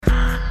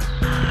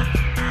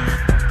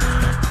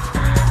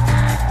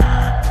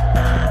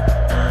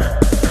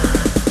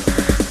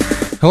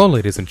Hello,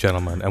 ladies and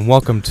gentlemen, and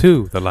welcome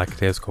to the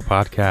Lackadaisical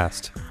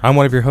Podcast. I'm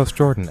one of your hosts,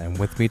 Jordan, and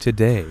with me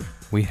today,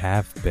 we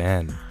have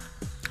Ben.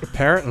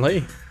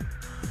 Apparently.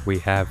 We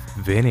have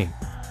Vinny.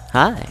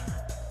 Hi.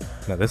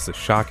 Now, this is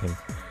shocking.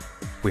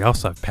 We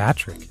also have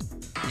Patrick.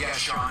 Yeah,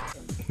 Sean.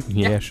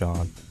 Yeah,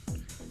 Sean.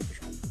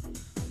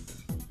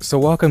 So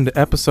welcome to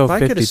episode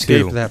 52. If I could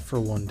escape that for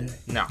one day.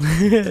 No.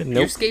 Nope.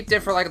 You escaped it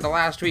for like the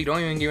last week. Don't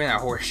even give me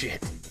that horse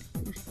shit.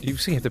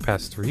 You've seen it the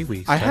past 3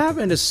 weeks. I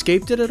haven't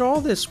escaped it at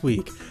all this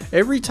week.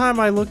 Every time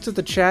I looked at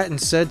the chat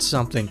and said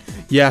something,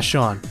 yeah,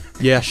 Sean.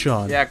 Yeah,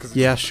 Sean. Yeah, 'cause-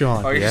 yeah,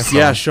 Sean. Oh, you Yeah, should-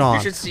 yeah, You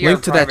Sean. should see our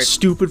Link to that private-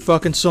 stupid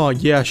fucking song.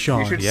 Yeah,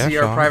 Sean. You should Yeah, see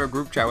Sean. our private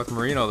group chat with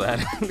Marino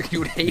then. You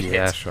would hate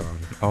Yeah, it. Sean.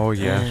 Oh,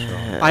 yeah,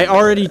 Sean. I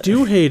already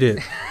do hate it.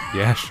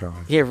 Yeah,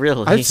 Sean. Yeah,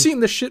 really. I've seen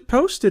the shit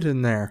posted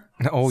in there.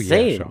 Oh, yeah,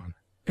 Same. Sean.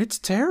 It's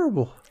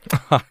terrible.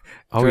 Oh,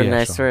 Jordan, yeah,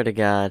 I Sean. swear to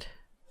God,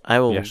 I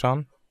will. Yeah,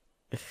 Sean?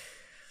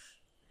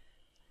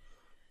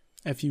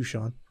 F you,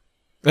 Sean.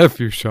 F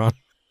you, Sean.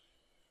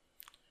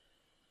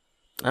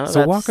 I'm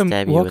So about welcome- to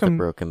stab you with a welcome-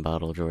 broken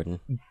bottle, Jordan.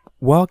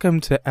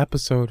 Welcome to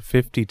episode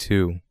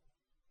 52.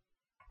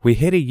 We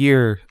hit a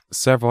year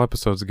several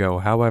episodes ago.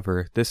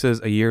 However, this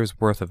is a year's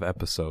worth of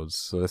episodes,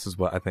 so this is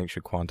what I think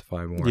should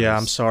quantify more. Yeah,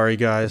 as I'm sorry, a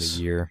guys.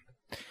 year.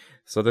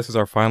 So this is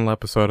our final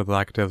episode of the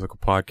Lackadaisical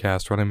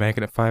Podcast. We're only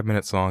making it 5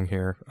 minutes long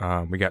here.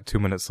 We got 2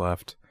 minutes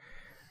left.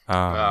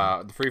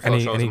 The Free Flow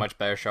show is any- a much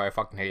better show. I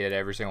fucking hated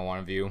every single one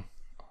of you.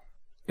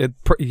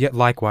 Yeah,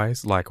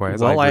 likewise. Well, I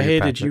agree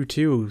with hated you Patrick.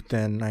 too,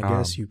 then, I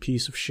guess, Um, you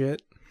piece of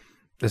shit.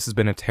 This has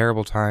been a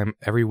terrible time.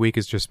 Every week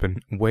has just been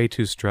way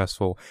too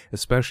stressful,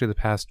 especially the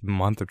past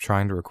month of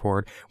trying to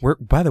record.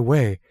 By the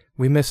way,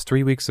 we missed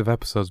 3 weeks of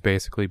episodes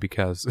basically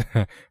because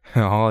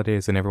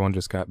holidays and everyone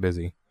just got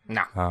busy.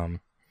 No.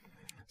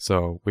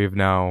 So we've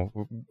now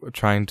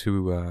trying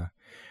to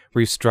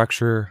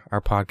restructure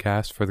our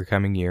podcast for the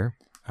coming year.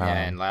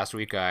 And last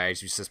week I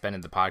actually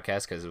suspended the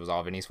podcast because it was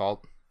all Vinny's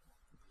fault.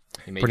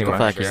 He made Pretty you much,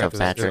 fuck yeah. yourself,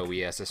 Patrick. so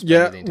we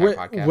suspended the entire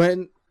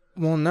podcast.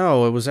 Well,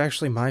 no, it was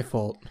actually my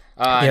fault.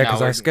 Yeah,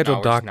 'cause I we're-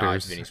 scheduled no, it's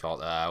doctors. Vinny's fault.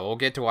 We'll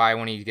get to why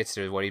when he gets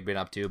to what he's been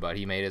up to, but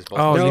he made his both.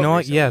 Oh, you know what?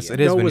 recently, Yes, yeah. it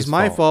is No, it was Vinny's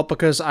my fault. fault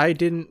because I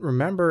didn't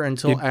remember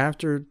until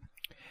after.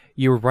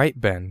 You were right,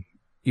 Ben.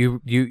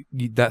 You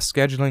that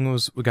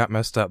scheduling got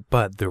messed up,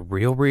 but the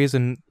real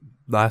reason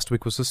last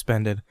week was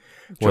suspended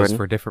was Jordan?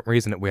 for a different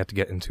reason that we have to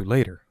get into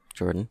later.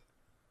 Jordan,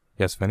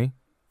 Yes, Vinny?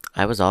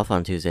 I was off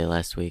on Tuesday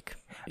last week.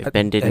 If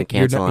Ben didn't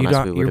cancel on us,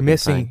 we would You're have been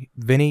missing, fine.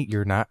 Vinny.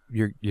 You're not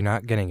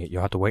getting it.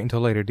 You'll have to wait until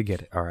later to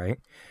get it. All right.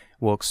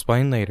 We'll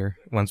explain later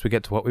once we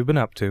get to what we've been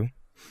up to.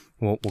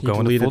 We'll He go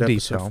into deleted full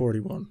episode detail.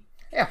 41.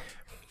 Yeah.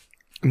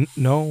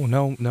 No.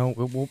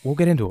 We'll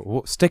get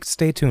into it.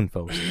 Stay tuned,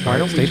 folks. Why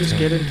don't Stay we just tuned.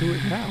 get into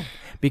it now?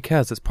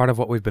 Because it's part of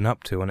what we've been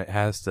up to, and it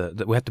has to.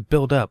 That we have to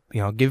build up.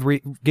 You know, give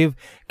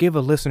a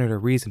listener a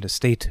reason to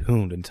stay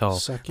tuned until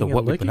Sucking and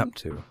what we've been licking? up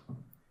to.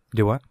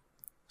 Do what?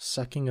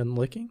 Sucking and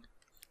licking?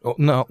 Oh,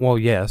 no. Well,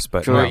 yes,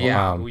 but Sure, no. But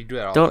yeah, we do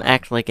that all Don't the time.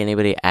 act like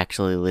anybody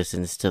actually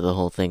listens to the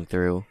whole thing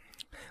through.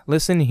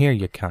 Listen here,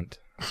 you cunt.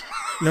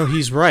 No,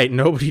 he's right.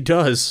 Nobody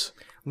does.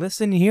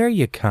 Listen here,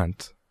 you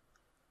cunt.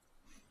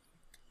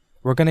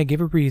 We're gonna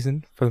give a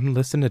reason for them to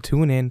listen to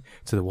tune in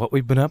to what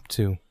we've been up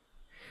to,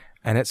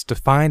 and it's to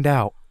find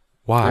out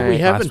why We last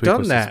haven't week done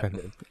was that.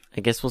 suspended.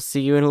 I guess we'll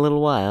see you in a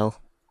little while.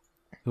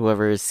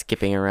 Whoever is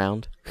skipping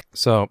around.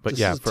 So, but This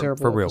yeah, is a for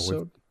terrible real,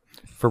 episode.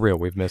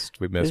 we've missed.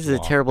 This is a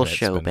long, terrible and it's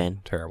show, been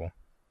Ben. Terrible.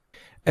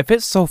 If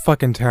it's so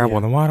fucking terrible,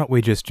 Yeah. then why don't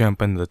we just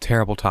jump into the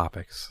terrible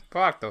topics?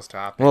 Fuck those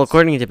topics. Well,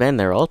 according to Ben,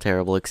 they're all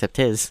terrible except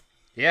his.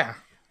 Yeah.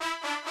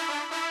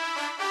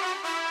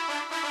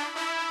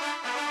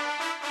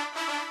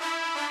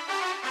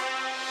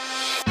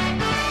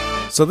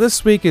 So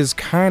this week has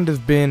kind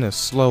of been a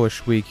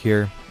slowish week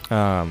here.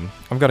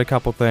 I've got a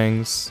couple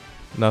things,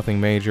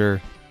 nothing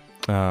major.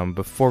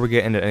 Before we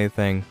get into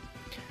anything,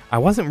 I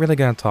wasn't really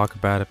going to talk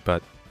about it,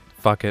 but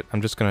fuck it.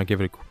 I'm just going to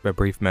give it a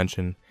brief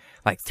mention.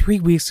 Like 3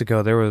 weeks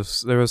ago, there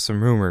was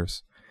some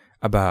rumors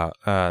about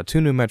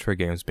 2 new Metroid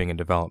games being in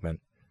development.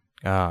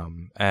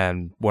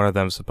 And one of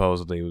them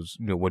supposedly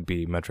would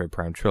be Metroid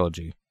Prime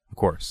Trilogy, of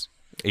course,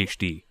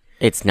 HD.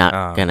 It's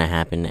not gonna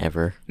happen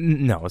ever.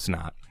 No, it's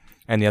not.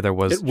 And the other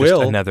was It just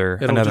will. another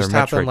It'll just Metroid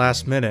happen game.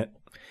 last minute.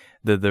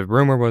 The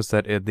rumor was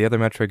that the other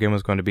Metroid game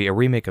was going to be a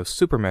remake of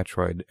Super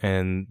Metroid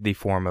in the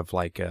form of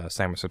like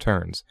Samus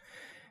Returns,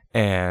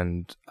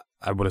 and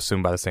I would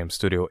assume by the same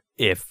studio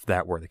if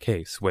that were the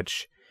case.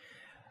 Which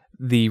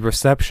the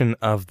reception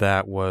of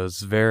that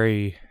was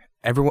very.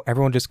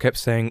 Everyone just kept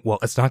saying, "Well,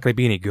 it's not going to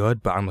be any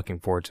good, but I'm looking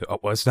forward to it." Oh,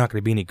 well, it's not going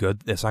to be any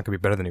good. It's not going to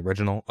be better than the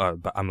original,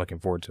 but I'm looking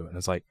forward to it. And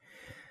it's like,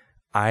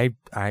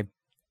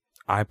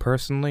 I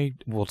personally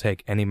will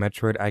take any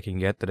Metroid I can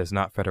get that is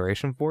not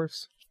Federation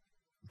Force.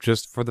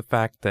 Just for the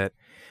fact that,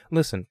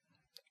 listen,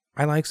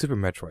 I like Super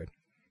Metroid,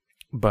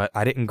 but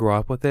I didn't grow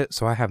up with it,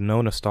 so I have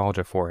no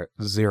nostalgia for it.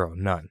 Zero,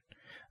 none.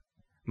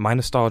 My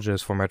nostalgia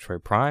is for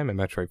Metroid Prime and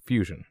Metroid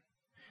Fusion.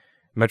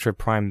 Metroid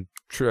Prime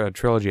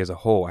trilogy as a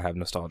whole, I have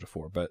nostalgia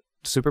for, but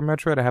Super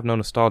Metroid, I have no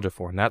nostalgia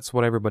for, and that's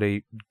what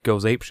everybody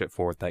goes apeshit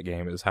for with that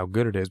game, is how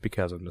good it is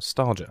because of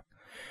nostalgia.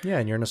 Yeah,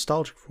 and you're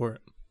nostalgic for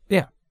it.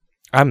 Yeah,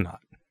 I'm not,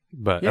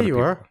 but Yeah, other you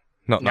people are.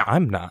 No, No.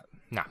 I'm not.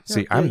 No.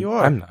 See, Yeah, you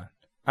are. I'm not.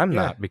 I'm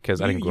Yeah. not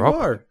because I didn't You grow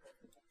up. are.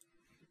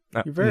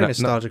 You're very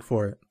nostalgic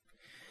for it.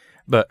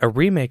 But a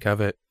remake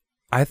of it,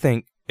 I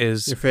think,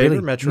 is Your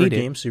favorite really Metroid needed.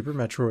 game, Super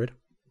Metroid.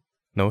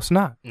 No, it's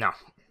not. No.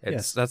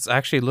 Yes. That's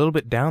actually a little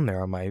bit down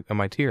there on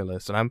my tier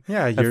list, and I'm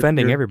Yeah,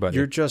 offending everybody.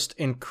 You're just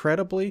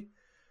incredibly,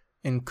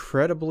 just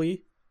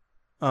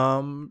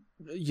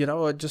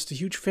a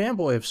huge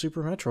fanboy of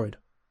Super Metroid.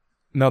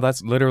 No,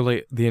 that's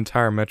literally the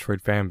entire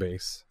Metroid fan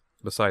base,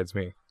 besides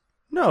me.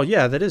 No,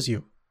 yeah, that is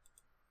you.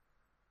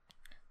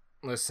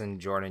 Listen,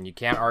 Jordan, you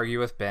can't argue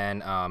with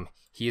Ben.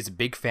 He is a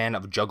big fan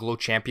of Juggalo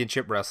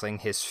Championship Wrestling,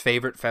 his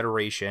favorite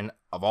federation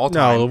of all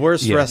time. No, the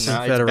worst Yes. wrestling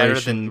No, it's better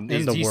federation than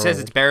in the he world. says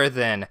it's better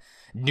than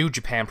New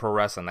Japan Pro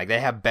Wrestling. Like, they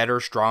have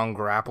better strong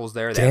grapples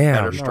there. They Damn, have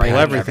better no, striking.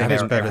 everything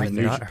is is better I than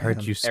New not Japan.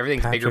 heard you,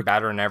 Everything's bigger, Patrick,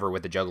 badder than ever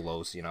with the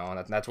Juggalos, you know,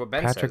 and that's what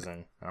Ben Patrick- says,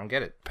 and I don't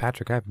get it.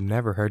 Patrick, I've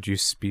never heard you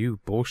spew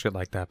bullshit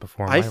like that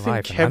before in I my think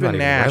life. and I'm not Kevin even a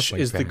Nash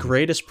wrestling is the fan.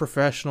 greatest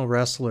professional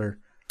wrestler.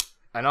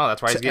 I know,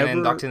 that's why he's To getting ever-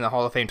 inducted in the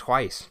Hall of Fame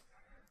twice.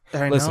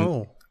 I Listen,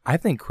 know. I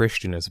think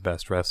Christian is the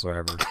best wrestler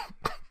ever.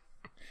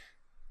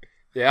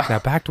 Yeah. Now,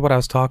 back to what I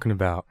was talking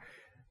about.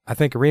 I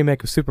think a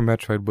remake of Super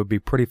Metroid would be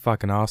pretty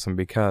fucking awesome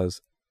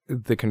because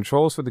the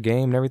controls for the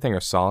game and everything are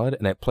solid,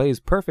 and it plays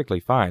perfectly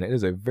fine. It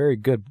is a very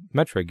good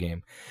Metroid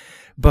game.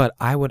 But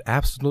I would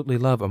absolutely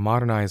love a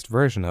modernized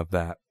version of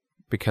that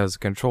because the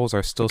controls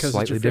are still Because it's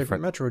slightly your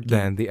favorite different Metroid game.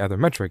 than the other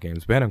Metroid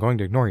games. Ben, I'm going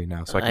to ignore you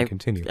now so I can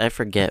continue. I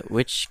forget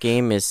which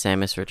game is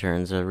Samus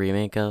Returns a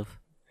remake of.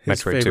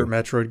 His Metroid favorite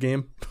Metroid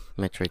game,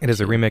 Metroid. It is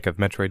a 2. remake of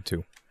Metroid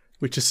 2.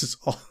 which is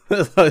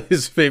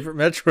his favorite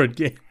Metroid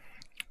game.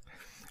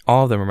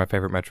 All of them are my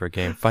favorite Metroid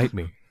game. Fight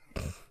me.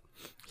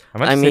 I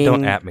meant I to say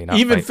don't mean, at me, not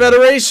Even fight me.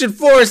 Federation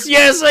Force.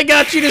 Yes, I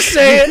got you to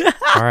say it.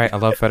 All right, I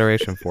love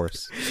Federation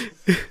Force.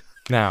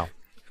 Now.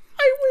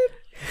 I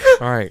win.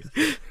 All right.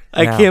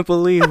 I Now, can't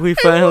believe we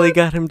finally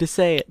got him to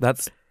say it.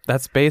 That's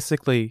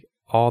basically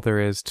all there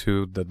is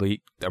to the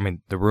leak. I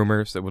mean, the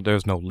rumors.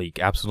 There's no leak,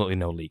 absolutely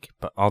no leak.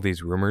 But all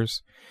these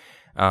rumors,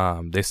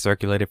 they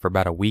circulated for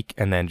about a week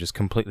and then just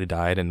completely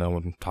died, and no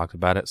one talked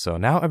about it. So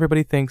now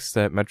everybody thinks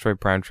that Metroid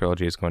Prime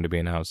Trilogy is going to be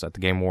announced at the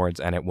Game Awards,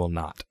 and it will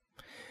not.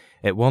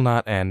 It will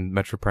not, and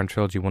Metroid Prime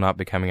Trilogy will not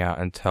be coming out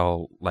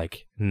until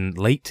like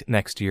late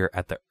next year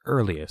at the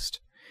earliest.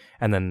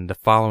 And then the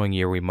following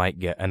year, we might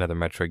get another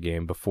Metroid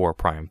game before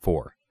Prime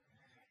 4.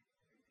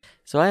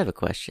 So I have a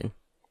question.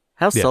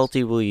 How Yes.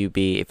 salty will you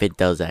be if it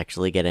does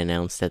actually get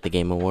announced at the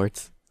Game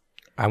Awards?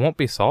 I won't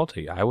be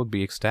salty. I would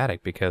be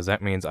ecstatic because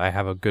that means I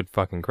have a good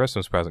fucking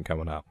Christmas present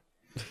coming up.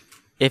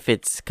 If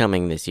it's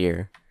coming this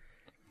year.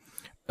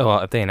 Well,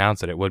 if they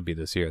announce it, it would be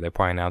this year. They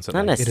probably announce it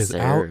Not like, it is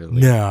out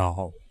necessarily.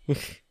 now.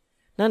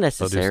 Not They'll do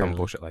some necessarily.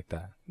 bullshit like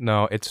that.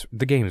 No, it's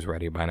the game's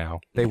ready by now.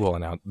 They will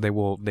announce. They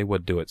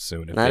would do it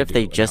soon. Not if do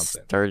they announce just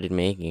it. started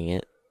making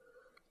it.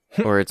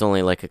 Or it's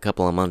only like a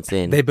couple of months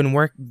in. They've been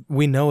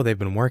We know they've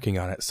been working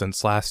on it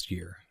since last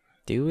year.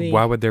 Do we?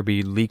 Why would there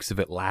be leaks of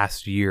it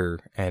last year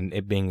and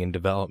it being in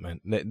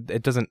development?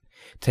 It doesn't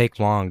take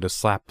long to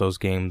slap those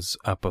games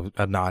up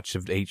a notch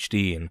of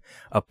HD and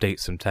update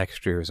some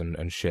textures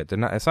and shit.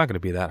 It's not going to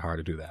be that hard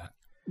to do that.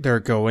 They're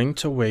going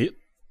to wait.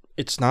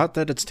 It's not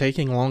that it's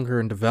taking longer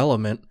in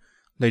development.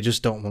 They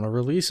just don't want to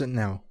release it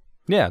now.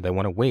 Yeah, they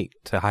want to wait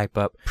to hype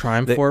up.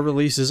 Prime 4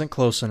 release isn't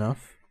close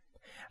enough.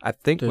 I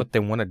think what they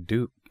want to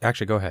do.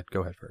 Actually, go ahead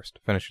first.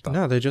 Finish your thought.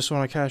 No, they just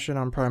want to cash in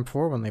on Prime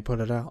 4 when they put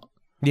it out.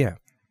 Yeah.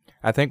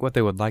 I think what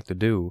they would like to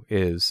do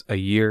is a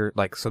year,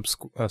 like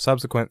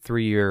subsequent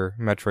 3-year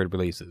Metroid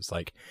releases,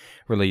 like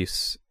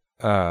release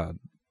the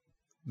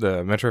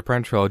Metroid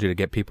Prime Trilogy to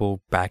get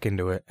people back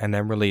into it, and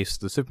then release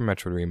the Super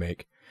Metroid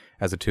remake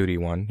as a 2D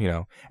one,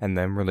 and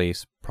then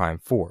release Prime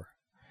 4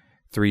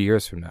 3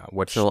 years from now.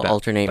 So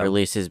alternate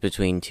releases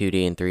between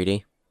 2D and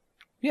 3D?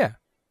 Yeah.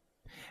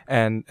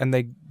 And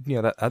they,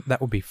 that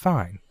would be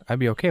fine. I'd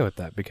be okay with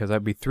that because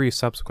that'd be 3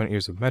 subsequent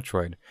years of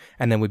Metroid,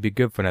 and then we'd be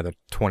good for another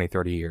 20,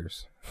 30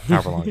 years.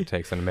 However long it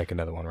takes them to make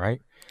another one, right?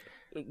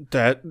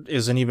 That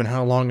isn't even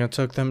how long it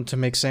took them to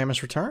make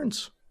Samus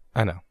Returns.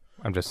 I know.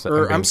 I'm just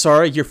I'm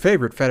sorry, your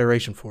favorite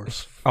Federation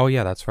Force. Oh,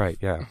 yeah, that's right.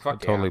 Yeah.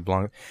 Fuck Totally yeah.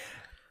 blown.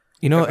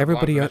 Because it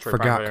Everybody belongs to Metroid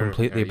forgot Prime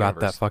completely about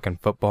that universe. fucking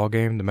football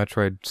game, the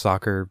Metroid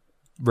soccer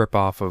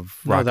ripoff of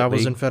No, Rocket that was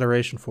League. in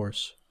Federation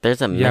Force.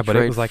 There's a Yeah, but it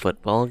Metroid was like-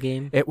 football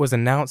game? It was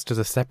announced as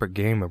a separate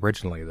game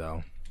originally,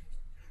 though.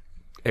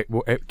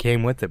 It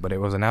came with it, but it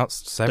was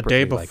announced The separately.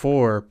 day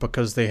before,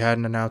 because they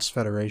hadn't announced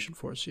Federation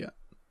Force yet.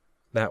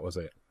 That was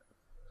it.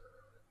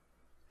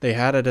 They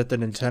had it at the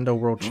Nintendo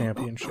World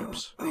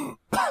Championships.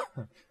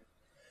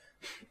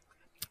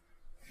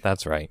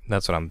 That's right.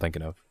 That's what I'm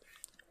thinking of.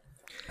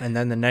 And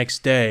then the next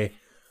day,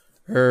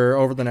 or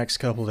over the next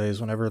couple days,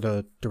 whenever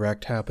the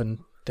Direct happened,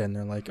 then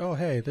they're like, oh,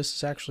 hey, this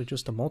is actually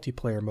just a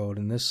multiplayer mode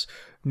in this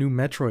new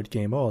Metroid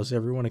game. Oh, is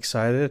everyone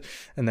excited?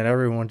 And then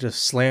everyone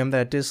just slammed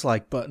that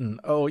dislike button.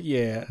 Oh,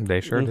 yeah. They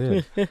sure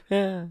did.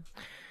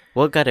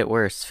 What got it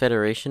worse,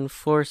 Federation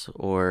Force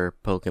or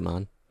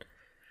Pokemon?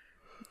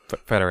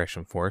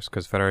 Federation Force,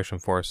 because Federation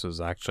Force is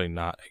actually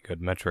not a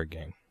good Metroid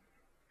game.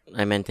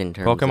 I meant in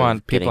terms Pokemon,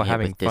 of people getting hit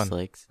having with fun.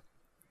 dislikes.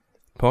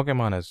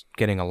 Pokemon is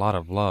getting a lot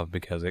of love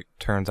because it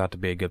turns out to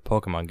be a good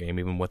Pokemon game,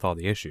 even with all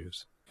the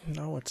issues.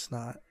 No, it's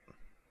not.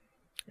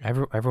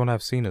 Everyone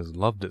I've seen has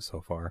loved it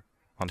so far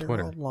on They're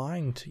Twitter. all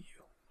lying to you.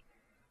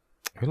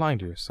 You're lying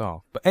to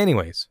yourself. But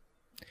anyways,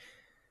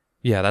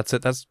 yeah, that's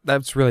it.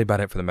 That's really about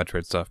it for the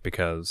Metroid stuff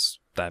because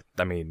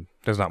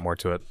there's not more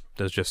to it.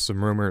 There's just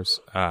some rumors,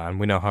 and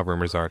we know how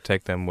rumors are.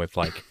 Take them with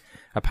like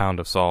a pound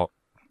of salt.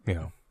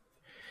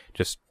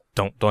 Just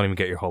don't even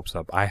get your hopes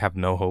up. I have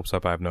no hopes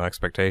up. I have no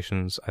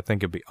expectations. I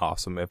think it'd be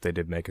awesome if they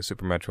did make a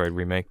Super Metroid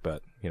remake,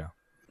 but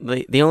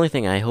The only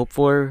thing I hope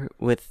for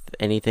with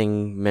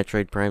anything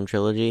Metroid Prime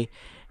Trilogy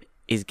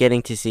is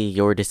getting to see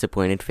your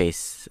disappointed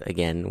face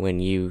again when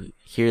you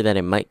hear that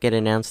it might get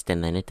announced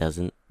and then it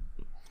doesn't.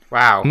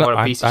 Wow, no, what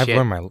a piece of I've shit.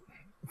 learned my.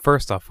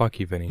 First off, fuck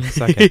you, Vinny.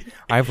 Second,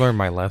 I've learned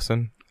my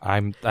lesson. I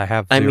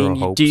have zero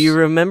hopes. Do you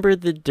remember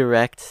the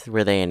direct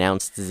where they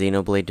announced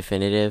Xenoblade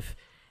Definitive?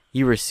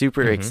 You were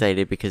super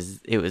excited because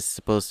it was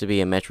supposed to be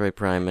a Metroid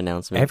Prime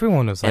announcement.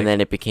 Everyone was like, and then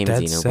it became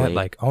dead Xenoblade. set,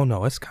 like, oh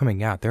no, it's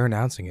coming out. They're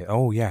announcing it.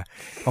 Oh yeah,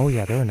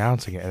 they're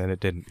announcing it, and then it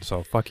didn't.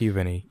 So fuck you,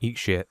 Vinny. Eat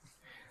shit.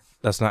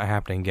 That's not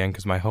happening again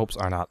because my hopes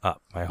are not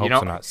up. My hopes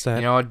are not set.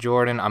 You know what,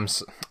 Jordan? I'm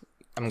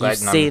glad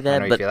say that, I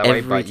know you but feel that way,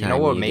 every but you know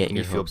time what you would make get me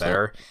your feel hopes up.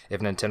 better if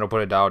Nintendo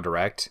put a dollar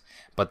direct,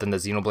 but then the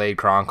Xenoblade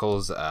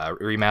Chronicles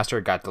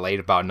remaster got delayed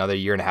about another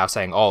year and a half,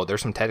 saying, "Oh,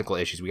 there's some technical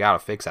issues. We gotta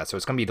fix that." So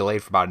it's gonna be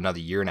delayed for about another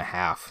year and a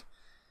half.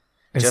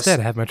 Instead,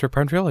 have Metroid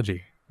Prime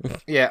Trilogy.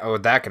 Yeah, oh,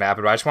 that could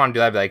happen. But I just want to do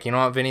that. Be like, you know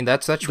what, Vinny?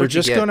 That's They're what you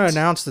just get. going to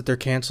announce that they're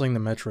canceling the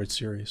Metroid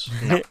series.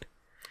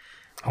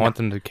 I want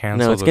them to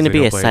cancel. No, it's going to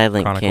be a Xenoblade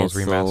silent Chronicles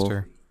cancel.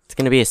 remaster. It's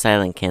going to be a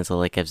silent cancel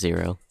like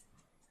F-Zero.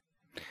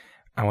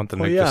 I want them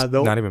Well, to yeah, just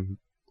they'll- not even.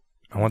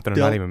 I want them to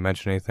they'll- not even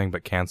mention anything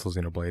but cancel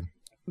Xenoblade.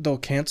 They'll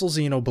cancel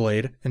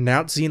Xenoblade,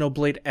 announce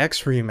Xenoblade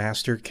X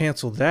Remastered,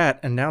 cancel that,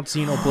 announce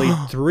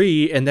Xenoblade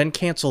 3, and then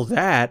cancel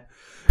that,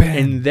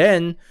 and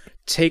then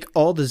take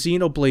all the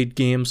Xenoblade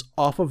games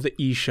off of the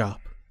eShop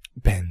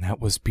Ben, that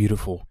was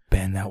beautiful.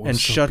 Ben, that was and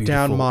so shut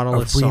down beautiful.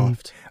 Monolith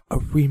Soft. A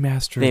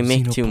remaster They of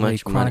make Xenoblade too much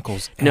money.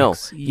 Chronicles No,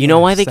 X. you know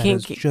why they that can't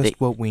is get- just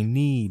what we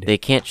need. They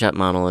can't shut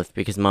Monolith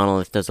because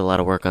Monolith does a lot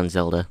of work on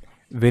Zelda.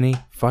 Vinny,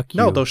 fuck you.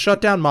 No, they'll shut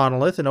down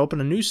Monolith and open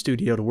a new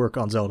studio to work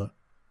on Zelda.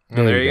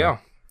 Well, there you go.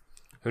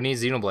 Who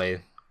needs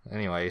Xenoblade?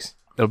 Anyways,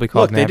 It'll be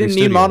called Look, they Navi didn't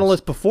Studios. need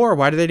Monolith before.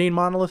 Why do they need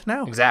Monolith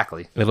now?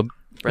 exactly. It'll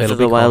Breath it'll of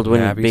the be Wild called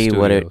wouldn't Navi be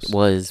what it Studios.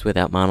 was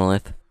without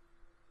Monolith.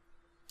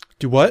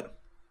 Do what?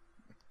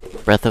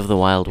 Breath of the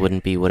Wild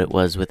wouldn't be what it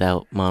was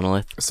without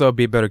Monolith. So it'd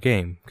be a better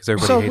game because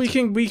everybody So hates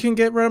we can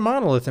get rid of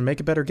Monolith and make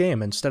a better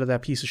game instead of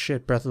that piece of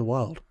shit Breath of the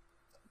Wild. it.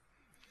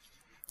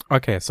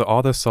 Okay, so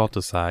all this salt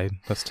aside,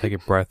 let's take a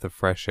breath of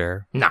fresh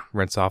air. No,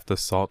 Rinse off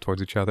this salt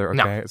towards each other. Okay,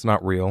 No. it's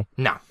not real.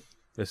 no.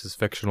 This is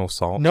fictional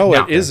salt. No,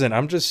 No. it isn't.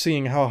 I'm just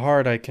seeing how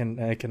hard I can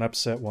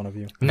upset one of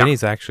you. No.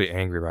 Vinny's actually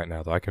angry right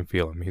now, though. I can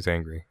feel him. He's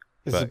angry.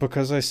 Is But- it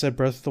because I said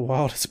Breath of the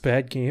Wild is a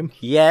bad game?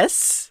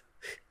 Yes.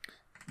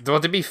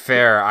 Well, to be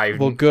fair,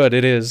 Well, good,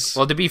 it is.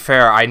 Well, to be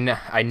fair, I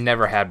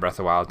never had Breath of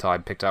the Wild until I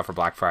picked it up for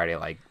Black Friday,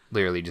 like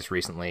literally just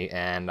recently,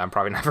 and I'm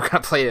probably never gonna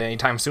play it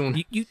anytime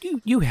soon.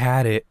 You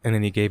had it, and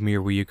then you gave me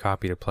your Wii U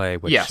copy to play.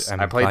 Which Yes, I'm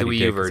I played glad the you Wii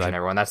did, U 'cause version.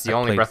 Everyone, that's the I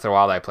only played- Breath of the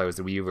Wild I played was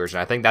the Wii U version.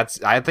 I think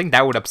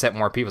that would upset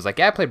more people. It's like,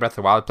 yeah, I played Breath of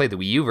the Wild, I played the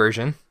Wii U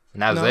version,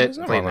 and that was No, it. there's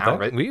nothing Played wrong with now, that.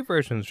 right? Wii U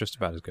version is just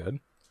about as good.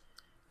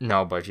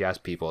 No, but if you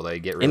ask people, they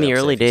get really In the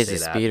upset early if you days say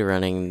of that.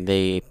 speedrunning,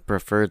 they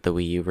preferred the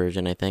Wii U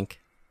version, I think.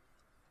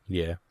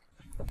 Yeah.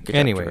 Good job,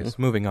 Anyways, Jordan.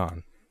 moving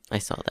on. I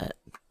saw that.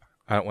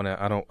 I don't want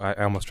to.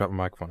 I almost dropped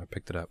my microphone. I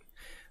picked it up.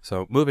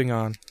 So moving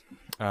on.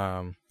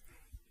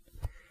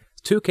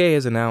 2K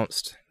has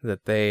announced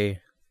that they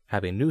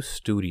have a new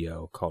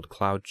studio called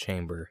Cloud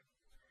Chamber,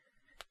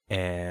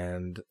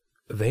 and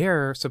they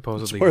are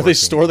supposedly Where they working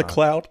store the on-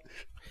 cloud.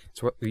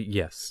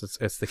 Yes,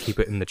 it's to keep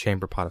it in the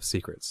chamber pot of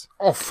secrets.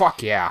 Oh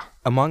fuck yeah!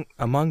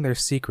 Among their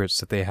secrets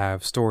that they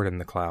have stored in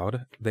the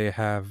cloud, they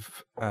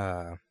have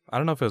I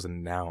don't know if it was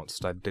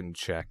announced. I didn't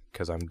check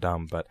because I'm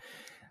dumb, but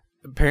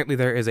apparently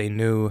there is a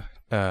new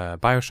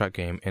BioShock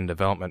game in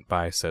development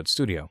by said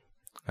studio.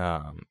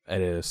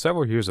 It is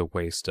several years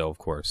away still, of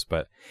course,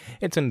 but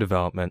it's in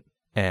development,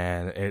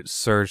 and it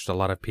surged a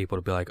lot of people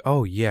to be like,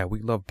 "Oh yeah,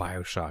 we love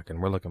BioShock,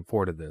 and we're looking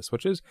forward to this,"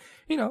 which is,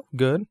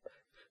 good.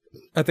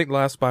 I think the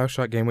last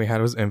BioShock game we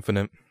had was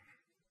Infinite.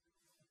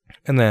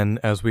 And then,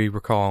 as we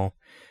recall,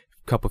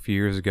 a few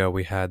years ago,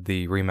 we had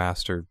the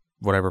remastered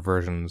whatever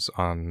versions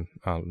on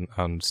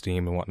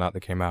Steam and whatnot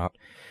that came out.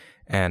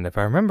 And if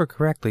I remember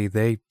correctly,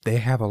 they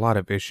have a lot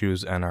of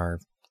issues and are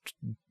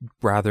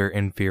rather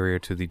inferior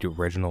to the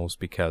originals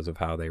because of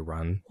how they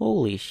run.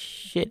 Holy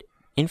shit.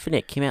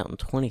 Infinite came out in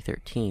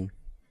 2013.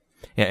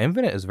 Yeah,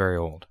 Infinite is very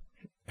old.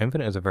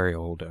 Infinite is a very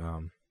old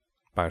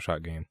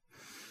Bioshock game.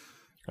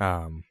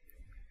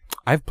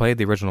 I've played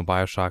the original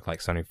Bioshock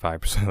like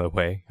 75% of the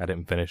way. I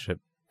didn't finish it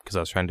because I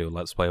was trying to do a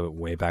Let's Play of it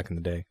way back in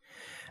the day.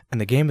 And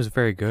the game is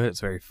very good.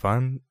 It's very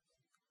fun.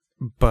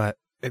 But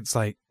it's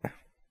like,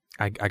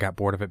 I got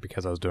bored of it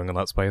because I was doing a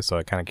Let's Play, so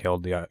it kind of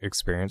killed the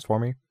experience for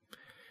me.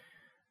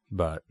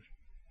 But,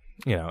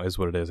 is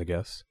what it is, I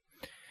guess.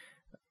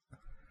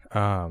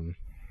 An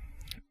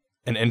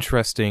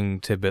interesting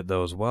tidbit,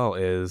 though, as well,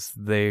 is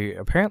they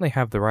apparently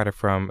have the writer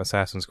from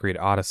Assassin's Creed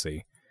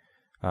Odyssey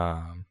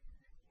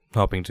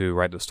helping to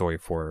write the story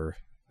for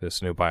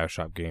this new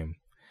Bioshock game.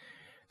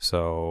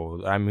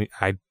 So, I mean,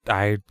 I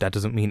that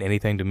doesn't mean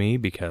anything to me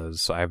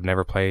because I've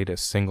never played a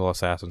single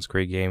Assassin's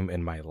Creed game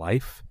in my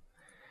life.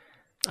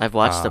 I've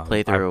watched the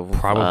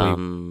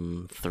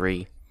playthrough of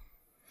 3.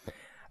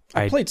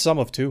 I played some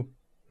of 2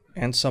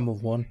 and some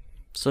of 1.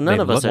 So none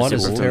of us are One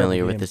is super a terrible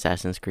familiar with game.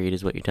 Assassin's Creed,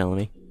 is what you're telling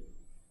me.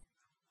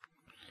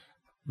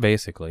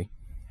 Basically.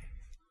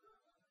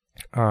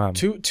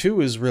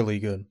 2 is really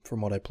good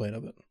from what I played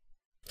of it.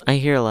 I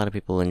hear a lot of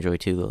people enjoy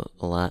 2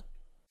 a lot.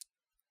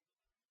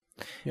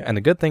 Yeah. And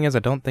the good thing is I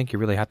don't think you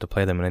really have to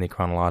play them in any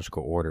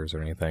chronological orders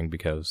or anything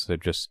because they're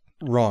just...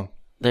 Wrong.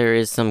 There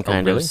is some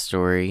kind really? of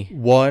story.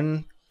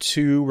 1,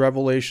 2,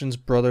 Revelations,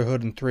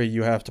 Brotherhood, and 3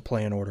 you have to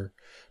play in order.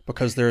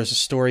 Because there is a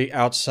story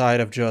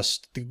outside of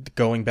just the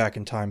going back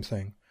in time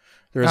thing.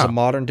 There is a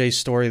modern day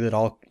story that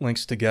all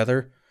links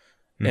together,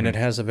 and it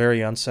has a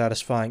very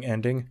unsatisfying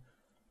ending,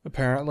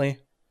 apparently.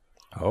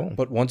 Oh.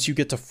 But once you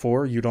get to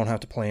 4, you don't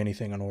have to play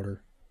anything in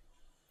order.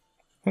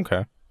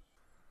 Okay.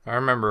 I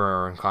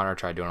remember when Connor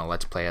tried doing a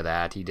Let's Play of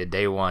that. He did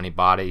day 1, he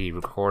bought it, he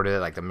recorded it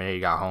like the minute he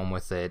got home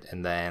with it,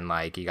 and then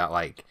like he got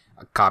like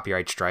a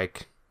copyright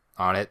strike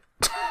on it.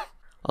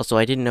 Also,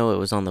 I didn't know it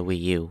was on the Wii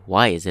U.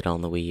 Why is it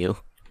on the Wii U?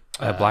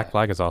 Black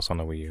Flag is also on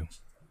the Wii U.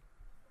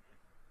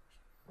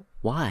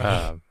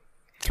 Why?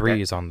 3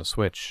 is on the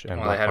Switch. And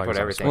Well, Black they had to Flag put is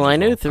on everything. Well, I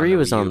knew on 3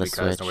 was Wii U on the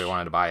because Switch. nobody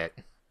wanted to buy it.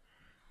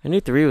 I knew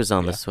 3 was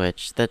on Yeah. the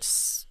Switch.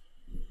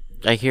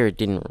 I hear it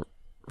didn't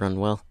run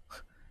well.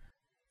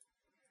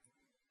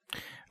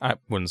 It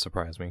wouldn't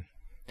surprise me.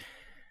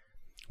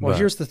 Well, But-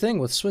 here's the thing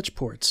with Switch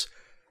ports.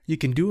 You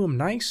can do them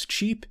nice,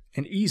 cheap,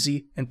 and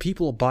easy, and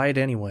people will buy it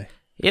anyway.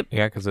 Yep.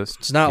 Yeah, because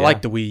It's not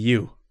like the Wii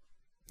U.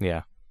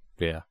 Yeah,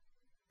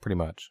 pretty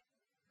much.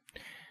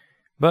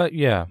 But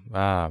yeah,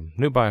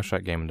 new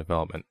Bioshock game in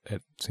development.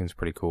 It seems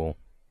pretty cool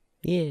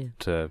Yeah.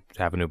 to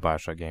have a new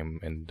Bioshock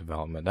game in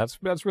development.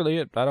 That's really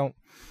it. I don't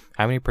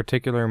have any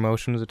particular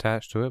emotions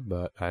attached to it,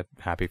 but I'm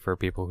happy for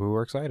people who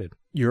are excited.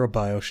 You're a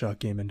Bioshock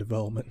game in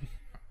development.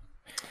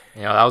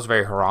 That was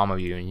very haram of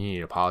you, and you need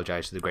to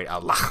apologize to the great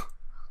Allah.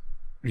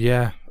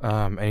 Yeah,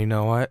 and you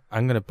know what?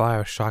 I'm gonna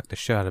Bioshock the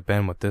shit out of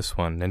Ben with this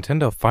one.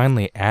 Nintendo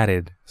finally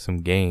added some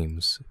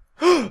games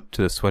to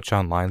the Switch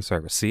Online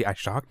service. See, I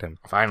shocked him.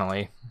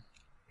 Finally.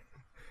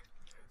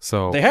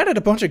 So They added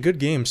a bunch of good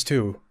games,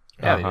 too.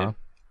 Yeah, they did.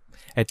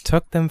 It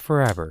took them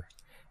forever.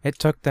 It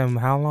took them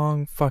how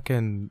long?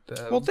 Fucking...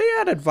 Well, they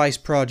added Vice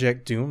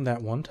Project Doom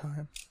that one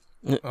time.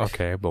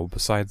 okay, but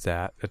besides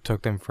that, it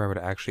took them forever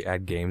to actually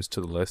add games to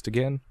the list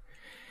again.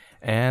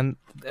 And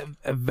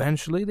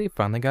eventually they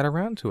finally got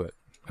around to it.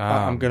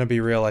 I'm going to be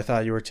real. I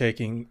thought you were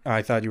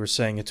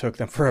saying it took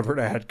them forever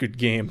to add good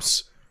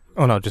games.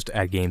 Oh no, just to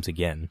add games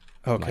again.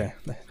 Okay.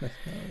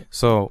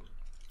 So...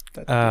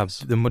 That's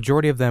the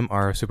majority of them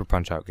are Super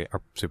Punch-Out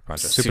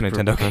Super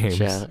Nintendo games.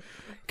 Punch-Out.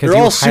 'Cause They're you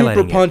all were Super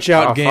highlighting it.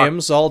 Punch-Out Oh, fuck.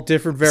 games, all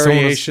different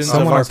variations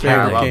someone of our was Yeah, I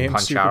favorite love game,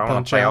 Punch Super Out. I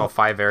want to play all Punch-Out.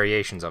 5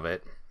 variations of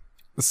it.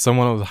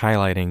 Someone was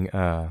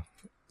highlighting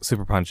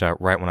Super Punch-Out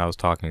right when I was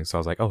talking, so I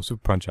was like, oh,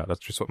 Super Punch-Out. That's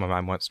just what my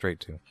mind went straight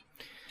to.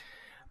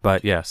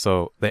 But yeah,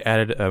 so they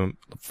added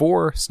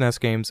 4 SNES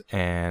games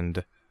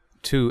and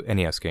 2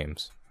 NES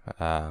games,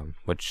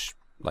 which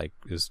like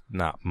is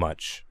not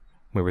much.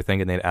 We were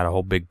thinking they'd add a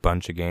whole big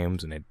bunch of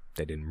games, and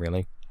they didn't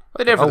really. Well,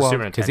 they did for the well,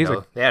 Super 'cause these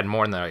Nintendo. are- They had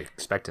more than I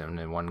expected them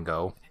in one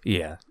go.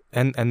 Yeah,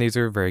 and these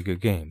are very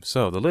good games.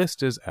 So the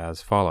list is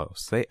as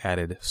follows. They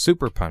added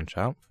Super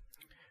Punch-Out,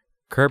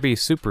 Kirby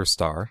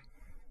Superstar,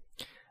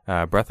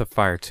 Breath of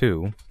Fire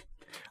 2.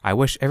 I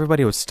wish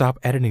everybody would stop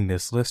editing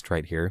this list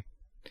right here.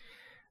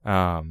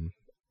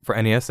 For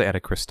NES, they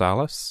added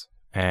Crystallis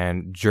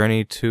and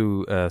Journey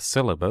to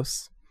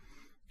Syllabus.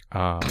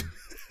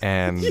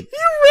 And You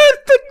read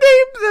the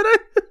name that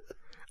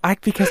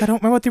because I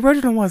don't remember what the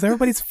original was.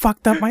 Everybody's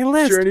fucked up my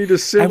list. Journey to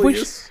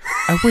Silius.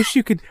 I wish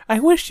you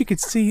could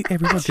see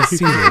everyone could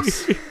see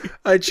this.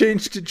 I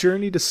changed to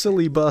Journey to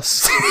Silly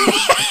Bus.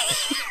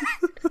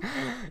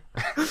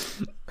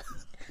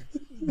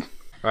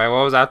 All right,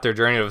 what was out there?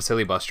 Journey to a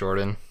Silly Bus,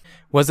 Jordan.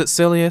 Was it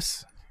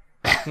Silius?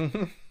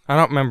 I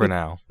don't remember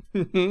now.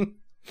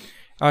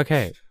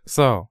 Okay,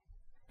 so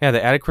yeah,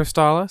 they added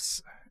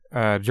Crystallis,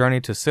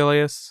 Journey to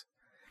Silius,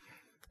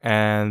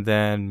 and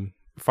then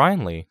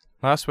finally,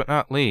 last but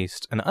not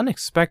least, an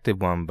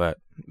unexpected one, but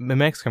it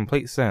makes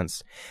complete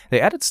sense. They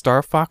added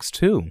Star Fox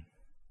 2,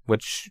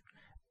 which,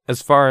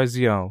 as far as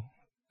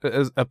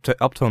as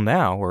up till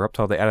now, or up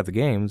till they added the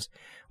games,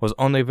 was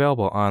only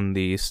available on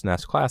the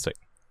SNES Classic.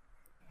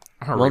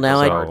 Well, now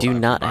I So- do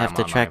not buy have them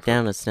to online track for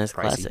down a SNES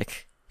pricey.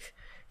 Classic.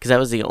 Because that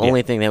was the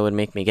only thing that would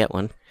make me get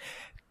one.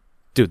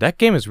 Dude, that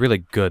game is really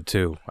good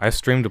too. I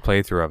streamed a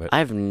playthrough of it.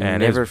 I've And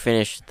never it's-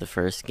 finished the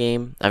first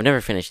game. I've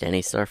never finished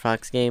any Star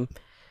Fox game.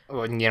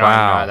 Well, you know,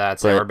 Wow.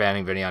 that's But- we're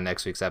banning Vinny on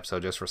next week's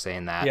episode just for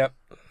saying that. Yep.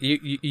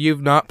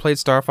 You've not played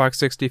Star Fox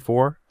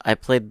 64? I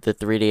played the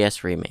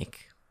 3DS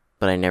remake,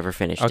 but I never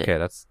finished Okay, it.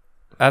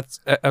 that's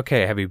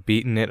okay. Have you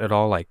beaten it at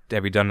all? Like,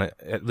 have you done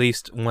at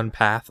least one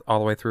path all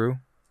the way through?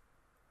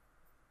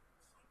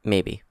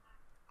 Maybe.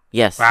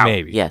 Yes. Wow.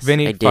 Maybe. Yes,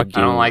 Vinny, I did fuck do-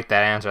 I don't like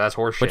that answer. That's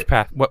horseshit. Which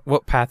path?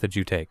 What path did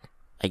you take?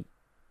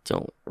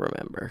 Don't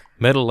remember.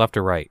 Middle, left,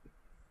 or right?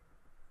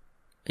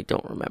 I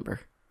don't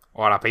remember.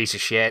 What a piece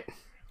of shit.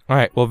 All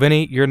right. Well,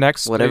 Vinny, your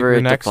next Whatever your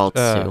it next, defaults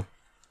to.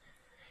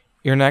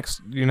 Your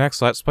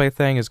next Let's Play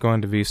thing is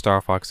going to be Star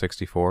Fox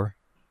 64.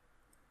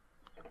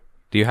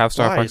 Do you have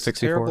Star Why? Fox It's a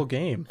 64? terrible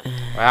game.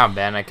 Wow,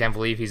 Ben, I can't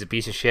believe he's a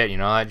piece of shit. You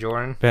know that,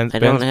 Jordan? Ben's, I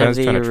don't Ben's, have Ben's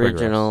the trying to trigger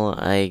us. original.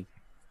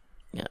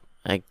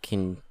 I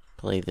can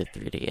play the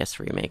 3DS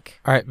remake.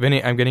 All right,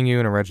 Vinny, I'm getting you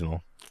an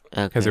original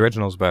because Okay. the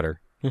original's better.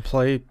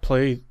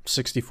 Play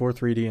 64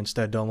 3D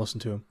instead. Don't listen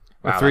to him.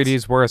 The Wow,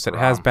 3D's worse. It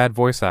has wrong. bad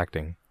voice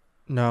acting.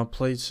 No,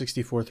 play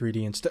 64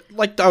 3D instead.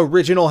 Like the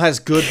original has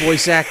good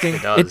voice acting.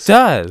 It does. It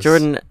does.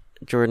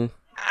 Jordan.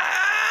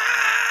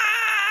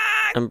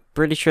 I'm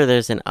pretty sure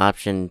there's an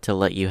option to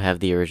let you have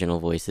the original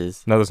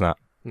voices. No, there's not.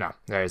 No,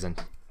 there isn't.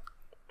 I'm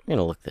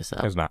gonna look this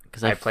up. There's not.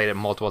 Because I played it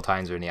multiple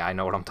times, Vinny. I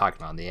know what I'm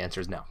talking about. The answer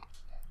is no.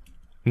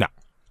 No.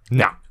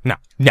 No. No.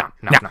 No.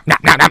 No,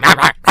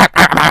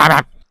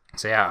 no.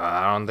 So yeah,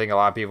 I don't think a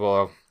lot of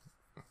people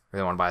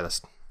really want to buy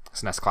this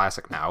SNES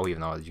Classic now, even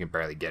though you can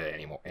barely get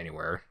it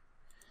anywhere.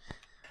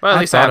 But at I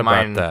least I thought have about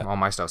mine. that. All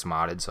my stuff's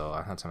modded,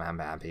 so that's I'm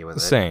happy with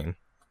it. Same.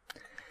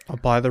 I'll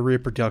buy the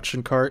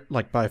reproduction cart,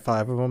 like buy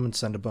 5 of them and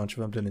send a bunch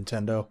of them to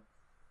Nintendo.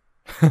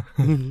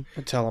 And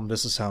tell them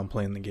this is how I'm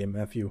playing the game,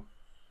 F you.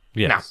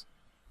 Yes.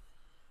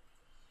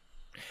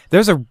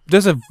 There's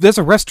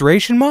a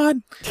restoration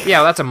mod? Yeah,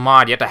 well, that's a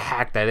mod. You have to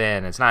hack that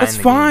in. It's not. That's in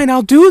the fine. Game.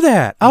 I'll do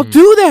that. I'll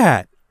do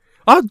that.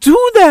 I'll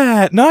do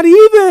that. Not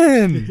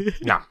even.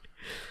 No.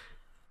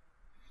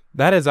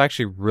 That is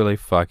actually really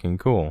fucking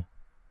cool.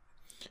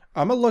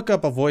 I'm gonna look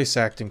up a voice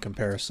acting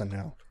comparison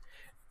now.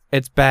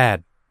 It's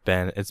bad,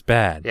 Ben. It's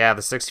bad. Yeah,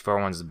 the 64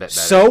 one's a bit better.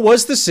 So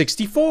was the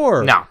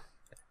 64. No.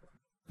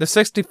 The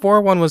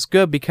 64 one was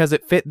good because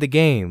it fit the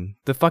game.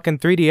 The fucking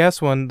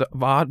 3DS one,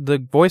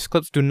 the voice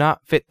clips do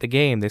not fit the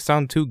game. They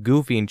sound too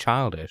goofy and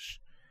childish.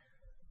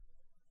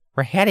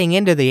 We're heading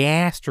into the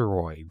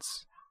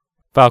asteroids.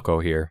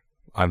 Falco here.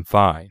 I'm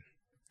fine.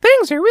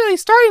 Things are really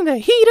starting to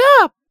heat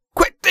up.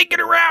 Quit thinking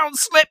around,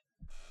 Slip.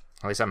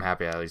 At least I'm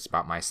happy at least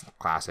about my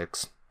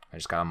classics. I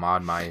just gotta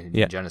mod my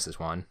Yeah. Genesis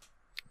one.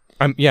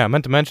 I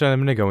meant to mention it a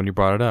minute ago when you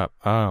brought it up.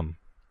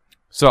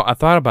 So I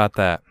thought about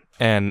that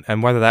and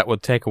whether that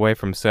would take away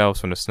from sales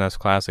from the SNES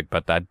Classic,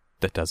 but that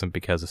doesn't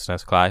because the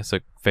SNES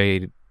Classic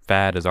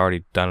fad is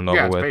already done and over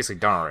Yeah, it's with. basically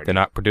done already. They're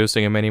not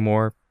producing them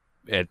anymore.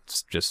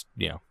 It's just,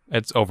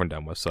 it's over and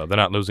done with. So they're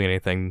not losing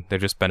anything. They're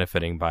just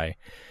benefiting by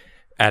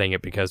adding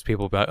it because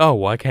people be like, oh,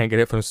 well, I can't get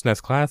it from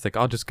SNES Classic.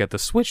 I'll just get the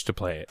Switch to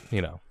play it,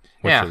 which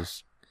Yeah.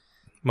 is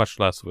much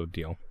less of a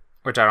deal.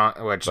 Which I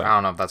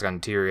don't know if that's gonna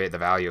deteriorate the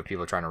value of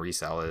people trying to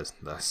resell is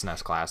the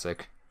SNES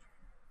Classic.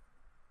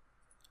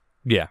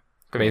 Yeah.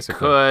 I mean, it Basically.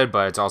 could,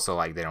 but it's also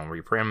like they don't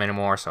reprint them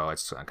anymore, so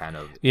it's kind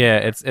of Yeah,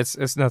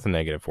 it's nothing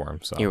negative for him.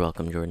 So You're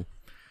welcome, Jordan.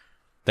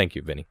 thank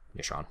you, Vinny.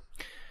 yeah, Sean.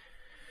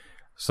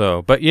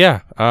 So, but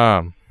yeah,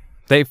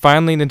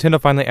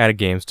 Nintendo finally added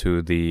games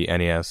to the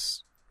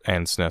NES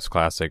and SNES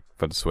Classic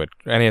for the Switch.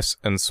 NES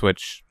and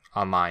Switch.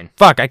 Online.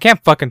 Fuck, I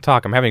can't fucking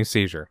talk. I'm having a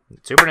seizure.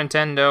 Super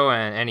Nintendo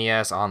and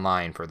NES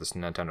online for the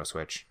Nintendo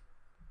Switch.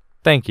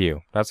 Thank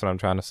you. That's what I'm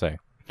trying to say.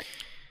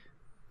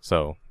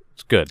 So,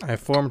 it's good. I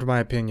formed my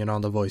opinion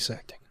on the voice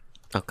acting.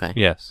 Okay.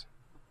 Yes.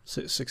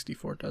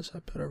 64 does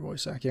have better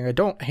voice acting. I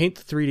don't hate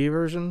the 3D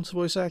version's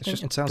voice acting.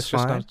 It sounds it's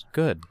just fine. not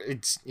good.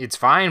 It's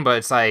fine, but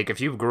it's like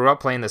if you grew up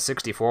playing the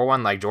 64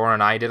 one like Jordan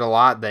and I did a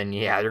lot, then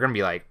yeah, you're gonna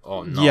be like,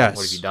 oh no, Yes.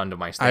 what have you done to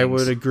my things? I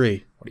would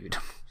agree, What have you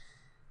done?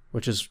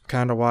 which is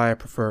kind of why I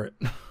prefer it.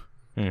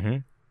 Mm-hmm.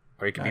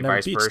 Or you could I be never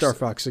vice beat versa. Star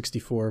Fox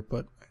 64,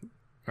 but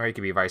Or you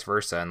could be vice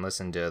versa and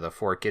listen to the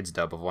 4Kids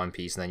dub of One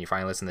Piece, and then you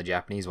finally listen to the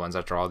Japanese ones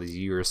after all these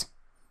years.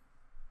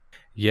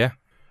 Yeah.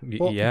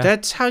 well, Yeah.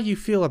 that's how you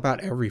feel about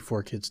every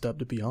 4Kids dub,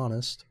 to be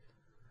honest.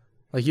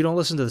 Like, you don't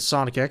listen to the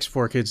Sonic X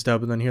 4Kids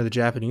dub and then hear the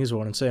Japanese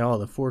one and say, oh,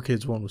 the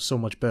 4Kids one was so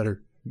much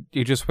better.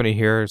 You just want to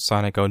hear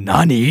Sonic go,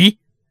 Nani?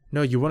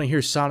 No, you want to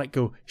hear Sonic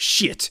go,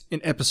 shit,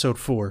 in episode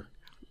 4.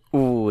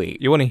 Ooh, wait.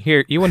 You want to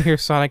hear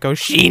Sonic go,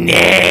 Shine?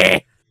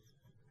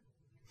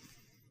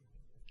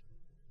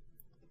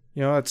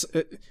 You know,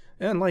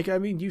 and like, I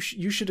mean, you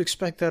should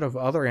expect that of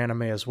other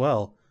anime as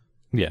well.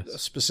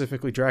 Yes.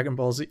 Specifically Dragon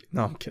Ball Z.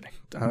 No, I'm kidding.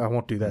 I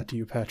won't do that to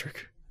you,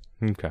 Patrick.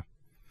 Okay.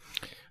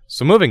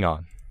 So moving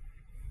on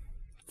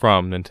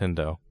from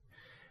Nintendo.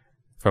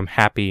 from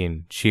happy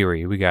and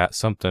cheery, we got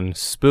something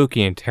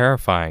spooky and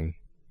terrifying.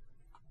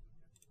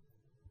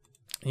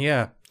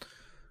 Yeah.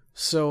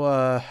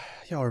 So,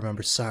 y'all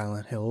remember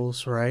Silent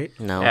Hills, right?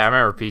 No. Yeah, I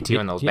remember PT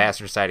when those Yeah.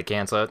 bastards decided to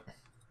cancel it.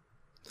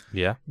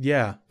 Yeah.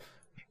 Yeah.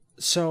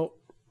 So,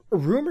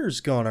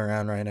 rumors going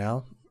around right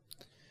now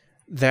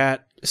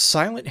that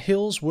Silent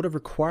Hills would have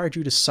required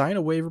you to sign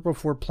a waiver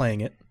before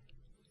playing it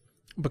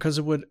because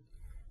it would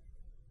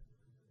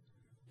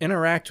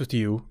interact with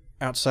you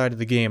outside of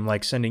the game,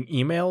 like sending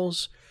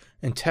emails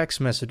and text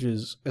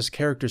messages as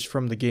characters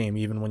from the game,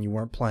 even when you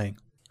weren't playing.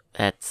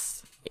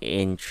 That's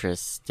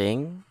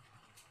interesting.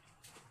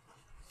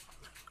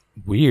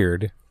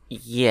 Weird.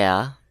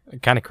 Yeah.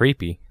 Kind of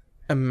creepy.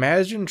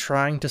 Imagine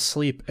trying to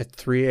sleep at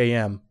 3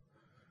 a.m.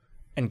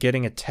 and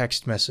getting a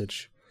text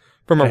message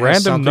From a that has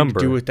random something number.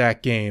 to do with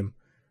that game,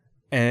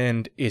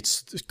 and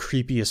it's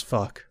creepy as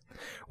fuck.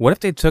 What if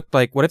they took,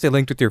 like, what if they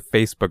linked with your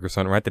Facebook or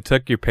something, right? They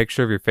took your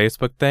picture of your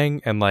Facebook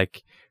thing and,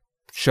 like,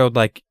 showed,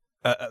 like,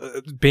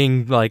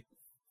 being, like,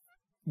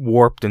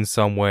 warped in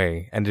some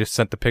way and just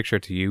sent the picture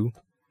to you?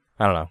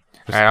 I don't know.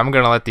 All right, I'm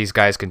going to let these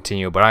guys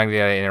continue, but I'm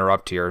going to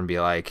interrupt here and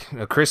be like,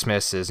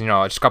 Christmas is,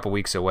 just a couple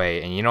weeks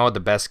away, and you know what the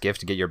best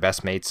gift to get your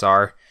best mates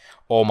are?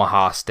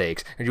 Omaha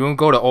Steaks. If you want to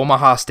go to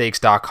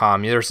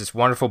omahasteaks.com, there's this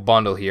wonderful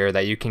bundle here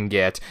that you can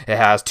get. It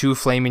has 2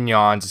 filet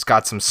mignons. It's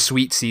got some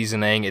sweet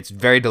seasoning. It's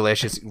very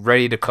delicious,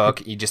 ready to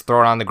cook. You just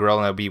throw it on the grill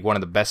and it'll be one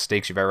of the best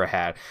steaks you've ever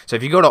had. So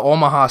if you go to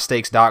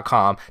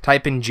omahasteaks.com,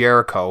 type in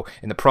Jericho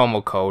in the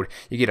promo code,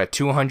 you get a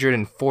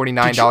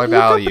 $249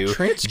 value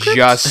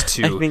just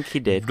I to think he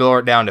did. lower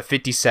it down to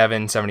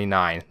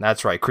 $57.79.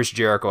 That's right, Chris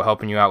Jericho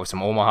helping you out with some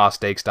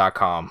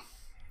omahasteaks.com.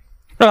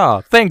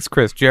 Oh, thanks,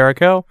 Chris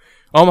Jericho.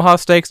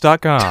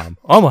 omahasteaks.com.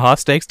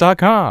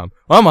 omahasteaks.com.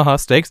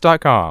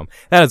 omahasteaks.com.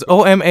 That is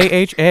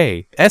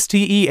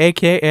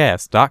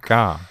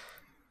OMAHASTEAKS.com.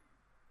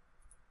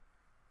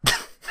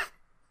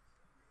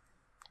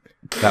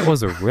 That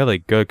was a really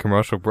good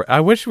commercial break.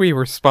 I wish we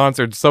were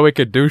sponsored so we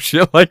could do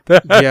shit like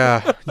that.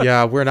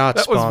 Yeah, we're not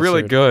That sponsored. was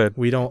really good.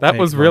 We don't. That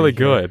make was really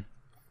money here. good.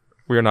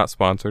 We are not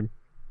sponsored.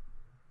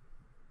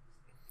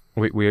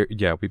 We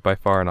by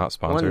far are not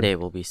sponsored. One day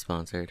we'll be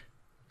sponsored.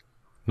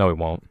 No, we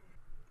won't.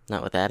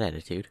 Not with that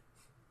attitude.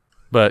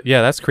 But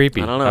yeah, that's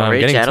creepy. I don't know.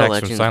 Raid getting Shadow text from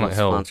Legends Silent will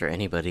Hill. sponsor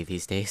anybody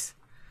these days.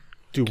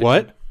 Do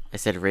what? I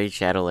said Raid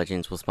Shadow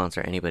Legends will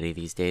sponsor anybody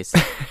these days.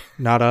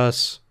 Not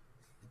us.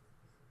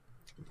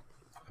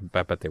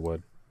 I bet they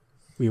would.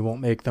 We won't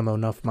make them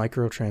enough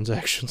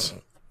microtransactions.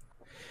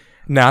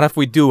 Not if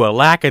we do a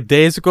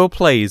lackadaisical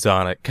plays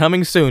on it.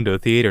 Coming soon to a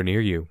theater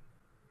near you.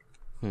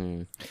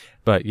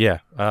 But yeah,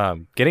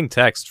 getting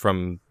texts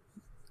from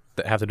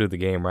that have to do with the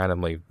game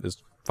randomly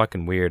is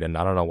fucking weird, and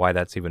I don't know why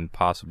that's even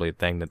possibly a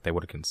thing that they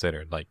would have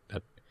considered. Like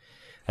that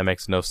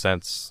makes no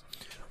sense.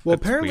 Well,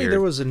 That's apparently weird.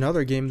 there was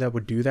another game that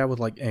would do that with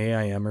like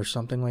AIM or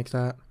something like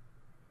that.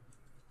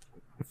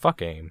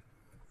 Fuck AIM.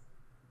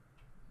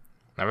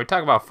 Now, we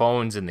talk about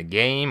phones in the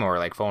game or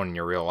like phone in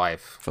your real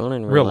life? Phone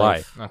in Real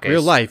life. Okay.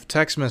 Real life,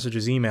 text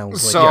messages, emails.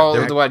 So,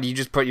 like, yeah, what, you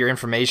just put your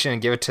information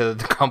and give it to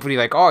the company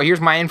like, oh, here's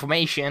my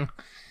information?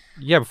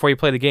 Yeah, before you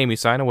play the game, you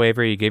sign a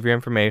waiver, you give your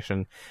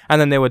information, and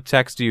then they would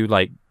text you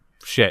like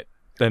shit,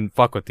 then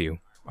fuck with you.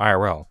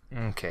 IRL.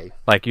 Okay.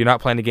 Like, you're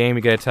not playing the game,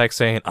 you get a text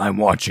saying, I'm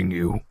watching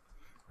you,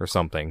 or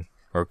something.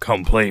 Or,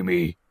 come play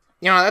me.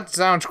 That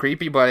sounds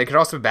creepy, but it could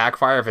also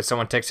backfire if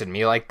someone texted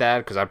me like that,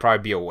 because I'd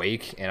probably be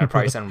awake, and I'd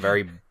probably send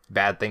very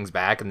bad things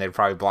back, and they'd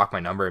probably block my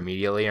number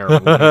immediately, or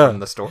remove me from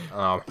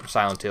the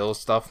Silent Hills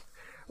stuff.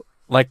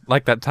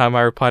 Like that time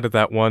I replied to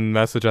that one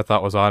message I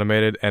thought was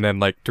automated, and then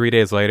like 3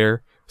 days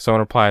later, someone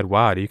replied,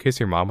 wow, do you kiss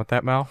your mom with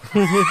that mouth?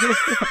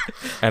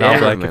 And I'll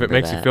be like, if it remember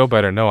makes you that. feel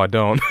better, no, I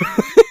don't.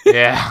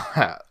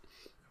 Yeah.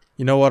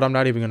 you know what? I'm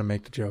not even gonna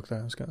make the joke that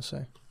I was gonna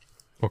say.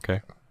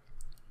 Okay.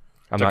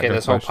 I'm It's okay, gonna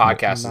this whole question it.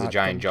 podcast is a Not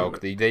giant gonna joke.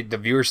 The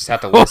viewers just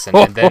have to listen,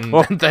 and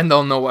then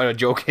they'll know what a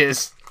joke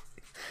is.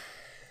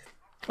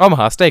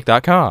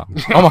 OmahaSteak.com.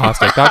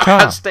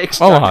 OmahaSteak.com. Steaks.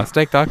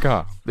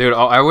 OmahaSteak.com. Dude,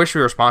 I wish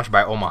we were sponsored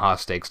by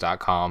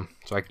OmahaSteaks.com,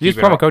 so I can Use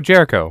keep promo code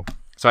Jericho.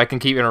 so I can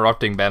keep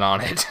interrupting Ben on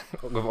it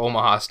with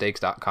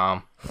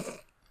OmahaSteaks.com.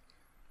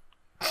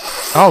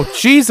 Oh,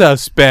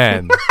 Jesus,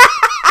 Ben.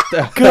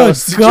 That Good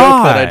was the joke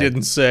that I God.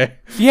 didn't say.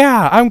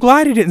 Yeah, I'm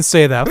glad he didn't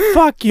say that.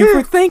 Fuck you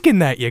for thinking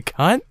that, you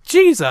cunt.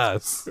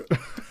 Jesus.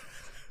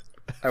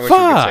 I wish we could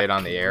Fuck. say it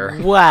on the air.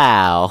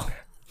 Wow.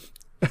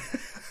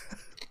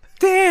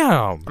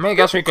 Damn. I mean, I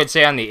guess we could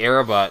say on the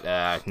air, but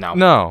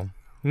no.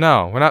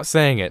 No, we're not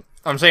saying it.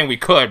 I'm saying we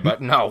could,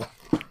 but no.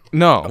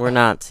 No. We're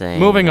not saying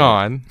Moving that.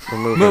 on.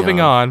 We're Moving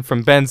on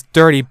from Ben's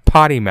dirty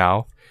potty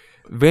mouth,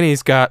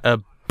 Vinny's got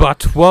a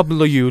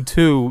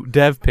ButW2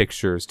 dev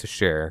pictures to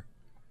share.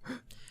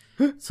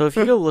 So if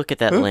you go look at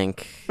that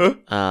link,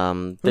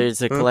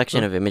 there's a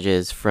collection of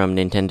images from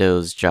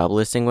Nintendo's job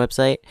listing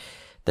website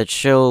that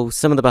show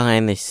some of the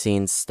behind the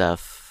scenes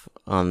stuff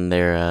on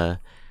their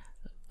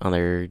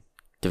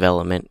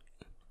development.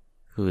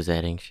 Who is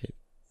adding shit?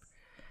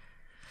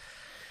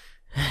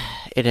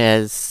 It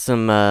has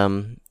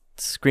some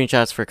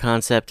screenshots for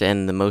concept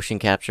and the motion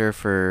capture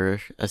for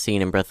a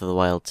scene in Breath of the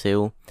Wild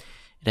 2.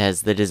 It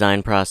has the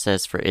design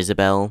process for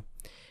Isabelle.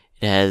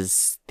 It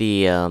has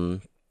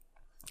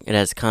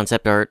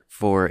concept art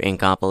for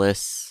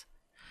Inkopolis,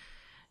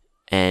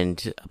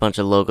 and a bunch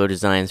of logo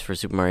designs for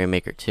Super Mario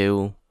Maker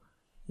 2.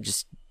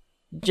 Just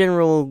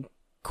general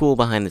cool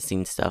behind the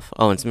scenes stuff.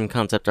 Oh, and some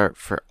concept art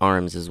for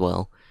ARMS as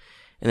well.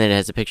 And then it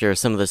has a picture of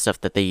some of the stuff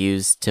that they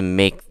used to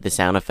make the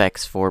sound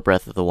effects for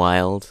Breath of the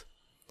Wild,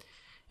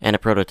 and a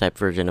prototype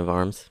version of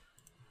ARMS.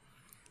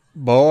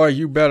 Boy,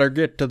 you better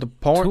get to the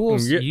point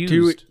Tools and get to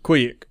used. it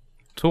quick.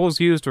 Tools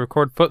used to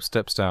record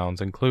footstep sounds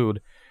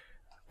include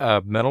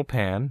a metal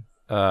pan,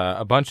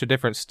 a bunch of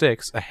different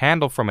sticks, a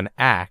handle from an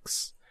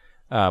axe,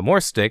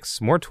 more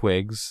sticks, more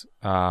twigs,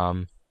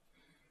 and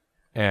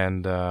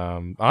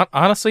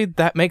honestly,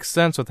 that makes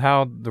sense with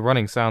how the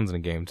running sounds in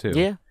the game too.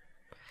 Yeah.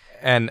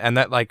 And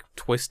that like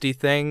twisty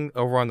thing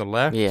over on the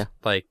left, Yeah.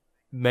 like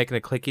making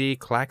a clickety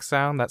clack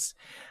sound. That's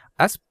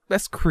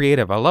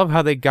creative. I love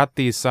how they got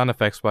these sound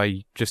effects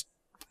by just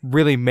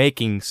really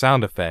making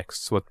sound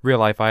effects with real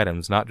life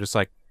items, not just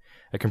like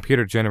a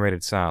computer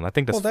generated sound. I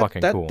think that's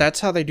fucking cool. That's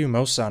how they do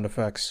most sound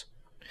effects.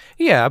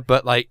 Yeah,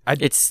 but like I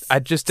just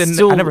didn't.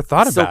 I never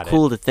thought about it. It's so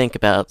cool to think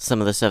about some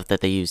of the stuff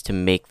that they use to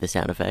make the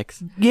sound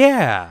effects.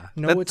 Yeah.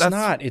 No, it's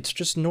not. It's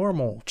just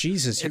normal.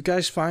 Jesus, you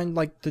guys find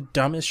like the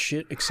dumbest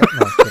shit except no,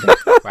 I'm kidding.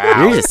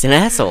 Wow. You're just an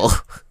asshole.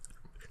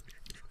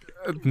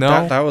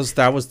 No. That was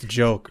the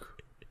joke.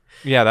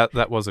 Yeah,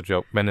 that was a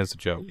joke. Ben is a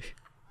joke.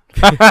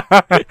 It's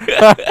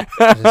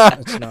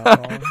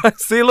not wrong.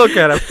 See, look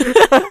at him.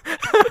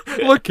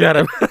 Look at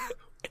him.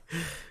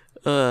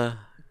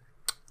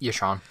 Yeah,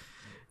 Sean.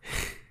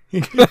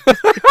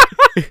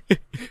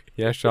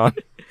 Yeah, Sean.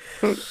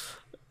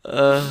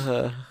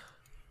 Uh,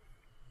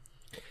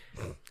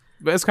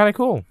 But it's kind of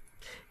cool.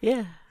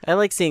 yeah, I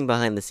like seeing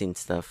behind the scenes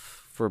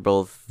stuff for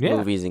both Yeah.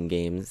 movies and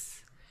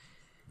games.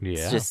 Yeah.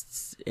 It's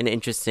just an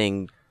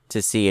interesting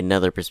to see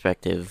another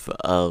perspective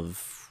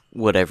of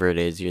whatever it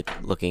is you're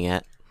looking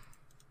at.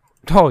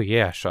 Oh,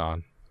 yeah,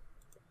 Sean.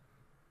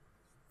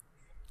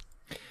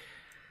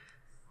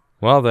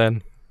 Well,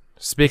 then,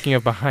 speaking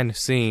of behind the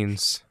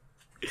scenes,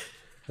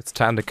 it's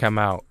time to come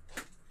out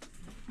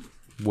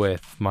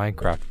with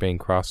Minecraft being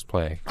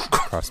cross-play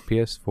across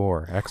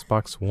PS4,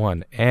 Xbox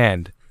One,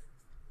 and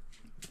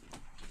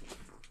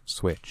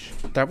Switch.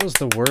 That was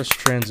the worst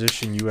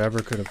transition you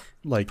ever could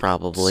have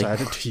Probably.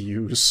 decided to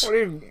use.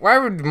 Why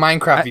would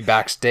Minecraft be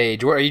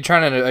backstage? What, are you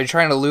trying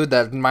to allude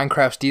that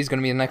Minecraft Steve's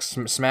gonna be the next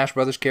Smash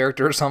Brothers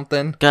character or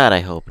something? God,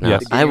 I hope not.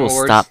 Yes. I will Game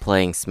Awards. stop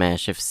playing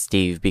Smash if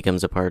Steve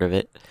becomes a part of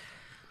it.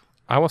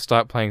 I will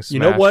stop playing Smash. You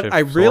know what? if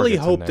I Sora really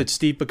gets in hope there. that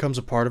Steve becomes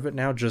a part of it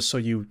now, just so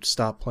you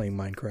stop playing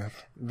Minecraft.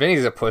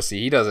 Vinny's a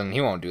pussy.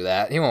 He won't do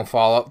that. He won't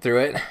fall up through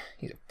it.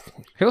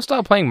 He'll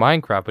stop playing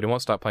Minecraft, but he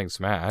won't stop playing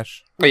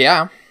Smash. But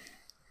yeah.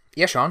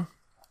 Yeah, Sean.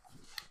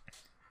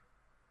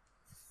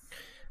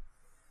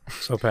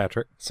 So,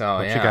 Patrick, So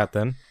what yeah. you got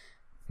then?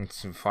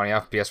 It's funny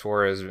enough,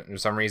 PS4 is, for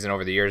some reason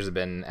over the years, has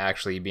been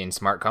actually being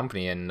smart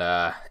company and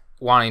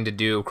wanting to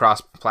do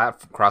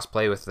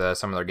cross-play with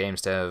some of their games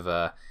instead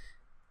of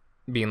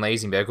being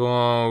lazy and be like,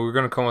 oh, we're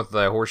going to come with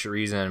the horseshit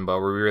reason, but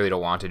we really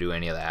don't want to do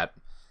any of that.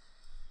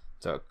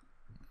 So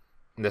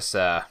this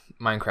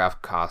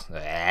Minecraft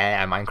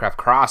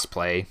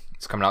crossplay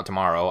is coming out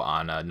tomorrow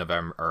on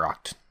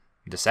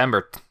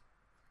December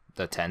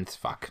the 10th.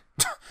 Fuck.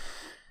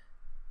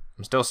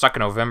 I'm still stuck in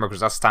November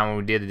because that's the time when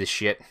we did this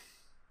shit.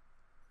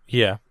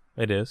 Yeah,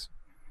 it is.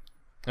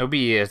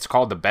 It's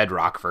called the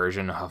Bedrock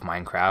version of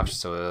Minecraft,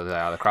 so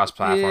the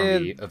cross-platform will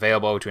be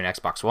available between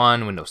Xbox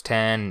One, Windows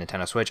 10,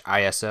 Nintendo Switch,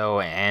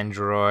 ISO,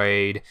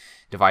 Android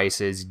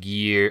devices,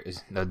 gear,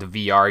 the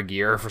VR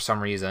gear for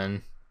some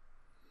reason,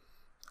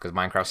 because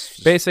Minecraft's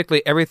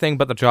Basically, everything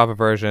but the Java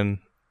version,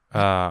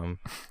 all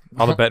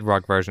the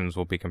Bedrock versions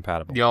will be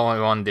compatible. the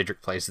only one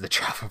Didrik plays is the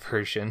Java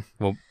version.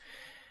 Well,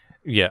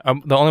 yeah,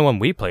 the only one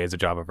we play is the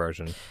Java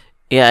version.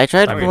 Yeah, I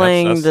tried I mean,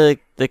 playing that's-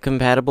 the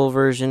compatible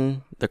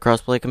version, the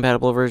crossplay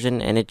compatible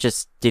version, and it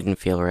just didn't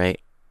feel right.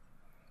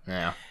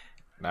 Yeah,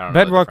 I don't know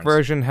the Bedrock difference.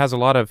 version has a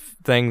lot of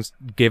things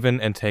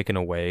given and taken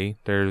away.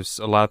 There's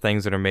a lot of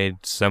things that are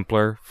made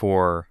simpler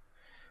for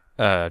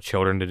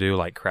children to do,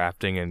 like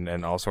crafting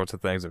and all sorts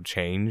of things have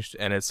changed.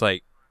 And it's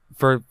like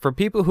for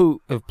people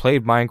who have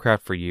played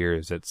Minecraft for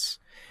years, it's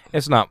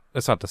not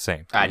the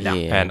same. No.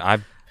 Yeah. And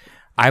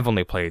I've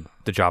only played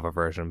the Java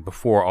version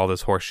before all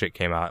this horse shit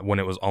came out when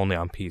it was only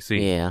on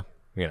PC. Yeah.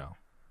 You know.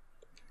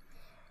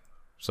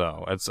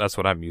 So that's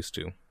what I'm used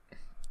to.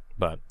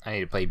 But I need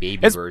to play baby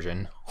It's-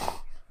 version.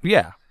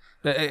 yeah,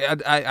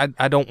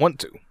 I don't want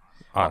to,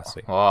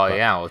 honestly. Oh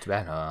yeah, well, it's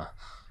bad.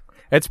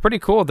 It's pretty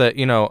cool that,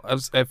 you know,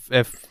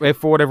 if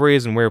for whatever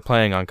reason we were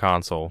playing on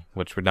console,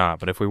 which we're not,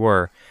 but if we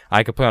were,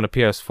 I could play on a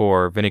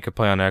PS4, Vinny could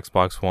play on an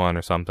Xbox One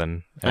or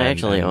something. I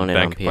actually own it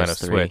Ben on could play on a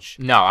PS3. Switch.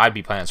 No, I'd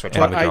be playing on Switch.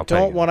 Yeah, But we can I all play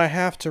don't together. want to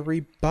have to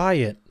rebuy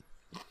it.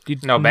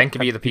 No, Ben can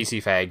be the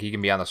PC fag. He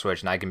can be on the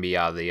Switch, and I can be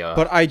on the.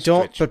 But I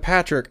don't. Switch. But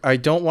Patrick, I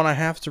don't want to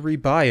have to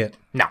rebuy it.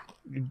 No,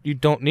 You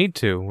don't need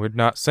to. We're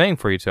not saying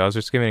for you to. I was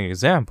just giving an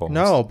example.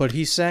 No, but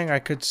he's saying I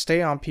could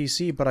stay on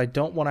PC, but I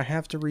don't want to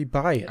have to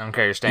rebuy it. I don't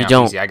care. You're staying You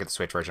on don't. PC. I get the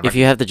Switch version. If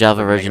you have the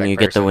Java Make version, that you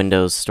get the comparison.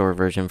 Windows Store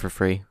version for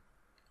free.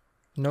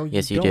 No, you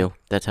Yes, you don't. do.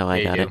 That's how I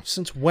Yeah, you got do. it.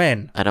 Since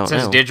when? I don't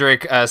Since know.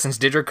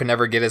 Didrik could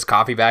never get his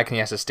copy back and he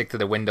has to stick to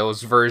the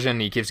Windows version,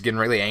 he keeps getting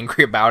really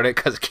angry about it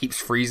because it keeps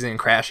freezing and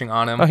crashing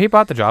on him. Oh, he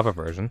bought the Java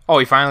version. Oh,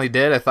 he finally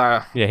did? I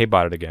thought Yeah, he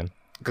bought it again.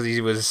 because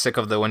he was sick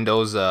of the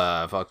Windows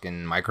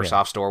fucking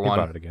Microsoft Store He bought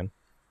one, it again.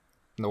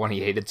 the one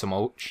he hated so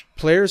much.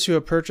 Players who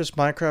have purchased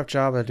Minecraft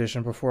Java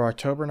Edition before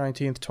October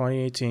 19th,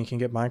 2018 can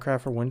get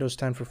Minecraft for Windows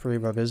 10 for free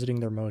by visiting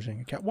their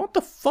Mojang account. What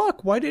the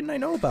fuck? Why didn't I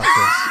know about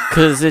this?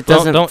 Because it Well,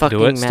 doesn't don't fucking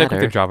do it. matter. Stick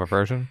with the Java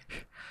version.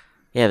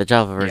 Yeah, the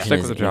Java version Stick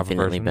is with the Java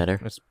infinitely version. better.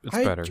 It's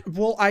better.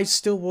 Well, I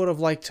still would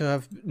have liked to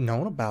have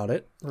known about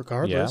it, Yeah,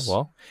 regardless.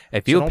 well,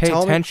 if So you don't pay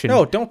tell me- attention...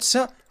 No,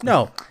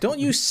 don't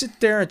you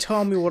sit there and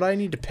tell me what I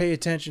need to pay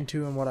attention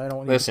to and what I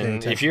don't need Listen, to pay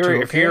attention if you're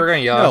to. if you're gonna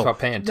yell about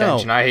paying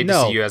attention, I hate to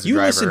see you as a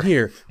driver. Listen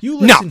here. You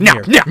No, listen no,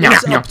 here. no, no,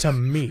 It's no. up to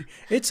me.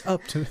 It's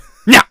up to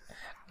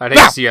I'd hate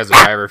to see you as a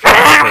driver if you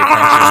don't pay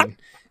attention.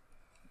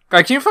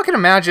 Like, can you fucking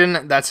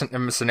imagine that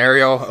a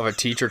scenario of a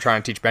teacher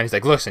trying to teach Ben? He's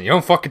like, listen, you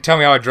don't fucking tell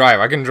me how to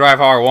drive. I can drive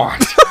how I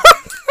want.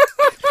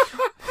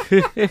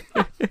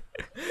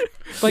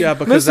 Like, Yeah,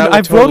 because listen, that would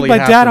I've totally rode my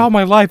dad happen. all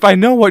my life. I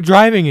know what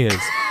driving is.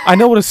 I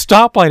know what a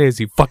stoplight is,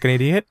 you fucking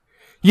idiot.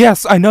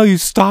 Yes, I know you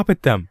stop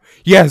at them.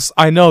 Yes,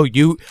 I know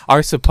you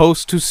are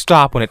supposed to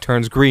stop when it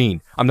turns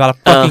green. I'm not a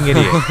fucking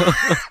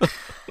idiot.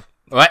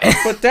 What?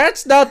 But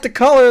that's not the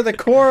color that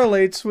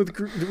correlates with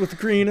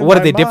green. In What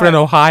are my they different in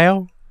mind.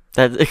 Ohio?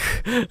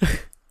 That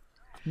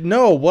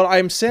No, what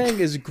I'm saying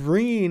is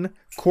green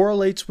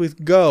correlates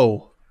with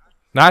go.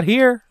 Not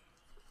here.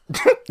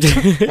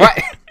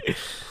 What?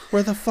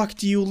 Where the fuck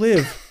do you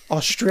live?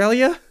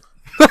 Australia?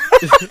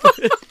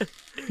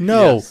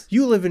 No, Yes.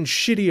 you live in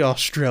shitty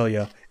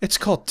Australia. It's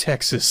called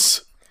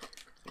Texas.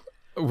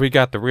 We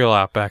got the real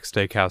Outback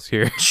Steakhouse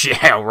here.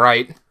 Yeah,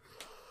 right.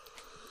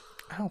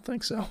 I don't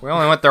think so. We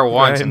only went there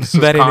once, Right, and this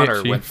was that ain't it,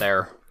 Connor Chief. went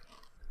there.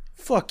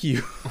 Fuck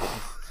you.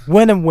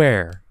 When and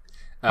where?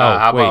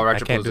 How wait, about I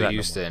can't do Retropalooza that no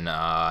Houston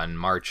on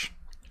March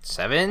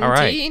 17th,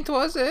 right.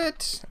 was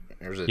it?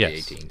 Or was it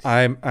Yes. the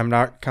 18th? I'm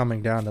not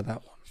coming down to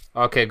that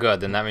one. Okay,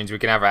 good. Then that means we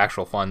can have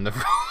actual fun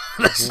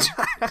this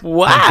time.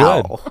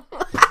 wow.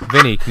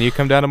 Vinny, can you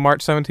come down to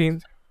March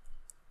 17th?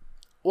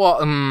 Well,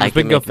 I We can can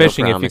go make no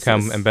fishing if you come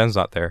promises. and Ben's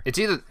not there. it's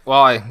either...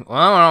 Well, I don't know.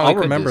 I'll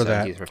remember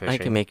that. I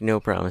can make no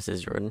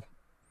promises, Jordan.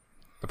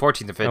 The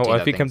 14th and 15th. Oh, well, if I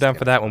you think come is down for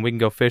gonna- that one, we can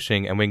go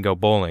fishing and we can go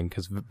bowling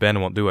because Ben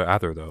won't do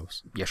either of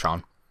those. Yeah,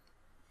 Sean.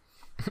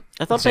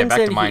 I thought So, Ben back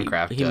said to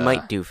Minecraft, he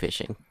might do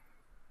fishing.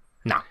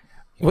 Nah.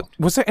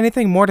 Was there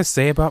anything more to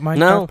say about Minecraft,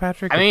 No.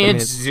 Patrick? I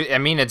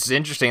mean, it's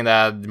interesting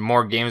that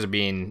more games are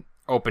being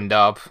opened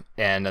up,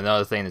 and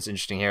another thing that's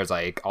interesting here is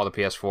like all the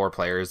PS4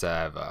 players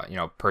that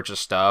have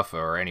purchased stuff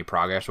or any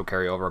progress will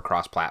carry over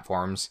across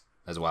platforms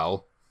as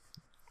well.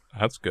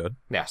 That's good.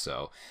 Yeah,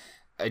 so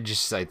I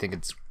think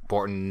it's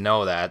important to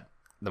know that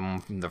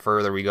the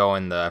further we go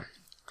in the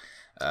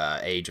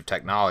age of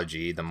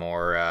technology, the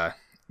more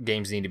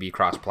games need to be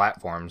cross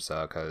platforms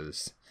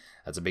because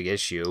that's a big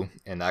issue,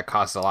 and that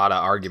causes a lot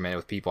of argument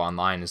with people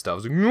online and stuff.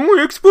 It's like, no,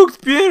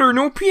 Xbox better,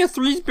 no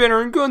PS3's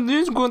better, and got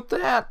this, got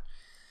that.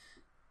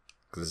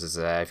 Because this is,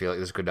 I feel like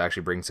this could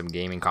actually bring some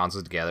gaming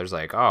consoles together. It's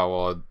like,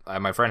 oh, well,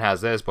 my friend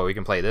has this, but we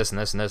can play this and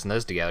this and this and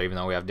this together, even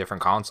though we have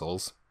different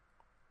consoles.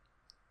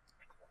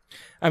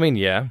 I mean,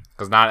 yeah.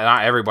 Because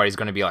not everybody's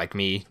going to be like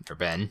me or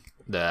Ben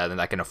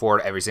that can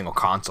afford every single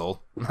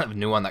console, the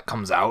new one that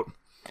comes out.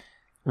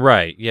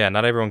 Right. Yeah,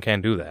 not everyone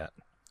can do that.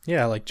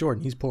 Yeah, like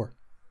Jordan, he's poor.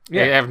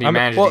 Yeah, haven't you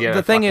managed to get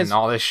the thing is,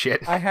 all this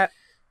shit?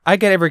 I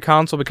get every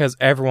console because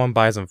everyone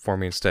buys them for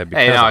me instead.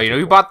 Hey, because no, I'm you too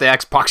you poor. bought the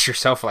Xbox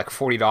yourself for like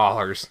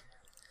 $40.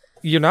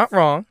 You're not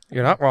wrong.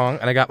 You're not wrong.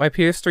 And I got my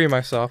PS3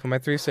 myself and my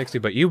 360,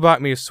 but you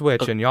bought me a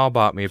Switch and y'all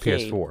bought me a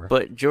Okay, PS4.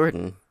 but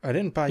Jordan, I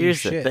didn't buy you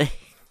here's the shit. thing.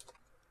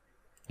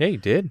 Yeah, you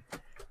did.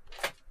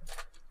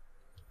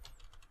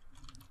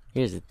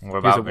 Here's the What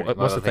about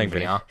what's the thing,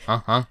 Vinny?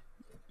 Huh?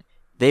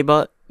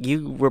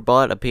 You were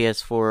bought a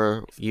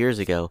PS4 years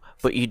ago,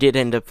 but you did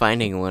end up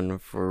finding one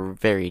for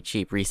very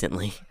cheap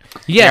recently.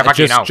 Yeah, fuck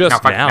you,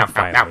 just fuck now, you,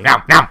 finally.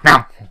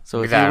 no. So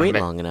if Exactly. you wait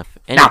long enough,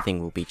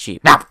 anything will be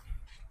cheap. No.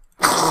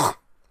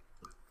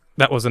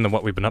 That wasn't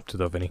what we've been up to,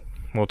 though, Vinny.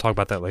 We'll talk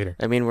about that later.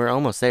 I mean, we're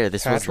almost there.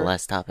 This was the Patrick?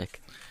 last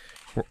topic.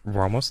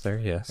 We're almost there,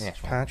 yes. Yeah.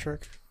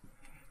 Patrick,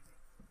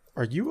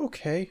 are you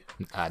okay?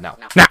 No.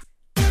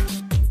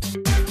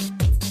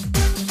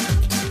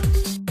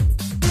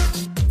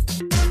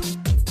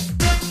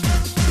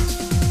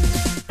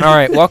 All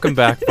right, welcome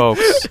back,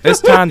 folks. It's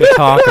time to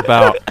talk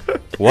about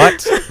what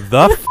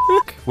the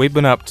f*** we've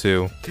been up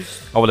to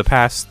over the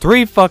past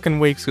 3 fucking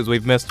weeks because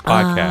we've missed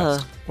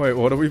podcasts. Wait,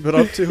 what have we been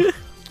up to? I don't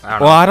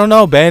know. Well, I don't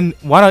know, Ben.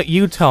 Why don't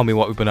you tell me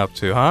what we've been up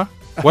to, huh?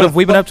 What have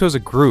we been up to as a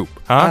group,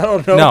 huh? I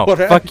don't know No, what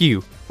fuck happened.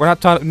 you. We're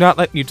not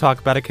letting you talk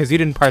about it because you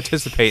didn't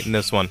participate in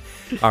this one.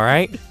 All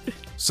right?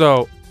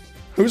 So,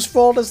 Whose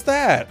fault is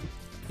that?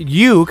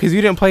 You, because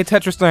you didn't play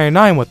Tetris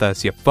 99 with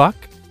us, you fuck.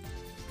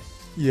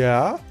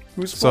 Yeah?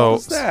 Whose So- fault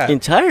is that?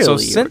 Entirely. So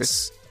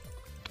yours.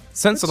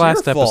 since the That's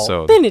last your fault.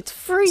 episode, Then it's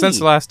free. since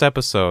the last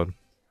episode,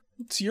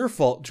 It's your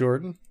fault,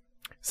 Jordan.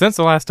 since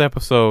the last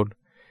episode,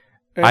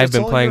 And I've it's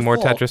been only playing your more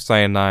fault. Tetris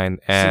 99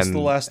 and Since the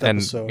last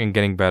episode. and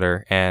getting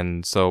better.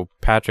 And so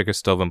Patrick has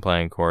still been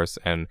playing, of course,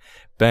 and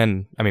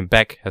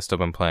Beck has still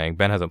been playing.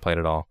 Ben hasn't played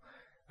at all.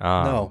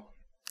 No.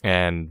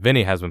 And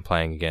Vinny has been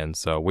playing again.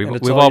 So And we've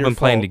it's all all been your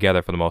playing fault.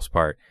 together for the most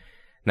part.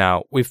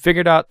 Now, we've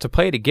figured out to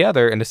play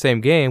together in the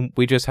same game,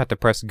 we just have to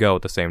press go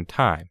at the same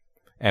time.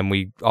 And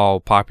we all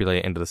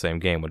populate into the same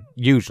game,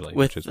 usually.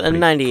 with which is a pretty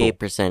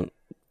 98%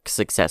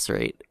 success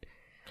rate. cool.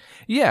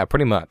 Yeah,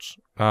 pretty much.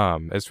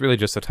 It's really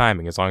just the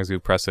timing. As long as you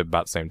press it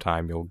about the same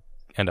time, you'll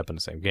end up in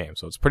the same game.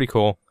 So it's pretty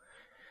cool.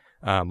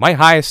 My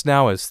highest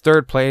now is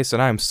 3rd place,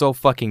 and I am so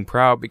fucking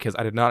proud because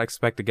I did not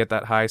expect to get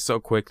that high so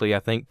quickly. I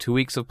think 2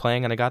 weeks of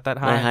playing and I got that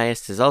high. My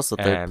highest is also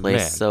 3rd And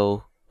place, man.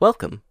 so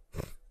welcome.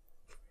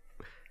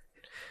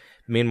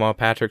 Meanwhile,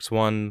 Patrick's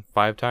won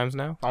 5 times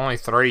now. Only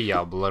 3, you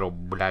little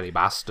bloody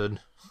bastard.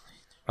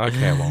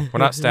 Okay, well, we're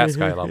not Stats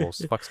Guy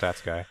levels. Fuck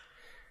Stats Guy.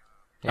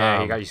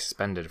 Yeah, he got you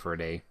suspended for a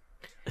day.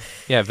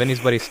 Yeah, Vinny's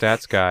buddy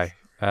Stats Guy.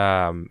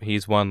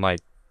 He's won like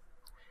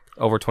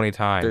over 20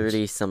 times.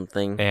 30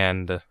 something.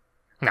 And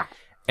No.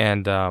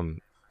 and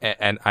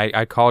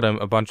I called him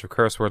a bunch of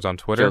curse words on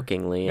Twitter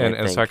Jokingly, in I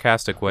a think.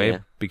 sarcastic way Yeah.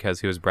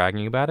 because he was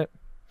bragging about it.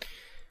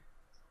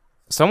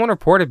 Someone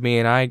reported me,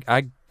 and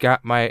I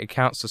got my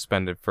account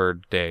suspended for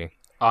a day.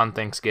 On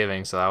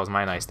Thanksgiving, so that was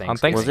my nice On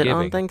Thanksgiving. Was it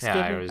on Thanksgiving.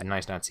 Thanksgiving? Yeah, it was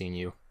nice not seeing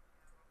you.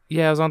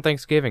 Yeah, it was on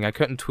Thanksgiving. I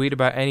couldn't tweet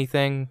about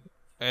anything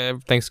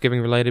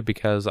Thanksgiving related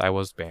because I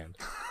was banned.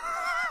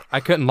 I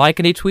couldn't like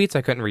any tweets.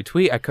 I couldn't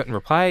retweet. I couldn't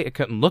reply. I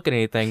couldn't look at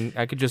anything.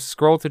 I could just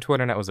scroll through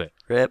Twitter, and that was it.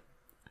 Rip.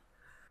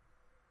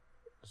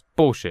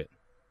 Bullshit.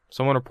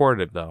 Someone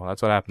reported it, though.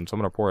 That's what happened.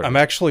 Someone reported I'm it.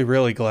 actually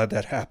really glad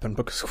that happened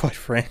because, quite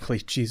frankly,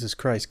 Jesus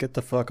Christ, get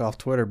the fuck off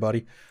Twitter,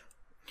 buddy.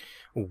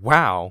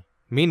 Wow.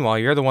 Meanwhile,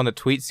 you're the one that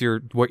tweets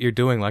what you're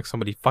doing like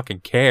somebody fucking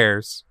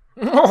cares.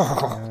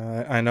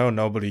 I know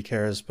nobody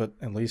cares, but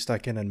at least I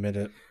can admit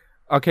it.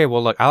 Okay,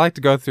 well, look, I like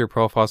to go through your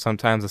profile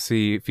sometimes to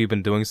see if you've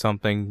been doing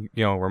something,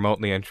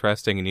 remotely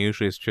interesting, and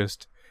usually it's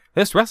just,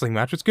 this wrestling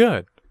match was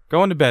good.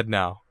 Going to bed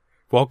now.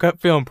 Woke up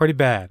feeling pretty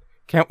bad.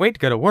 Can't wait to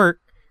go to work.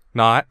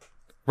 Not.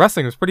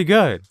 Wrestling was pretty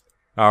good.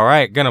 All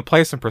right, gonna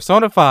play some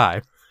Persona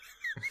 5.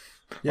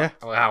 Yeah,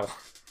 Wow.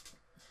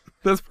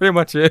 That's pretty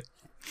much it.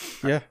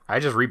 yeah. I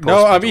just reposted. No,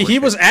 a I bunch mean, of he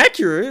horse was shit.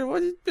 accurate.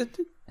 What?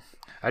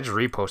 I just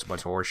reposted a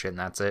bunch of horse shit, and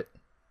that's it.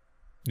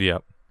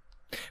 Yep.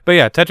 But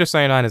yeah, Tetris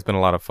 99 has been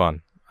a lot of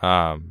fun.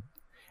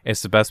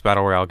 It's the best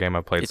Battle Royale game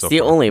I've played It's so the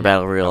far. only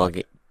battle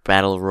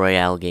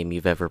royale game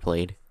you've ever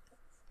played.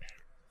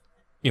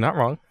 You're not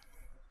wrong.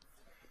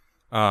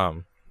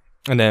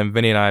 And then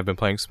Vinny and I have been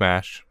playing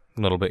Smash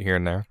a little bit here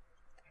and there.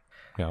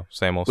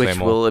 Same old, Which same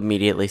will old.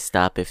 immediately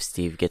stop if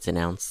Steve gets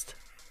announced.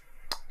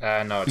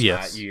 No, it's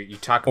Yes. not. You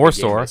talk Or about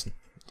the game Sora.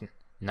 that's-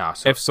 No,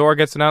 so If Sora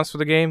gets announced for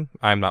the game,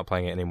 I'm not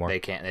playing it anymore. they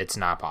can't. It's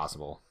not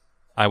possible.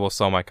 I will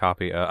sell my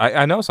copy.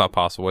 I know it's not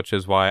possible, which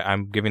is why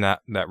I'm giving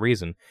that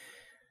reason.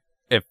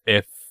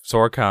 If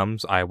Sora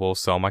comes, I will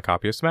sell my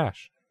copy of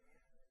Smash.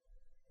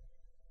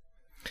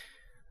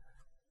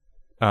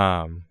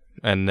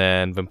 And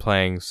then been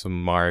playing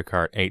some Mario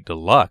Kart 8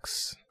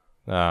 Deluxe.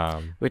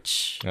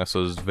 Which This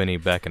was Vinny,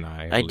 Beck, and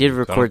I. I did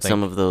record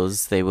some of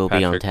those. They will be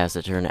on Patrick-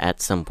 Taciturn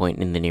at some point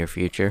in the near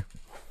future.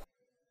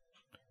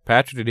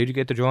 Patrick, did you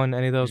get to join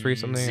any of those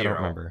recently? I Zero.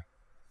 don't remember.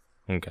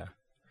 Okay.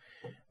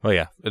 Well,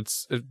 yeah,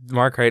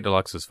 Mario Kart 8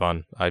 Deluxe is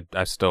fun.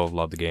 I still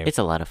love the game. It's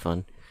a lot of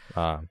fun.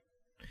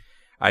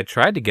 I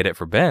tried to get it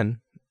for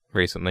Ben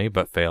recently,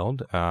 but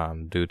failed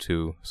due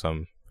to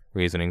some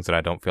reasonings that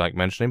I don't feel like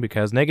mentioning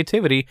because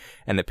negativity,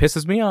 and it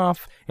pisses me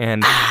off.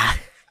 And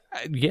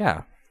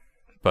yeah,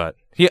 but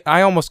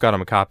I almost got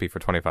him a copy for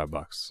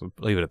 $25. So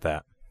leave it at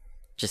that.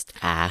 Just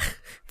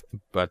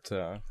But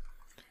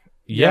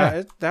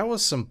Yeah, that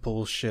was some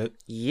bullshit.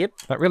 Yep.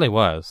 that really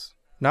was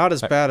Not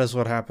as bad as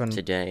what happened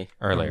Today.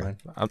 earlier.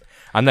 mind.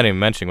 I'm not even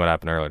mentioning what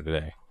happened earlier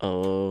today.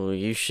 Oh,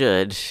 you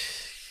should.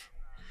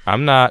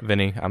 I'm not,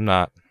 Vinny. I'm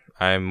not.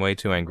 I'm way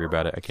too angry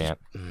about it. I can't.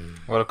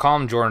 Well, to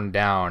calm Jordan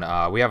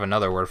down, we have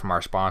another word from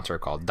our sponsor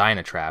called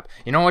Dynatrap.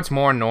 You know what's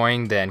more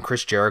annoying than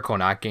Chris Jericho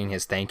not getting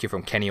his thank you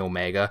from Kenny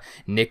Omega,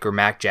 Nick or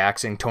Mac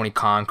Jackson, Tony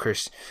Khan,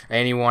 Chris,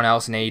 anyone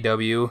else in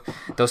AEW?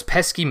 Those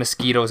pesky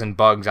mosquitoes and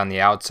bugs on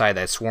the outside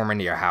that swarm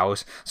into your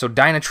house. So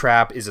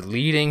Dynatrap is a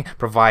leading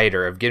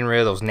provider of getting rid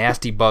of those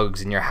nasty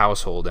bugs in your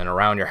household and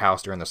around your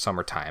house during the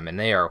summertime. And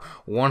they are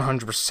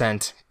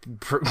 100%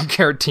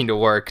 guaranteed to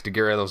work to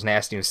get rid of those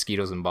nasty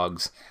mosquitoes and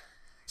bugs.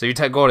 So you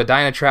go to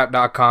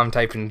Dynatrap.com,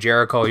 type in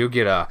Jericho, you'll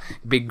get a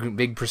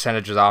big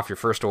percentages off your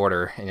first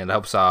order, and it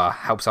helps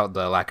out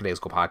the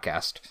Lackadaisical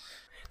podcast.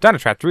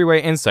 Dynatrap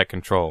 3-way insect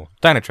control.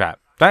 Dynatrap.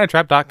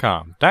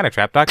 Dynatrap.com.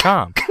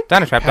 Dynatrap.com.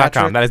 Dynatrap.com.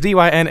 Patrick. That is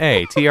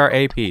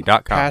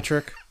Dynatrap.com.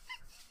 Patrick,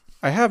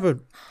 I have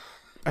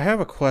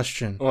a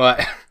question.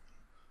 What?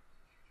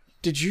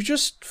 Did you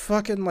just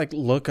fucking like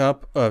look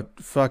up a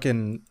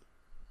fucking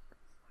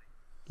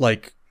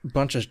like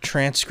bunch of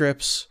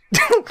transcripts?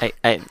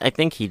 I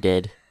think he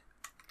did.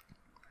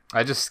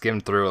 I just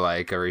skimmed through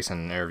like a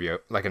recent interview,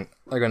 like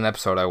an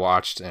episode I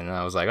watched, and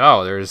I was like,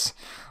 oh, there's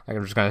like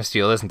I'm just gonna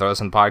steal this and throw this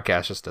in the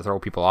podcast just to throw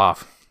people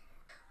off.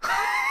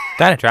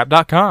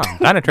 Dynatrap.com.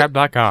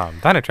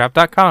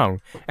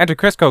 Dynatrap.com. Enter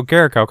Chris code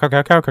Jericho. Get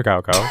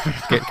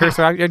Chris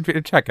out at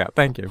checkout.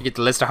 Thank you. You get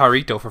the list of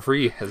Harito for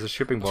free as a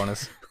shipping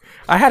bonus.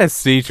 I had a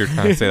seizure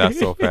trying to say that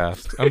so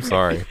fast. I'm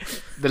sorry.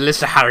 The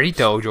list of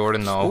Harito,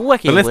 Jordan, though.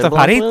 Wacky The list of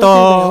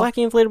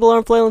inflatable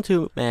arm flailing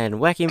Harito.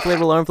 Wacky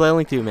inflatable arm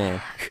flailing too,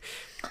 man.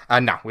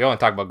 No, we only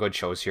talk about good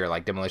shows here,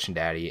 like Demolition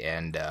Daddy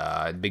and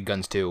Big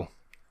Guns 2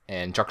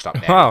 and Truck Stop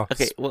Daddy. Wow.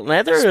 Okay, well,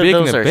 neither Speaking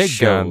of those of are big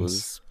shows.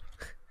 guns.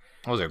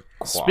 Those are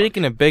quality.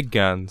 Speaking of big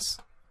guns,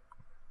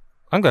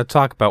 I'm going to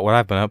talk about what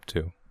I've been up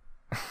to.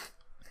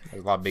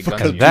 There's a lot of big guns.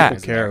 Because in that- your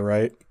People care,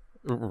 right?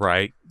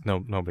 Right.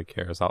 No, nobody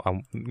cares. But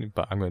I'm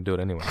going to do it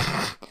anyway.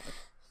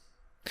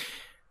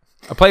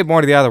 I played more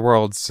of the Other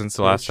Worlds since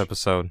the last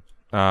episode.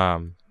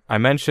 I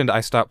mentioned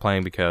I stopped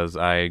playing because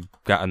I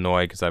got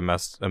annoyed because I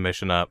messed a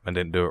mission up and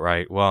didn't do it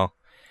right. Well,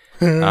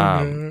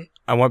 I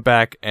went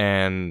back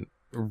and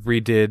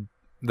redid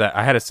that.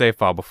 I had a save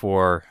file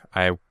before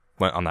I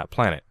went on that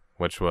planet,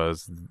 which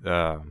was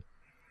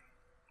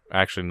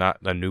actually not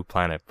a new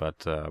planet,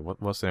 but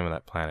what's the name of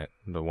that planet?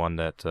 The one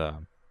that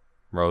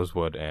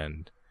Rosewood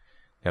and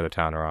the other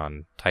town are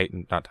on.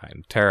 Not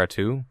Titan. Terra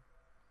 2?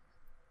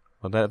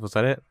 Was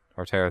that it?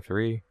 Or Terra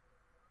 3?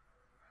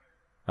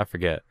 I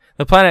forget.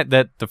 The planet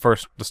that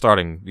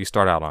you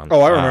start out on.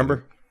 Oh, I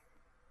remember.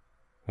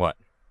 What?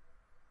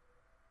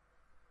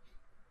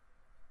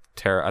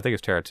 Terra, I think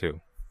it's Terra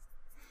 2.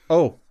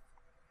 Oh,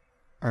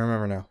 I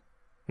remember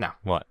now.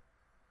 What?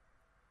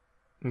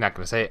 I'm not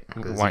going to say it.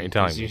 Why aren't you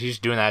telling me? He's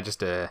doing that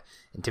just to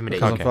intimidate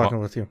Because Okay, I'm fucking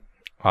with you.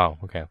 Oh,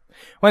 okay.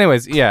 Well,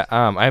 anyways, yeah,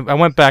 I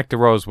went back to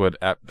Rosewood.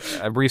 I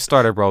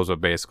restarted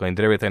Rosewood, basically, and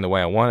did everything the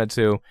way I wanted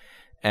to,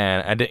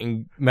 and I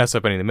didn't mess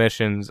up any of the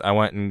missions. I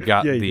went and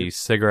got Yeah, you the did.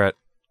 cigarette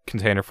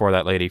container for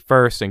that lady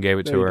first and gave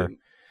it No, to you her.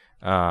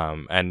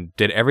 didn't. And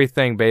did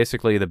everything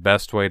basically the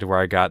best way to where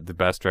I got the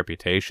best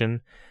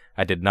reputation.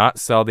 I did not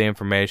sell the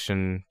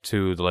information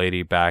to the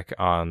lady back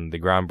on the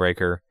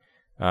Groundbreaker.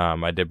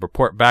 I did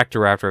report back to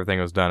her after everything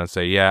was done and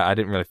say, yeah, I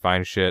didn't really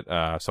find shit.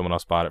 Someone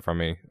else bought it from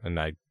me. And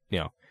I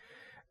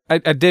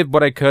did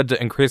what I could to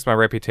increase my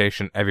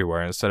reputation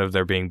everywhere instead of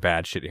there being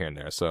bad shit here and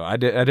there. So I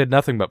did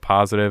nothing but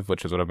positive,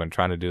 which is what I've been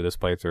trying to do this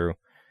playthrough.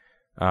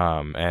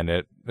 And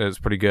it was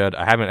pretty good.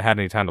 I haven't had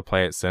any time to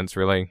play it since,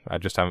 really. I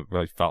just haven't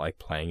really felt like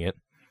playing it.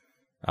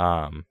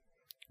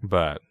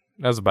 But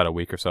that was about a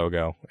week or so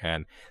ago,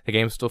 and the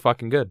game's still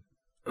fucking good.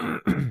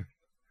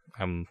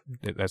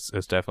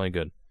 It's definitely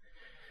good.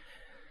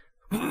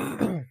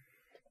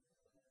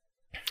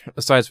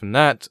 Aside from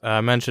that,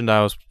 I mentioned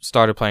I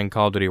started playing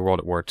Call of Duty World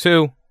at War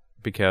II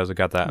because I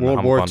got that in the World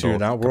Humble War Bundle II, a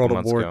not couple World of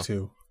months War ago.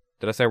 II.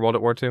 Did I say World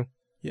at War II?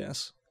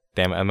 Yes.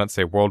 Damn it, I meant to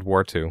say World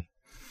War II.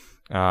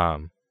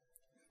 And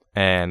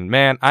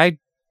man,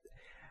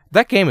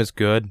 that game is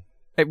good.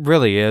 It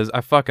really is. I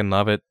fucking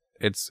love it.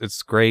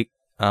 It's great.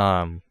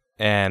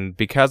 And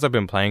because I've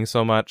been playing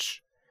so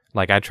much,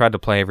 like I tried to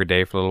play every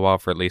day for a little while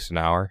for at least an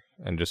hour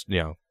and just,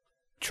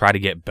 try to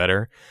get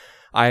better.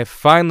 I have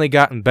finally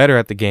gotten better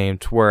at the game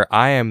to where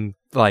I am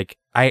like,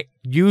 I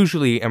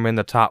usually am in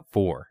the top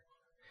 4.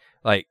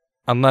 Like,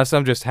 unless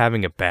I'm just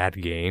having a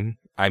bad game,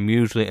 I'm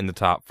usually in the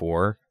top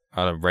 4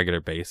 on a regular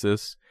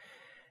basis.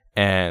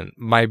 And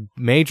my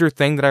major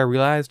thing that I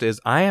realized is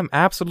I am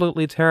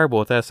absolutely terrible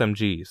with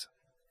SMGs.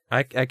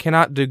 I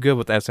cannot do good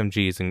with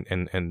SMGs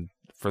and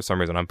for some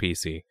reason on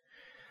PC.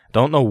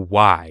 Don't know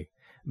why.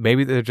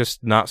 Maybe they're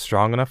just not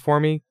strong enough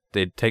for me.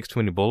 It takes too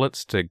many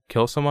bullets to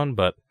kill someone,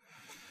 but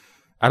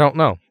I don't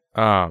know.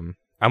 I'm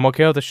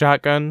okay with the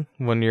shotgun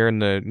when you're in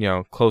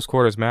the close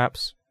quarters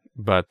maps,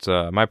 but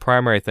my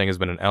primary thing has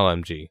been an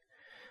LMG.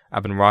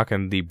 I've been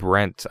rocking the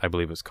Brent, I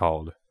believe it's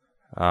called.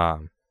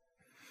 And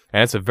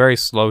it's a very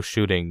slow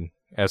shooting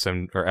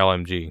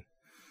LMG,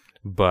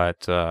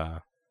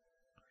 but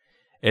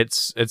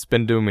it's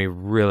been doing me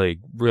really,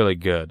 really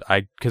good.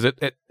 Because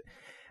it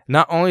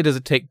not only does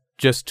it take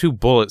just 2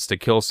 bullets to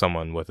kill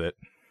someone with it,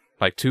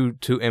 like two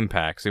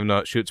impacts, even though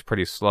it shoots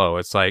pretty slow.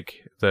 It's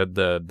like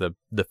the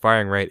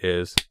firing rate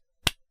is.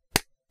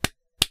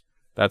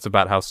 That's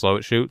about how slow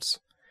it shoots.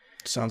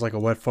 Sounds like a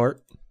wet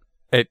fart.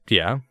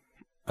 Kinda,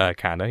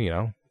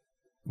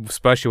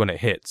 especially when it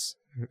hits.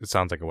 It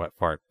sounds like a wet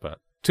fart, but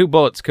 2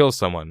 bullets kill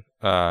someone.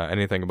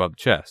 Anything above the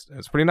chest.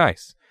 It's pretty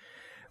nice.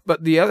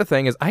 But the other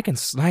thing is I can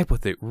snipe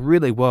with it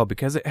really well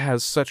because it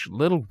has such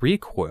little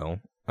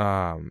recoil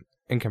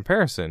in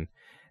comparison.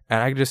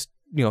 And I can just,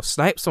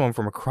 snipe someone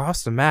from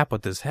across the map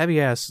with this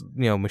heavy ass,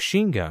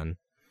 machine gun.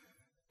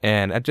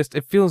 And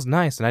it feels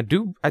nice. And I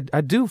do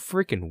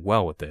freaking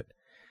well with it.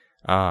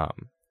 I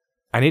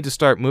need to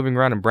start moving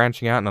around and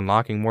branching out and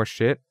unlocking more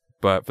shit.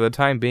 But for the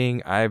time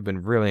being, I've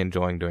been really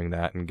enjoying doing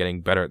that and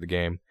getting better at the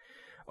game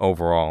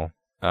overall.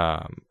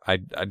 I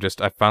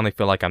finally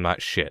feel like I'm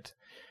not shit.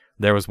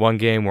 There was one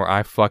game where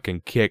I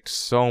fucking kicked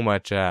so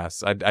much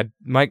ass.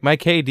 My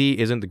KD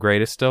isn't the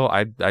greatest still.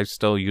 I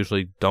still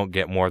usually don't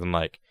get more than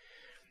like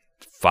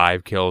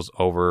 5 kills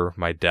over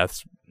my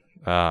death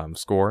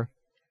score.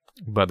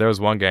 But there was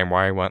one game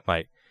where I went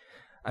like,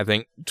 I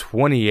think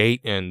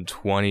 28 and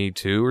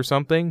 22 or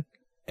something.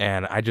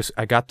 And I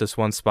got this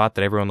one spot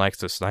that everyone likes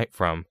to snipe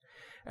from.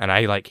 And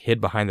I like hid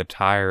behind the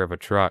tire of a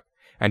truck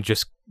and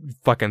just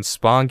fucking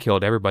spawn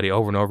killed everybody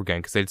over and over again.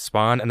 Because they'd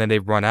spawn and then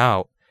they'd run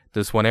out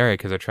this one area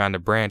because they're trying to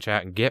branch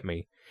out and get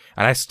me.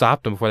 And I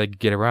stopped them before they could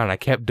get around. And I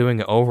kept doing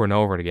it over and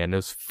over again. It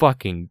was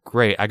fucking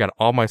great. I got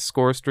all my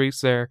score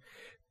streaks there.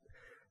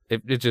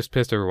 It just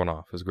pissed everyone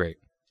off. It was great.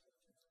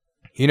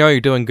 You know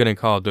you're doing good in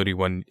Call of Duty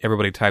when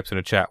everybody types in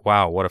a chat,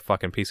 wow, what a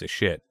fucking piece of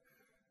shit.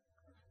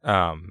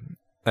 And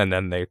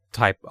then they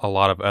type a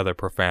lot of other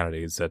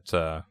profanities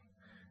that,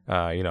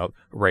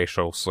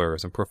 racial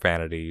slurs and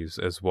profanities,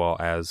 as well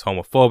as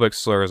homophobic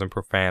slurs and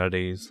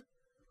profanities.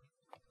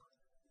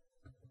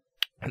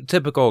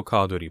 Typical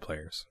Call of Duty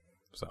players.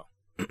 So,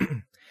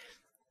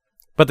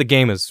 but the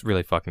game is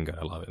really fucking good.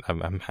 I love it.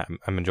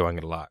 I'm enjoying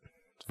it a lot.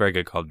 It's a very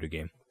good Call of Duty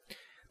game.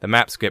 The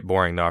maps get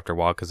boring though after a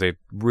while because they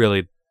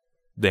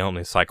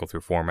only cycle through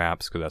 4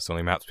 maps because that's the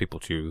only maps people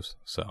choose.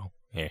 So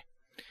yeah.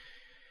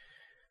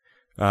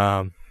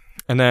 And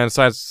then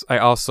besides, I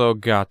also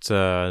got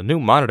a new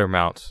monitor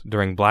mount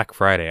during Black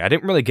Friday. I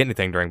didn't really get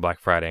anything during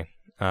Black Friday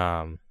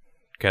because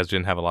I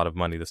didn't have a lot of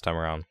money this time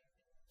around.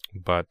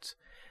 But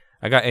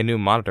I got a new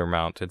monitor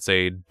mount. It's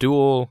a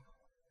dual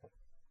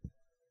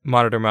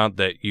monitor mount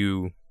that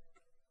you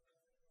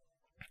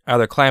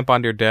either clamp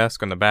onto your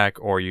desk on the back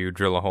or you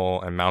drill a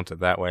hole and mount it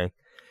that way,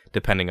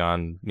 depending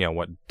on,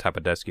 what type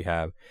of desk you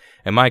have.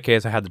 In my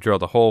case, I had to drill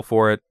the hole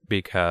for it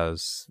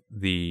because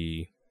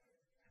the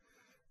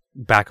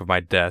back of my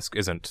desk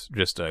isn't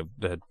just a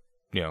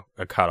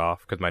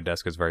cutoff because my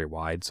desk is very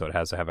wide, so it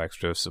has to have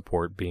extra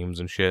support beams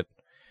and shit.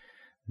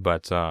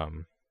 But,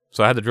 so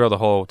I had to drill the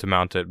hole to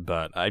mount it,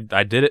 but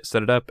I did it,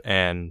 set it up,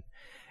 and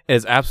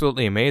it's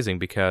absolutely amazing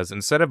because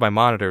instead of my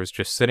monitors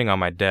just sitting on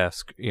my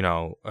desk,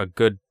 a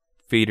good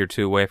feet or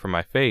 2 away from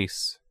my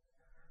face,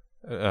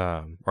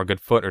 or a good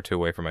foot or 2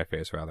 away from my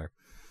face, rather,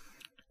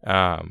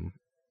 I'm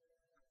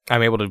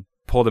able to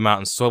pull them out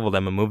and swivel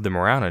them and move them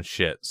around and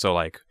shit. So,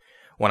 like,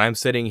 when I'm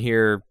sitting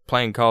here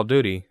playing Call of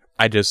Duty,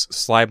 I just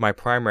slide my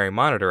primary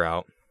monitor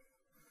out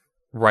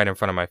right in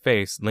front of my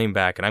face, lean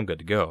back, and I'm good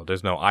to go.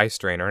 There's no eye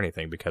strain or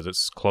anything because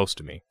it's close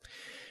to me.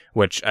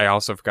 Which I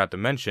also forgot to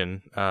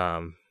mention,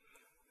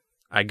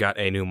 I got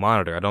a new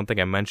monitor. I don't think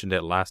I mentioned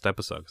it last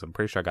episode because I'm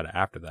pretty sure I got it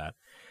after that.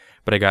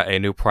 But I got a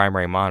new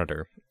primary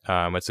monitor.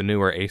 It's a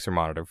newer Acer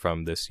monitor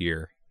from this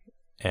year.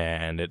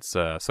 And it's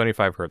a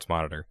 75 hertz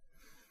monitor.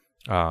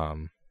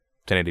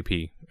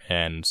 1080p.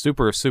 And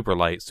super, super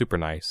light, super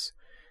nice.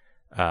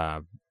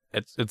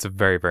 It's a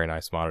very, very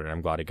nice monitor.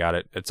 I'm glad I got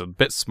it. It's a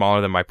bit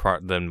smaller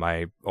than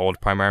my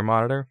old primary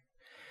monitor,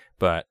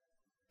 but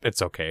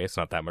it's okay. It's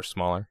not that much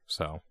smaller.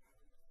 So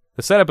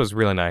the setup is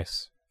really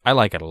nice. I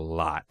like it a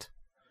lot.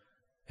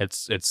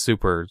 It's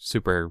super,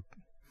 super,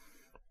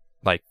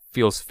 like,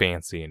 feels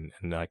fancy and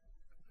like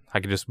I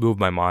can just move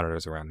my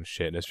monitors around and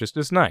shit.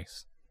 It's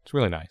nice. It's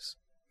really nice.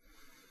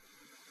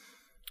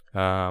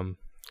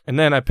 And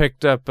then I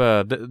picked up,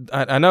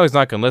 I know he's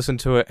not going to listen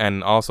to it,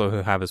 and also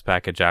he'll have his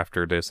package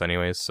after this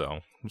anyways, so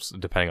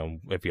depending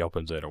on if he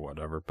opens it or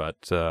whatever.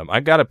 But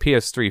I got a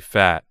PS3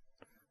 Fat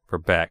for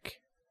Beck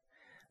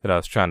that I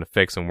was trying to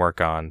fix and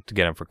work on to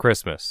get him for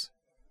Christmas.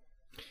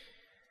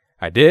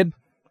 I did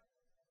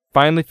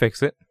finally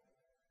fix it.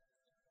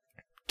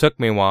 Took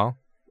me a while.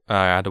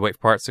 I had to wait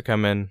for parts to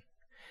come in.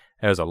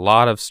 There was a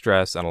lot of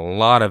stress and a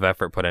lot of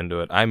effort put into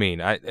it. I mean,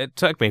 it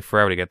took me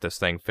forever to get this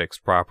thing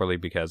fixed properly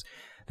because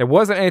there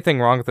wasn't anything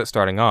wrong with it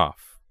starting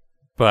off,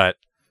 but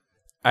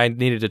I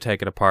needed to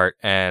take it apart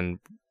and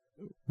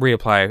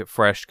reapply a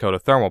fresh coat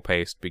of thermal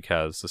paste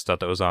because the stuff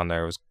that was on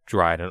there was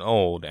dried and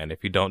old, and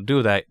if you don't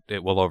do that,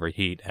 it will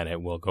overheat and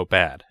it will go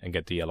bad and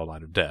get the yellow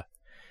light of death.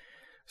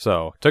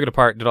 So, took it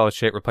apart, did all the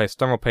shit, replaced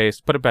thermal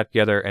paste, put it back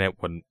together, and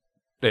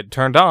it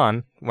turned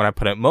on when I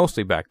put it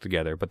mostly back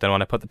together, but then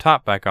when I put the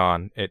top back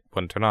on, it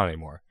wouldn't turn on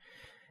anymore.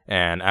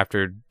 And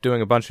after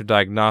doing a bunch of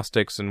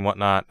diagnostics and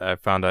whatnot, I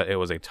found out it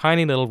was a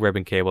tiny little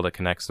ribbon cable that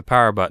connects the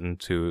power button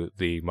to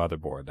the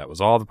motherboard. That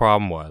was all the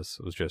problem was.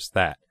 It was just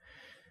that.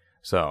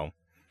 So,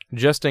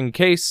 just in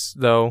case,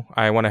 though,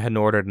 I went ahead and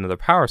ordered another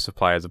power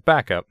supply as a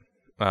backup,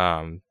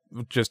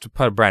 just to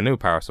put a brand new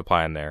power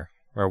supply in there,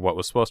 or what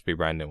was supposed to be a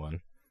brand new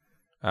one,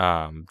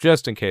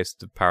 just in case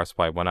the power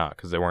supply went out,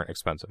 because they weren't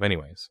expensive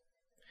anyways.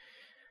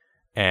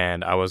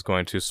 And I was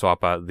going to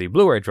swap out the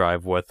Blu-ray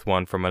drive with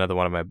one from another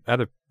one of my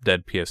other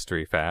dead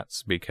PS3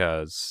 Fats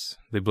because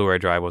the Blu-ray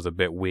drive was a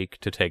bit weak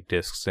to take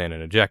discs in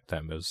and eject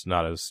them. It was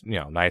not as,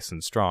 nice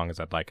and strong as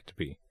I'd like it to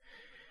be.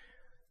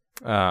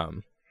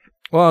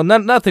 Well,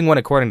 nothing went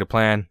according to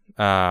plan.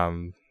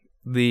 I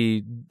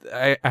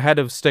had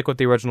to stick with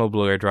the original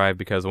Blu-ray drive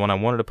because the one I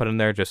wanted to put in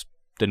there just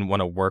didn't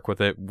want to work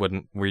with it,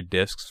 wouldn't read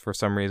discs for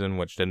some reason,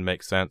 which didn't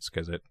make sense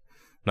because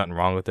nothing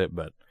wrong with it,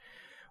 but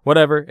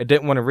whatever. It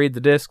didn't want to read the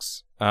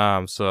discs,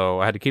 so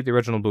I had to keep the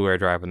original Blu-ray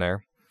drive in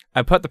there.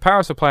 I put the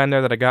power supply in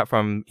there that I got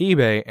from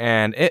eBay,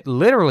 and it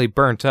literally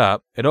burnt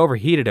up. It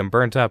overheated and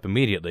burnt up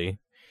immediately,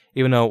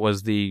 even though it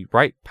was the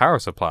right power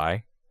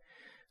supply.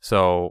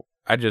 So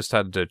I just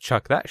had to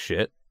chuck that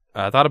shit.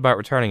 I thought about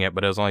returning it,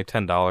 but it was only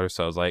 $10,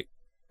 so I was like,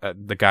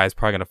 the guy's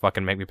probably going to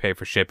fucking make me pay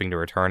for shipping to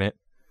return it,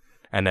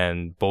 and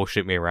then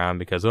bullshit me around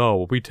because, oh,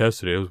 well, we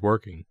tested it, it was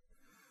working.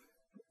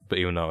 But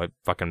even though it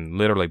fucking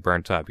literally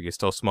burnt up, you can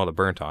still smell the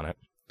burnt on it.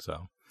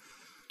 So,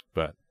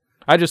 but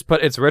I just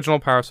put its original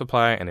power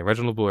supply and the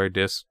original Blu-ray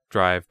disc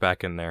drive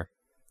back in there,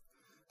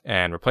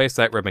 and replaced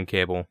that ribbon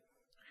cable.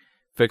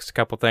 Fixed a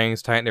couple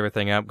things, tightened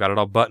everything up, got it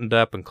all buttoned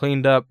up and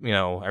cleaned up. You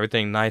know,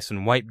 everything nice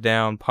and wiped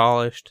down,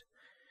 polished,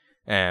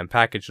 and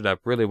packaged it up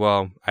really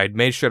well. I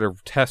made sure to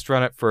test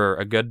run it for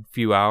a good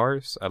few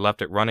hours. I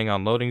left it running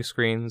on loading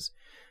screens.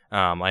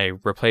 I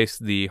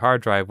replaced the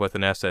hard drive with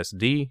an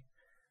SSD.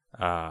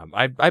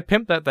 I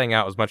pimped that thing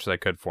out as much as I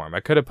could for him. I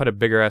could have put a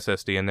bigger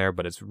SSD in there,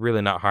 but it's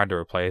really not hard to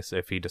replace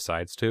if he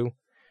decides to.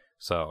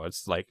 So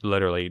it's like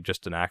literally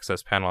just an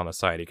access panel on the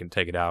side. He can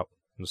take it out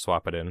and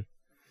swap it in.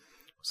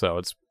 So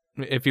it's,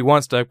 if he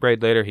wants to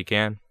upgrade later, he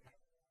can.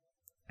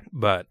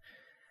 But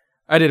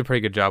I did a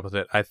pretty good job with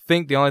it. I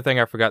think the only thing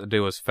I forgot to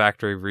do was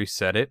factory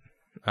reset it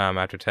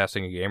after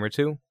testing a game or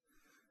two.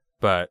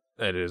 But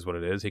it is what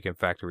it is. He can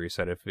factory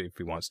reset it if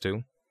he wants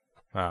to.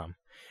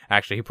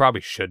 Actually, he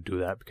probably should do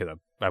that because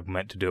I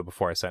meant to do it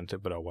before I sent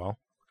it, but oh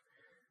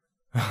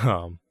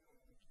well.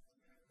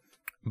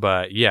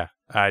 But yeah,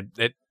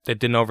 it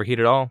didn't overheat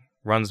at all.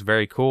 Runs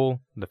very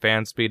cool. The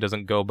fan speed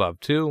doesn't go above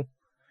 2.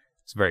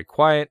 It's very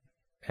quiet,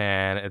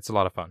 and it's a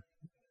lot of fun.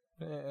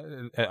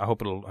 I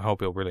hope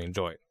you'll really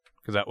enjoy it,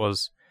 because that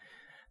was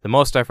the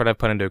most effort I've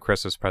put into a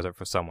Christmas present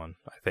for someone,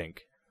 I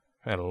think,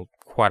 in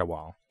quite a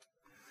while.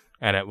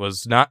 And it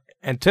was not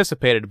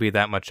anticipated to be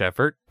that much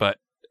effort, but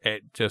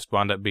it just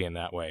wound up being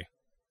that way.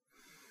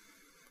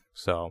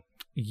 So,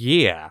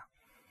 yeah.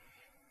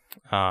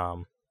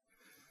 And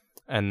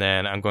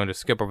then I'm going to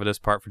skip over this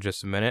part for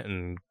just a minute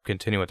and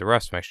continue with the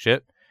rest of my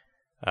shit.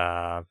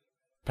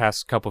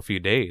 Past few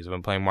days, I've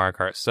been playing Mario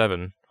Kart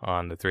 7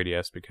 on the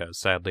 3DS because,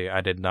 sadly, I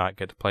did not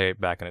get to play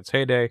it back in its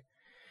heyday.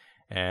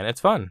 And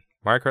it's fun.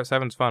 Mario Kart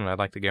 7's fun. I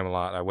like the game a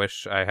lot. I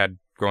wish I had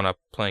grown up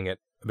playing it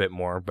a bit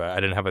more, but I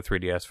didn't have a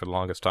 3DS for the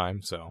longest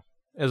time, so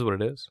it is what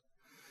it is.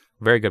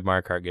 Very good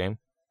Mario Kart game.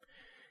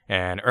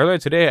 And earlier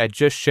today, I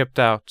just shipped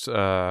out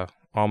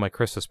all my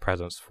Christmas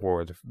presents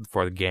for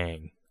the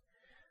gang.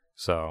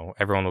 So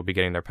everyone will be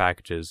getting their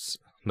packages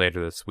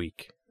later this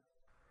week.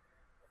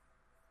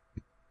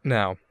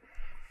 Now,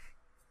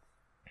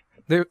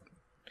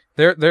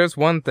 there's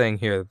one thing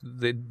here,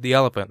 the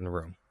elephant in the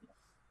room.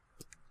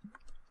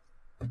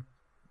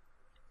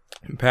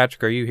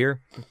 Patrick, are you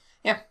here?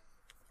 Yeah.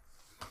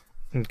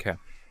 Okay.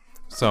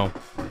 So,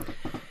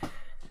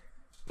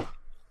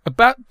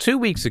 about 2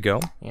 weeks ago.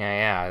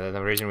 Yeah.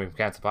 The reason we've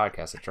got the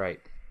podcast. That's right.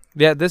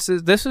 Yeah, this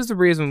is the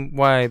reason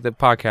why the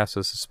podcast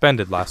was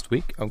suspended last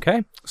week.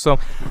 Okay, so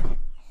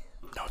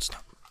No, it's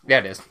not. Yeah,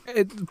 it is.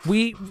 it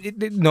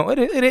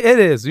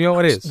is. You know,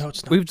 it is. No,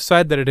 it's not. We've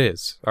decided that it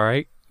is. All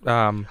right.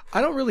 I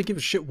don't really give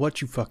a shit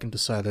what you fucking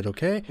decided,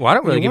 okay? Well, I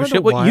don't really You give a wanna shit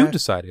know what you why?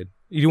 decided.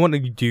 Do you want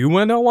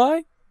to know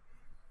why?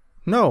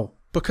 No,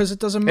 because it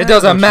doesn't matter. It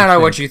doesn't matter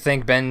think. what you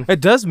think, Ben. It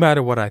does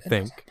matter what I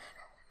think,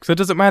 because it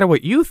doesn't matter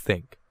what you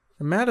think.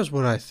 It matters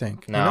what I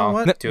think. No, you know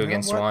what? two You know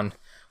against what? one.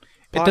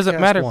 It doesn't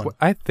Podcast matter one. what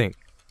I think.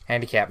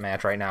 Handicap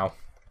match right now.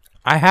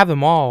 I have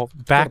them all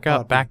backed Put a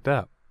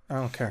up. I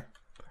don't care.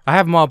 I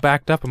have them all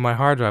backed up on my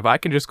hard drive. I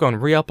can just go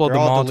and re-upload They're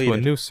them all all to a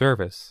deleted. new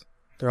service.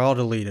 They're all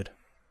deleted.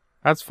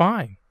 That's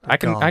fine. I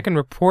gone. can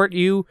report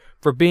you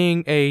for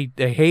being a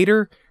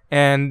hater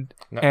and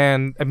No.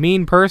 and a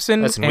mean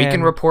person. Listen, we can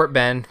and- report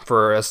Ben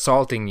for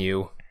assaulting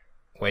you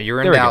when you're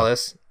in There we go.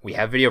 Dallas. We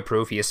have video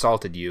proof he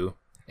assaulted you,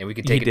 and we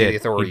can take He it to did. the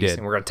authorities. He did.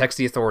 And we're gonna text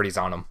the authorities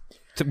on him.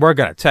 We're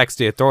gonna text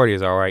the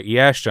authorities, all right?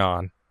 Yes,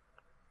 Sean.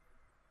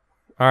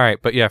 All right,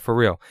 but yeah, for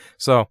real.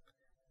 So,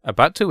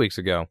 about 2 weeks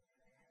ago,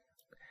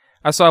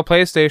 I saw a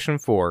PlayStation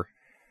 4.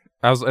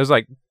 It was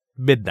like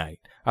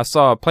midnight. I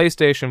saw a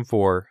PlayStation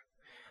 4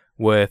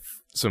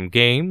 with some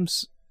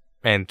games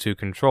and 2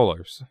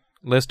 controllers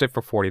listed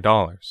for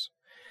 $40.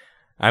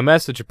 I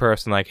messaged a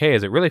person like, "Hey,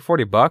 is it really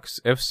 $40?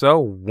 If so,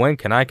 when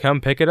can I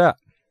come pick it up?"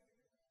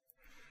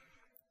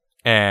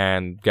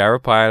 And guy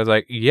replied, I was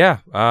like, yeah,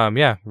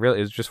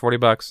 really, it's just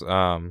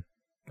 $40.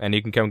 And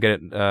you can come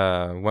get it,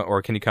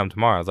 or can you come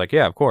tomorrow? I was like,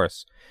 yeah, of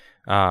course.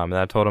 And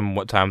I told him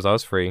what times I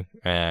was free,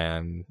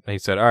 and he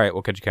said, all right,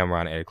 well, could you come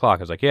around at 8 o'clock?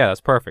 I was like, yeah,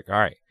 that's perfect. All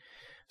right.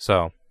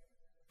 So,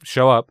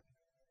 show up.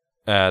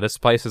 This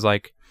place is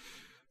like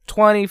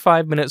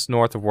 25 minutes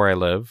north of where I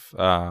live.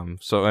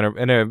 So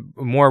in a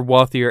more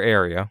wealthier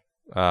area.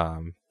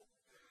 It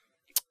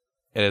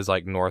is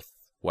like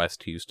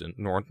northwest Houston,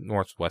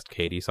 northwest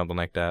Katy, something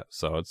like that.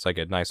 So it's like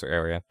a nicer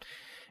area.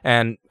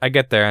 And I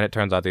get there, and it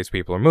turns out these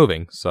people are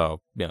moving.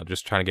 So,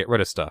 just trying to get rid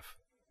of stuff.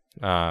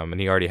 And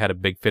he already had a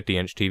big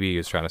 50-inch TV he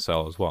was trying to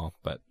sell as well.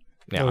 But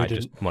yeah, No, he I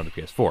just didn't. wanted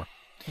a PS4.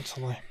 That's a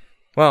lie.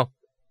 Well,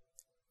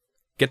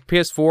 get the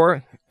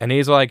PS4, and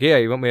he's like, "Yeah,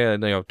 you want me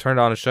to turn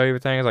it on and show you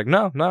everything?" I was like,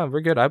 "No,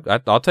 we're good.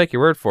 I'll take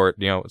your word for it.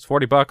 It's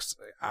 $40.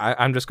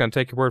 I'm just gonna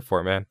take your word for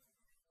it, man."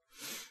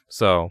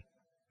 So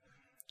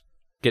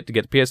get the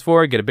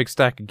PS4, get a big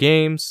stack of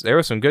games. There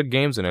were some good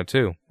games in there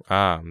too.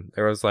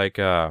 There was like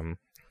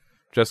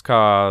Just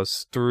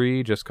Cause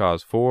 3, Just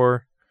Cause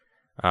 4.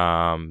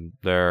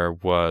 There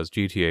was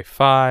GTA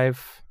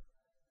 5,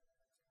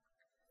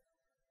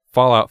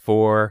 Fallout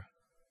 4,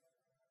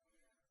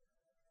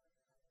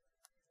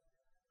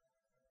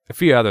 a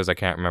few others I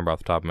can't remember off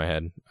the top of my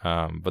head.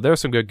 But there were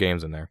some good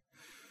games in there.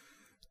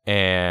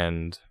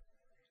 And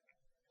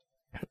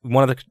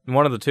one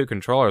of the two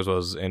controllers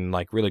was in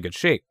like really good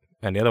shape,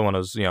 and the other one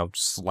was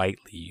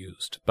slightly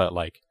used, but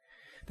like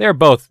they were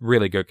both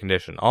really good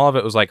condition. All of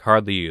it was like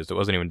hardly used. It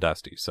wasn't even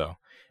dusty, so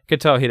you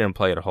could tell he didn't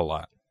play it a whole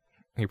lot.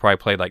 He probably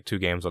played like 2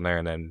 games on there,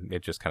 and then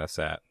it just kind of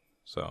sat.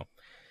 So,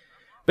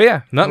 but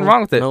yeah, nothing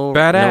wrong with it.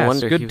 Badass, No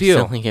wonder good he was deal.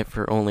 selling it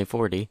for only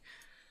 40.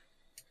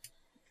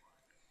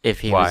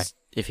 If he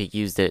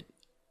used it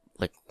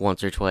like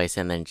once or twice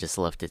and then just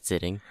left it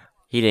sitting,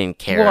 he didn't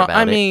care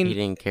about it. He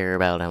didn't care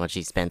about how much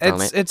he spent on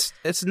it.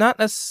 It's not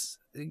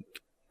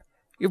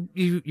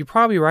you're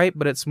probably right,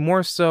 but it's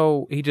more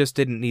so he just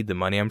didn't need the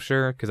money. I'm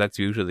sure, because that's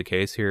usually the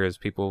case here. Is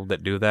people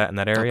that do that in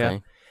that area,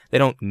 Okay. They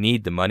don't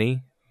need the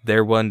money.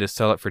 They're willing to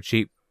sell it for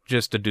cheap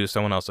just to do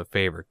someone else a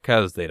favor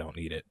because they don't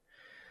need it,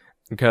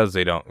 because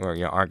they don't or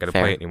aren't going to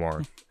play it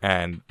anymore,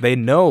 and they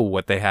know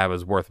what they have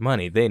is worth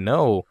money. They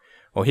know.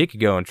 Well, he could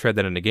go and trade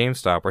that into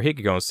GameStop, or he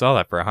could go and sell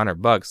that for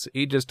 $100.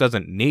 He just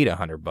doesn't need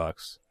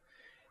 $100.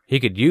 He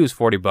could use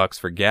 $40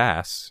 for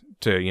gas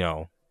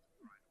to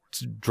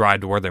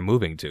drive to where they're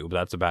moving to, but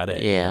that's about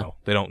it. Yeah.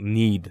 They don't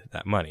need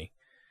that money.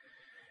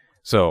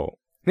 So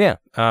yeah,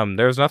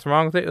 there's nothing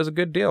wrong with it. It was a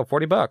good deal,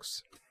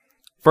 $40.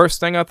 First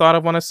thing I thought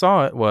of when I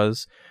saw it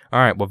was, all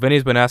right, well,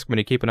 Vinny's been asking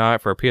me to keep an eye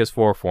out for a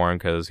PS4 for him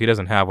because he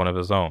doesn't have one of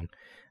his own.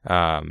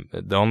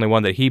 The only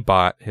one that he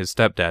bought, his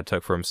stepdad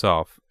took for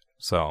himself.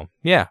 So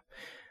yeah,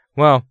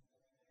 well,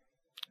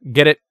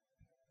 get it,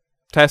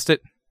 test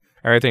it.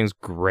 Everything's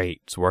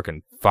great. It's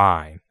working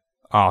fine.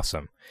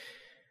 Awesome.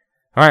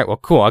 All right, well,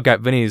 cool. I got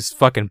Vinny's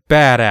fucking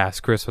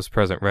badass Christmas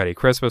present ready.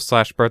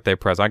 Christmas/birthday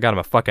present. I got him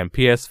a fucking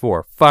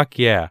PS4. Fuck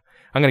yeah.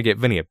 I'm going to get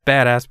Vinny a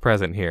badass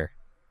present here.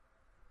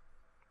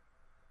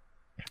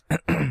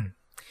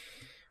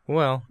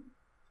 Well,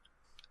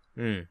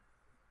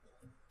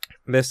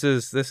 this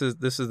is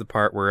the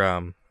part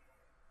where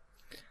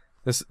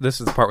this is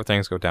the part where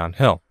things go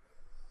downhill.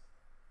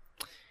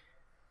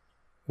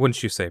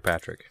 Wouldn't you say,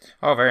 Patrick?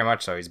 Oh, very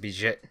much so. He's beat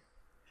shit.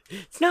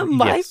 It's not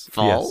my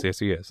fault. Yes,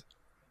 he is.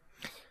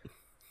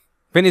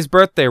 Vinny's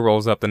birthday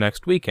rolls up the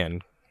next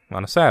weekend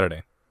on a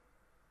Saturday.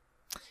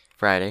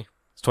 Friday.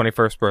 It's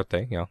 21st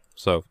birthday,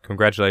 so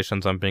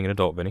congratulations on being an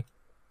adult, Vinny.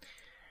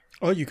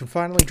 Oh, you can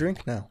finally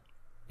drink now.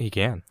 He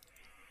can.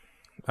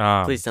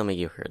 Please tell me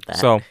you heard that.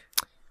 So,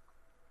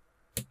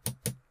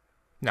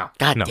 No.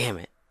 God No. damn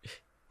it.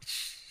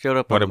 Showed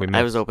up. What did we I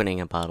miss? was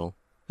opening a bottle.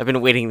 I've been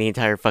waiting the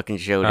entire fucking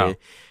show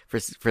for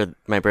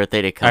my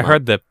birthday to come. I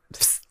heard the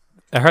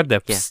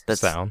Yeah,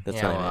 that's sound. That's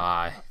Yeah, what I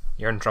well, meant.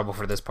 you're in trouble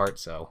for this part,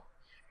 so.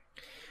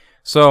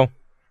 So,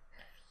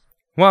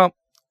 well,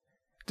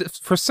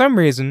 for some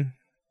reason,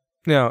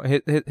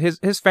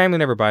 his family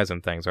never buys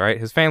him things. All right,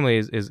 his family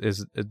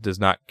is does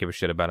not give a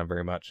shit about him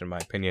very much, in my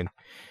opinion,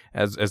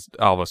 as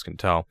all of us can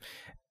tell.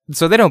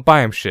 So they don't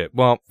buy him shit.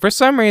 Well, for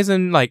some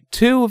reason, like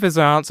 2 of his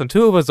aunts and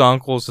 2 of his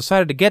uncles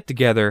decided to get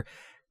together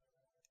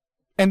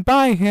and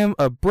buy him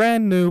a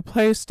brand new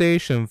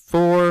PlayStation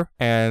 4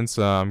 and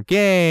some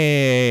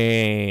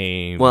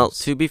games. Well,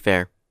 to be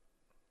fair,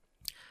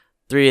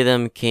 3 of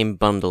them came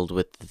bundled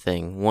with the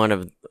thing.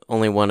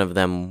 Only one of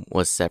them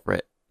was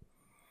separate.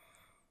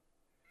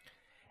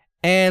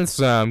 And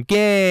some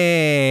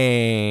games.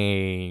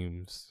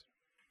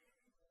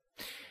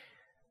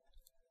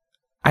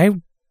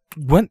 I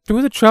went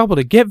through the trouble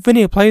to get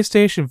Vinny a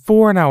PlayStation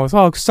 4, and I was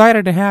all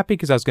excited and happy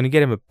because I was going to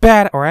get him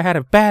I had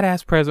a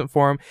badass present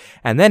for him,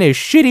 and then his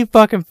shitty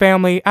fucking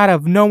family out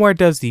of nowhere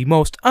does the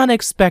most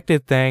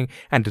unexpected thing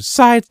and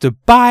decides to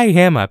buy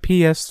him a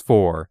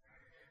PS4.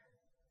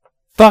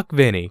 Fuck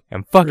Vinny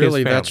and fuck his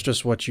Really, family. that's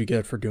just what you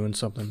get for doing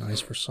something nice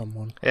for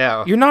someone.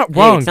 Yeah. You're not Hey,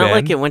 wrong, it's not Ben.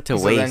 like it went to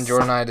So waste. then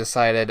Jordan and I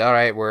decided, all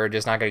right, we're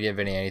just not going to give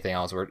Vinny anything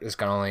else. We're just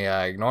going to only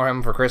ignore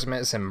him for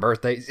Christmas and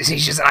birthdays.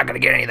 He's just not going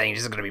to get anything. He's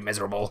just going to be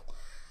miserable.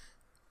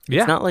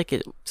 Yeah. It's not like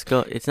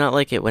it's not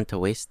like it went to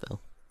waste though.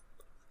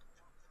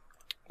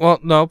 Well,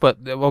 no, but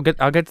I'll get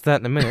to that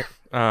in a minute.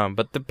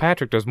 But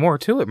Patrick, there's more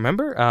to it.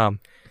 Remember?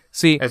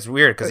 See, It's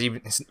weird because he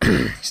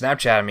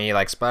Snapchatted me,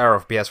 like, Splatter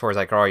of PS4. He's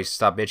like, oh, you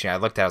stop bitching. I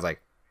looked at it, I was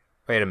like,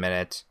 wait a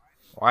minute.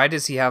 Why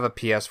does he have a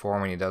PS4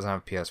 when he doesn't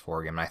have a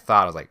PS4 game? And I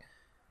thought, I was like,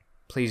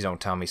 please don't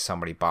tell me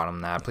somebody bought him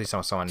that. Please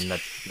don't someone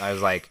that. I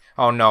was like,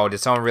 oh no, did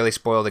someone really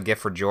spoil the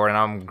gift for Jordan?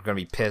 I'm going to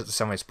be pissed if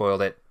somebody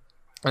spoiled it.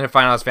 And then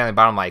find out his family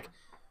bought him, like,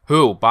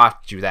 who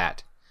bought you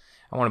that?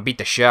 I want to beat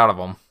the shit out of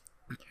them.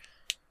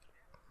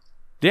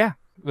 Yeah,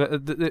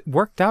 it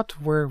worked out to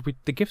where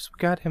the gifts we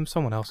got him,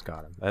 someone else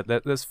got him.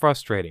 That's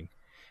frustrating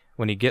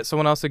when you get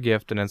someone else a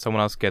gift and then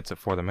someone else gets it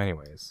for them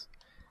anyways.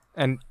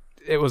 And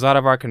it was out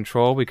of our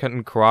control. We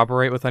couldn't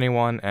corroborate with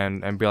anyone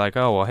and be like,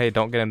 oh, well, hey,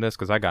 don't get him this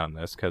because I got him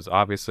this. Because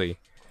obviously,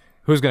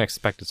 who's going to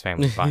expect his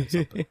family to buy him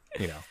something,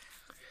 you know?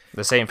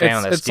 The same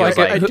family that steals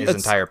his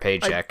entire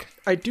paycheck.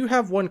 I do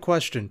have one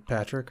question,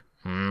 Patrick.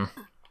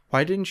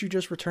 Why didn't you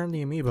just return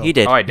the amiibo? He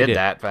did. Oh, I did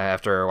that, but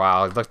after a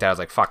while, I looked at it, I was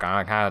like, fuck,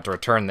 I kind of have to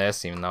return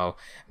this, even though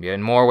I'm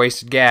getting more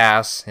wasted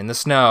gas in the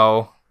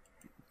snow.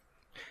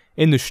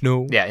 In the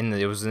snow. Yeah,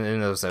 it was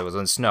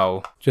in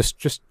snow.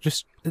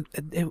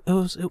 It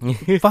was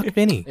fuck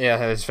Vinny.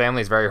 Yeah, his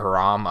family's very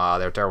haram.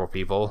 They're terrible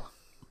people.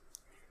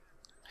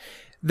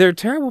 They're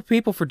terrible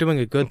people for doing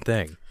a good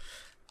thing.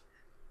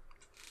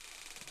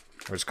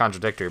 Which is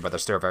contradictory, but they're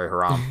still very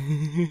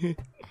haram.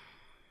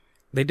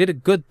 They did a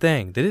good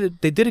thing. They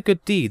did a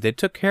good deed. They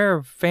took care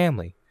of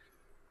family.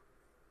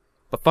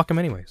 But fuck them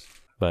anyways.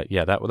 But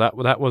yeah, that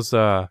was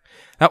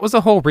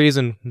the whole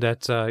reason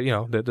that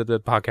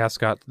the podcast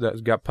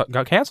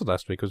got canceled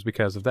last week, was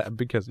because of that.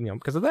 Because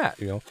of that.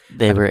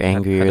 They were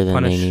angrier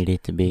than they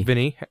needed to be.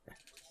 Vinny.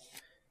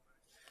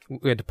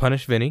 We had to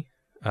punish Vinny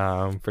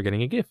for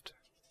getting a gift.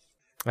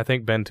 I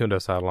think Ben tuned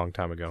us out a long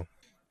time ago.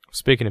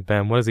 Speaking of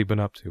Ben, what has he been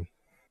up to?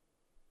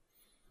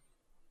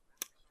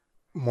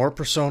 More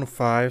Persona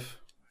 5.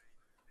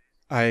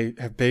 I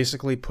have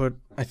basically put,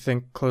 I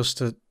think, close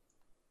to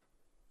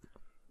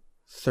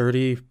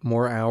 30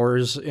 more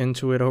hours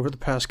into it over the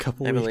past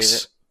couple weeks. Believe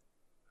it.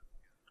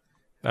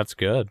 That's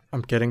good.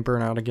 I'm getting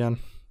burnt out again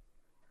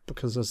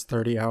because it's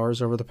 30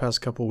 hours over the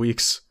past couple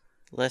weeks.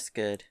 Less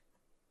good.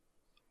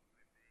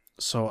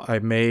 So I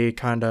may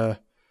kind of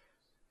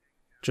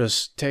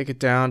just take it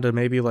down to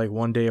maybe like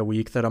 1 day a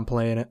week that I'm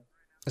playing it.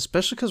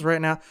 Especially because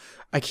right now,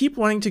 I keep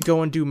wanting to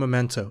go and do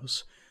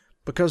mementos.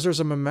 Because there's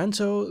a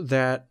memento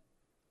that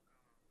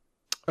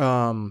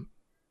I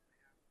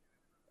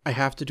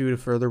have to do to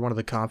further one of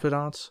the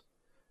confidants.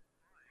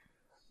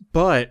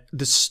 But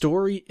the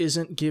story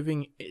isn't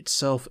giving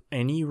itself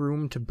any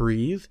room to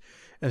breathe.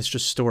 And it's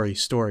just story.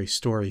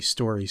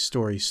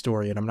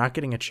 And I'm not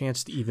getting a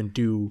chance to even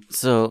do...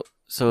 So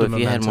if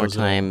you had more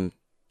time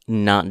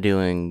not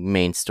doing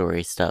main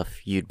story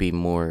stuff, you'd be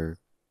more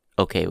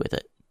okay with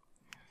it.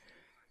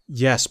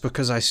 Yes,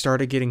 because I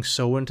started getting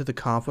so into the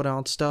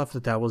confidant stuff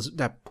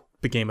that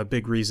became a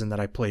big reason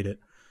that I played it.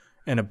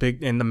 And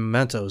the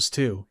mementos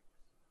too.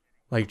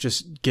 Like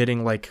just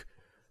getting like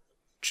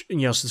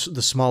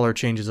the smaller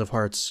changes of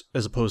hearts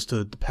as opposed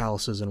to the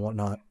palaces and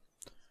whatnot.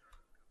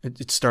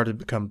 It started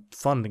to become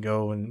fun to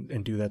go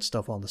and do that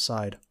stuff on the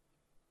side.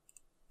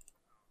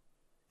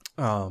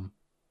 So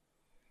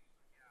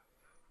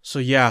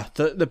yeah,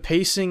 the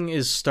pacing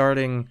is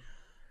starting.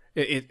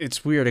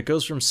 It's weird. It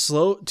goes from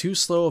too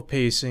slow of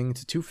pacing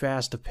to too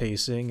fast of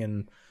pacing,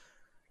 and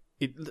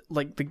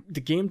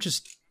the game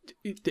just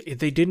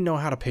they didn't know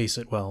how to pace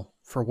it well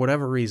for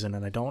whatever reason,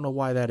 and I don't know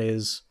why that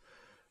is,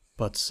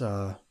 but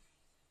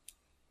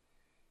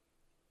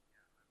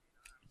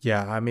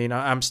yeah, I mean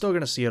I'm still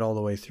gonna see it all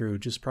the way through.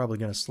 Just probably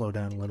gonna slow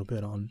down a little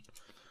bit on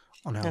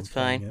how I'm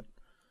playing it.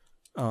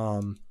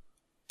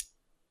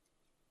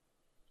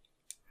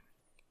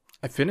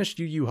 I finished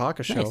Yu Yu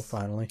Hakusho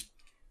finally.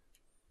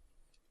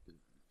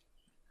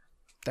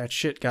 That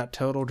shit got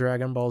total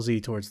Dragon Ball Z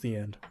towards the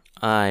end.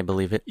 I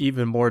believe it.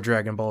 Even more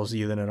Dragon Ball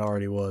Z than it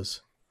already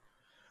was.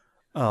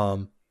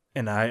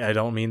 And I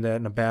don't mean that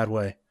in a bad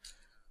way.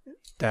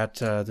 That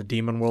the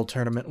Demon World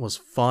tournament was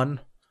fun.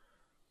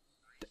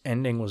 The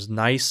ending was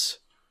nice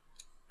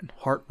and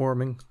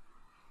heartwarming.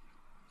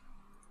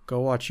 Go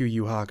watch Yu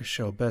Yu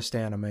Hakusho, best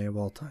anime of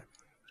all time.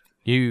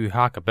 Yu Yu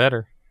Haka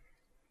better.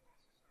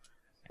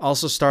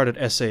 Also started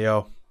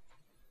SAO.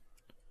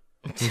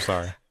 I'm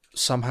sorry.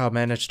 Somehow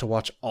managed to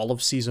watch all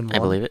of season 1. I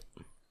believe it.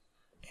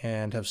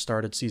 And have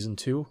started season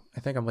 2.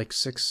 I think I'm like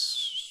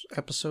 6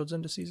 episodes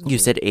into season 2. You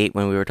said 8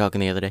 when we were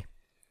talking the other day.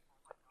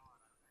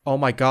 Oh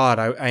my god,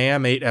 I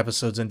am 8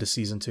 episodes into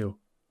season 2.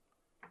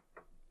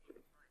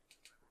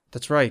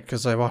 That's right,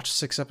 because I watched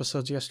 6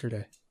 episodes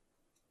yesterday.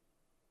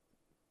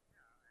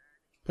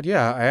 But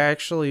yeah, I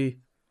actually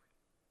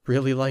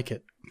really like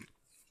it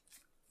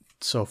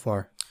so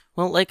far.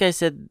 Well, like I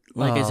said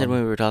when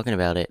we were talking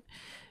about it,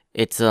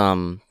 it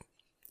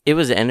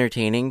was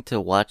entertaining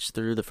to watch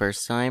through the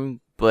first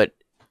time, but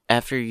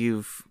after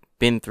you've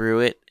been through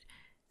it,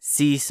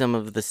 see some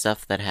of the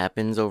stuff that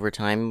happens over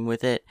time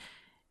with it,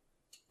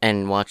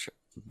 and watch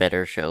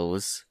better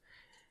shows,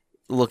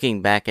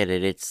 looking back at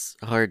it, it's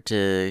hard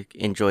to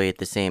enjoy it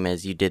the same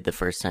as you did the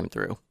first time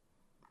through.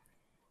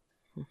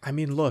 I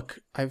mean, look,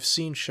 I've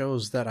seen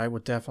shows that I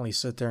would definitely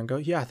sit there and go,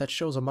 yeah, that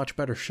show's a much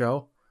better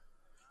show,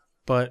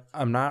 but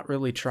I'm not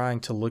really trying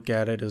to look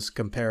at it as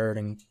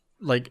comparing,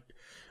 like,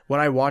 when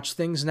I watch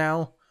things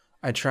now,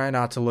 I try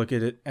not to look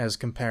at it as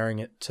comparing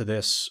it to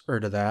this or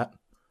to that,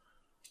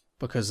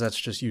 because that's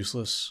just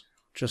useless.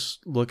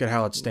 Just look at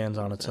how it stands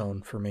on its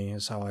own for me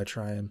is how I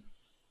try and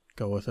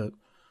go with it.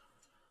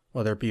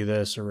 whether it be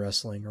this or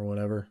wrestling or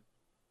whatever.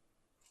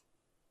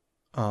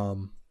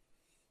 But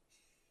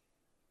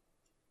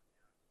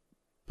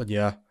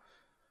yeah,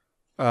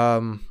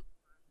 the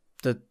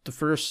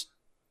first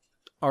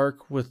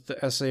arc with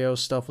the SAO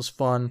stuff was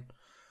fun.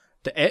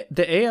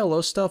 The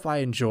ALO stuff I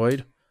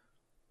enjoyed.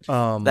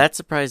 That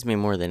surprised me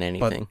more than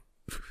anything.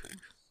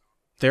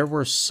 There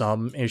were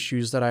some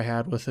issues that I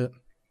had with it.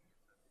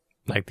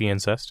 Like the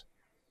incest?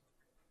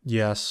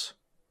 Yes.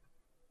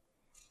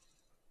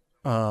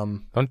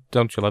 Don't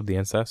you love the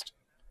incest?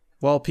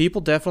 Well,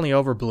 people definitely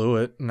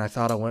overblew it, and I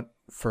thought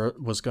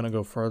was going to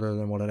go further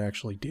than what it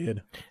actually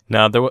did.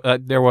 No,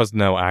 there was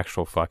no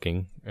actual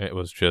fucking. It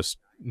was just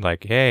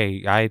like,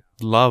 hey, I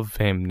love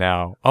him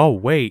now. Oh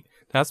wait,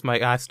 I still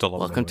love him.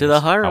 Welcome to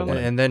the harem.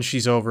 And then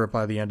she's over it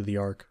by the end of the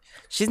arc.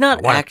 She's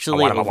not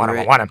actually over it.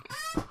 I want him.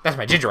 That's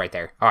my ginger right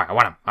there. All right, I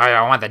want him.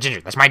 I want that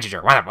ginger. That's my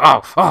ginger. I want him.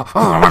 Oh,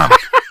 I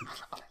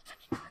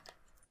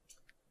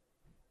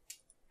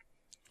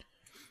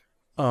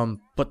want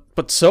him.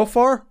 But so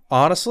far,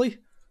 honestly,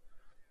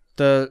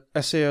 the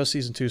SAO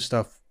Season 2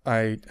 stuff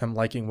I am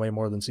liking way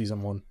more than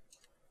Season 1.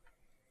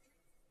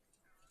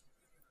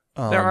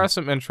 There are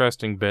some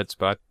interesting bits,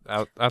 but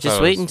I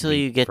just wait until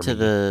you get to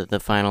the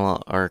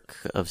final arc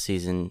of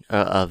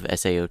of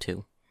SAO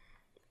 2.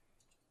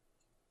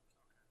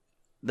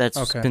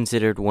 That's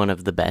considered one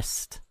of the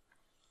best.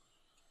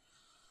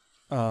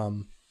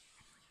 Like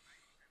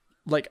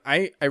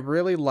I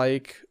really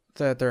like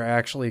that they're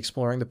actually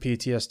exploring the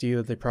PTSD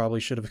that they probably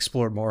should have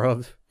explored more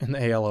of in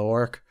the ALO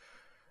arc.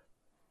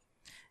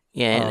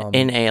 Yeah,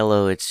 in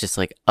ALO, it's just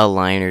like a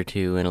line or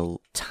two and a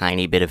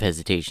tiny bit of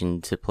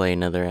hesitation to play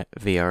another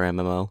VR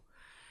MMO.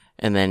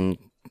 And then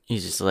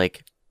he's just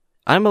like,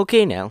 I'm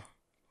okay now.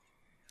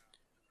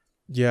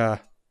 Yeah.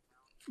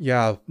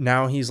 Yeah,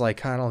 now he's like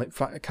kind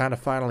of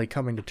finally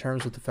coming to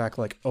terms with the fact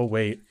like, oh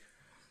wait,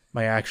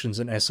 my actions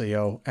in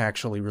SAO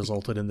actually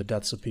resulted in the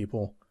deaths of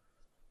people.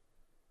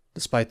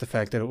 Despite the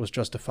fact that it was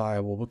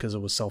justifiable because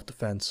it was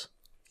self-defense.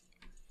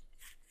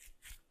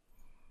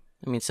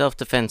 I mean,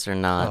 self-defense or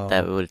not,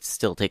 that would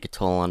still take a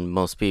toll on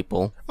most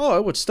people. Oh,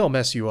 it would still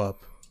mess you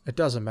up. It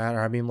doesn't matter.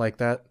 I mean, like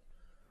that.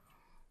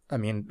 I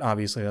mean,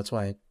 obviously, that's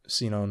why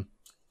Sinon,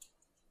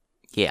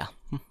 yeah,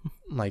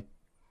 like,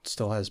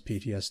 still has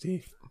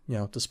PTSD. You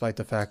know, despite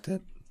the fact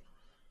that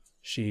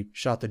she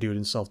shot the dude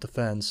in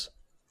self-defense.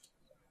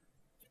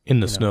 In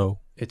the snow.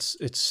 It's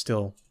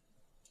still.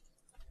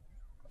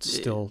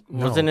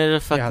 Wasn't it a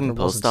fucking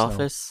post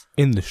office?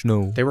 In the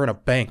snow. They were in a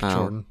bank,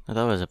 Jordan. I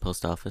thought it was a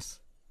post office.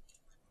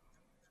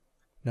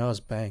 No, it was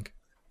a bank.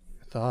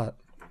 I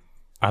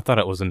thought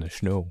it was in the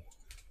snow.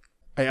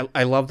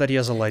 I love that he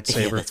has a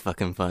lightsaber. Yeah, that's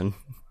fucking fun.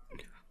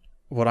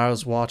 When I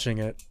was watching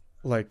it,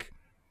 like...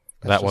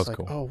 That was like,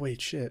 cool. Oh, wait,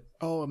 shit.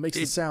 Oh, it makes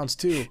the sounds,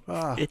 too.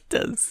 Ah. It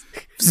does.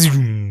 But,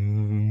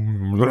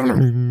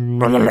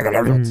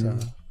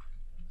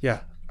 yeah,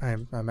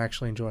 I'm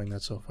actually enjoying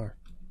that so far.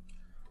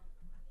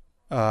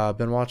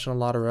 Been watching a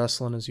lot of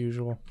wrestling as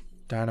usual.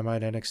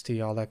 Dynamite,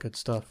 NXT, all that good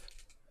stuff.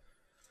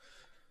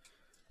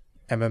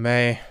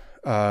 MMA.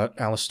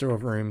 Alistair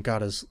Overeem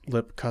got his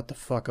lip cut the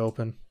fuck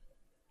open.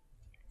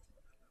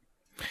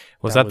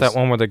 Was that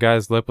one where the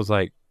guy's lip was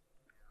like...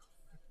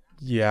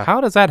 Yeah. How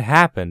does that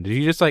happen? Did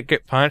he just like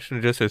get punched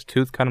and just his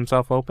tooth cut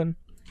himself open?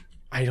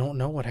 I don't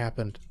know what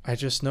happened. I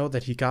just know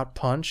that he got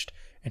punched,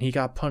 and he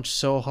got punched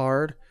so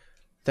hard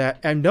that...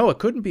 And no, it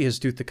couldn't be his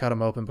tooth that cut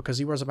him open because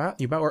he wears a mouth...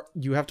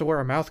 You have to wear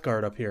a mouth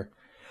guard up here.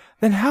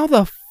 Then how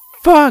the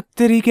fuck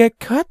did he get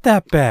cut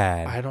that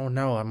bad? I don't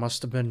know. It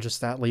must have been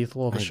just that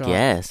lethal of a shot.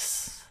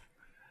 Yes.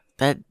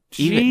 That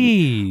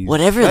Jeez.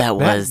 Whatever that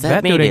was,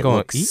 that made it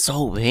look eat.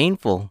 So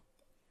painful.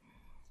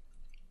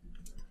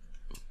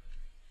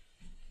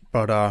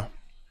 But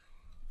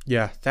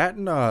yeah, that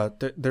and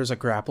there's a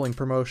grappling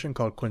promotion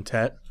called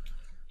Quintet.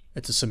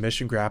 It's a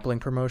submission grappling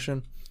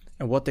promotion,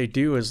 and what they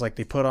do is like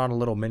they put on a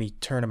little mini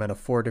tournament of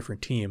 4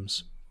 different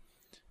teams.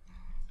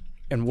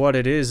 And what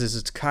it is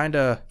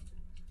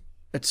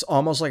it's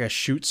almost like a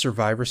shoot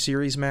Survivor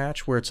Series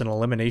match where it's an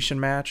elimination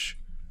match.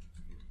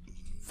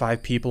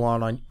 5 people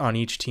on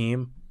each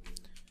team.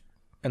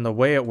 And the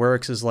way it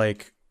works is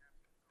like,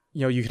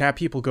 you know, you can have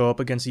people go up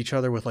against each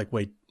other with like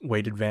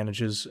weight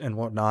advantages and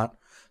whatnot.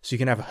 So you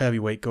can have a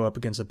heavyweight go up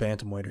against a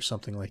bantamweight or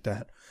something like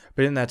that.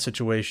 But in that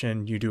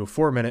situation, you do a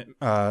 4-minute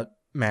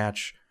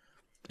match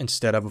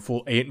instead of a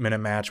full 8-minute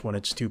match when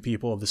it's 2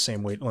 people of the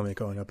same weight limit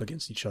going up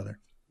against each other.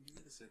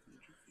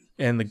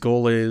 And the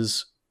goal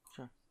is,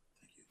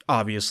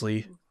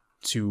 obviously,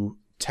 to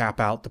tap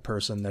out the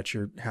person that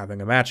you're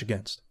having a match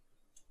against.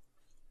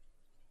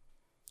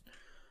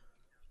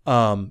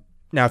 Now,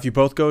 if you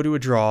both go to a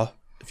draw,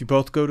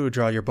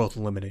 you're both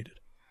eliminated.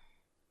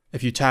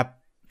 If you tap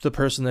the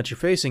person that you're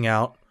facing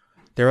out,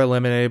 they're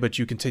eliminated, but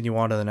you continue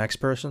on to the next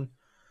person.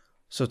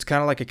 So it's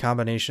kind of like a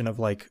combination of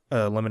like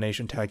an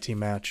elimination tag team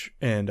match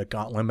and a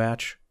gauntlet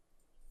match.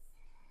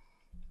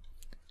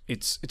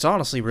 It's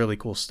honestly really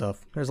cool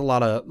stuff. There's a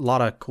lot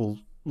of cool,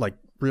 like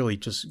really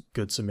just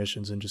good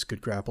submissions and just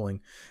good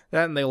grappling.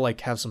 That and they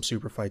like have some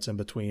super fights in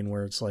between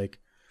where it's like,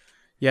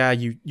 yeah,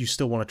 you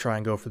still want to try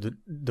and go for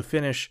the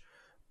finish,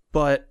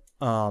 but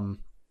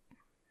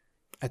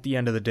at the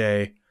end of the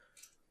day,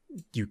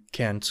 you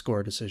can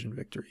score a decision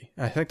victory.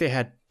 I think they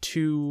had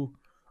 2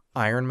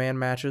 Iron Man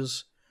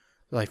matches,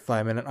 like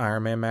 5-minute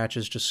Iron Man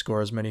matches, just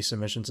score as many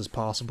submissions as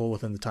possible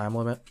within the time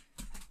limit.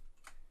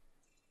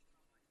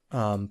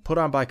 Put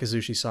on by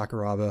Kazushi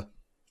Sakuraba,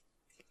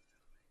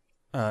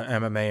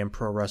 MMA and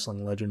pro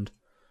wrestling legend.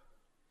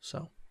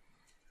 So,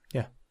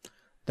 yeah.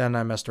 Then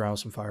I messed around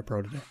with some Fire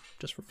Pro today,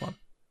 just for fun.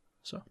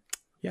 So,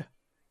 yeah.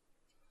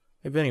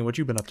 Hey, Vinny, what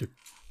you been up to?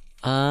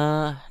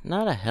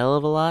 Not a hell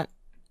of a lot.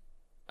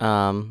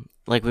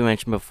 Like we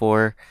mentioned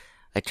before,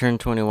 I turned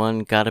 21,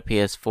 got a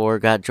PS4,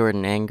 got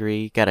Jordan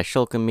angry, got a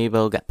Shulk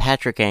amiibo, got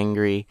Patrick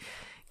angry,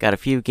 got a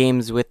few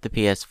games with the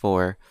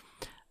PS4.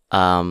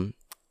 And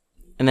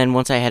then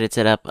once I had it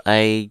set up,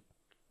 I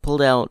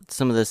pulled out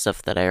some of the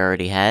stuff that I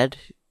already had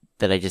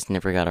that I just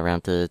never got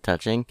around to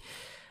touching.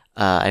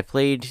 I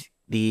played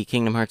the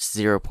Kingdom Hearts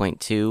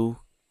 0.2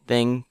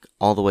 thing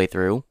all the way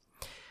through.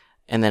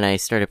 And then I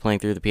started playing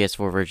through the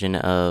PS4 version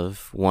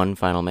of 1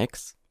 Final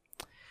Mix.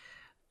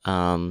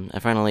 I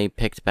finally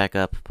picked back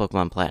up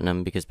Pokemon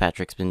Platinum because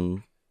Patrick's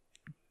been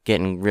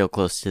getting real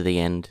close to the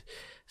end.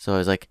 So I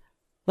was like,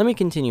 let me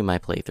continue my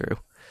playthrough.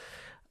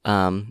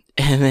 And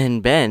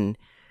then Ben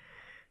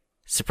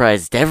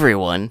surprised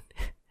everyone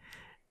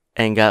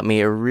and got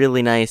me a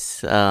really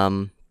nice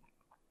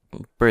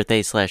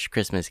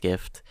birthday/Christmas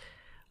gift.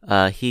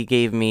 He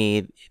gave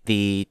me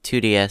the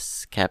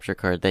 2DS capture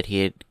card that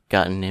he had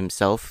gotten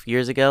himself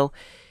years ago.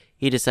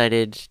 He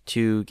decided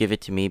to give it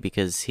to me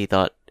because he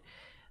thought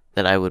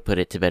that I would put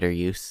it to better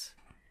use.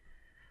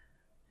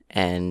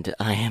 And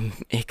I am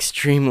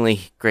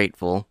extremely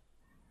grateful.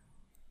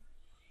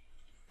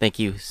 Thank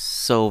you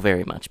so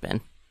very much,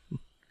 Ben.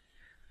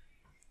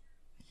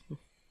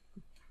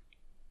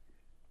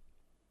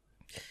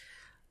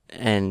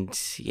 And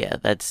yeah,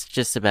 that's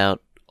just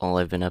about all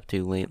I've been up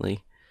to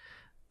lately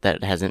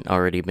that hasn't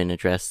already been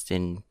addressed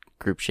in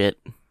group shit.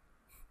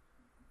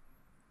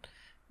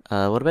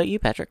 What about you,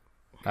 Patrick?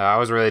 I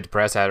was really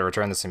depressed. I had to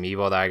return this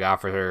amiibo that I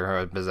got for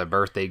her as a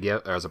birthday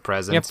gift or as a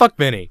present. Yeah, fuck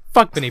Vinny.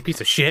 Fuck Vinny, piece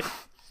of shit.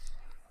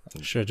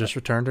 Should have just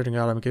returned it and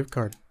got him a gift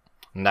card.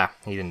 Nah,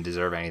 he didn't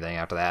deserve anything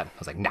after that. I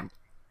was like, nah.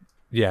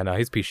 Yeah, no,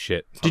 he's a piece of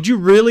shit. Did you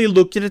really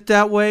look at it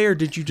that way, or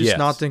did you just Yes.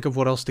 not think of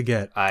what else to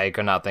get? I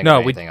could not think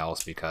of anything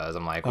else because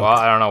I'm like, well,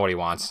 I don't know what he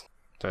wants.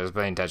 So I was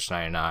playing Tetris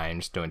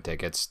 99, just doing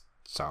tickets.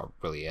 So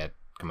really it.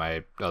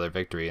 My other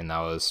victory, and that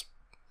was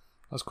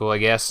cool, I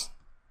guess.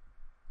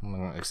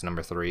 It's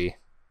number 3.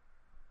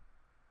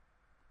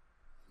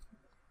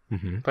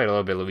 Mm-hmm. Played a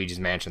little bit of Luigi's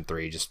Mansion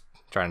 3, just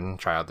trying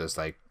to try out this,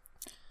 like,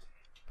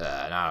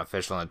 not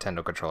official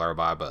Nintendo controller I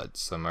bought, but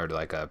similar to,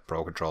 like, a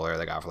Pro controller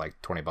they got for, like,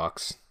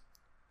 $20.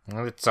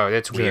 So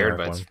it's weird,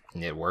 but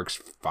it works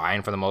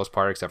fine for the most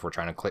part, except for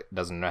trying to click,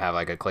 doesn't have,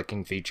 like, a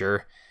clicking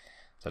feature.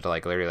 So I have to,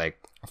 like, literally, like,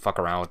 fuck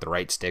around with the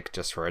right stick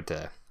just for it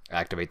to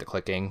activate the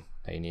clicking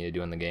that you need to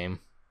do in the game.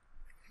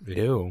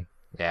 Ew.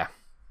 Yeah.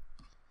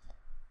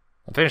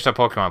 I finished up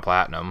Pokemon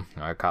Platinum.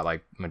 I caught,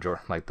 like,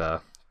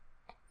 the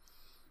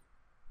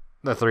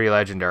 3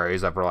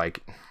 legendaries that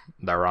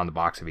were on the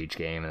box of each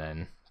game, and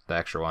then the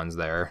extra ones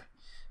there.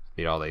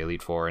 Beat all the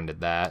Elite Four and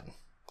did that.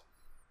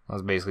 I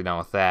was basically done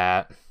with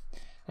that.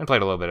 And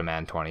played a little bit of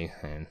Madden 20,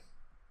 and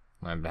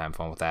I've been having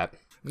fun with that.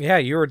 Yeah,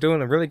 you were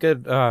doing a really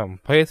good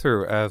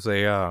playthrough as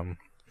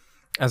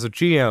a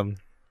GM.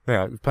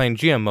 Yeah, playing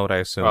GM mode, I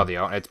assume. Well,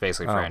 it's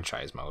basically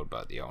franchise mode,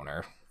 but the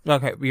owner.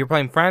 Okay, you're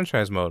playing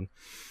franchise mode.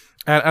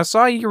 And I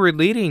saw you were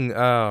leading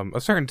a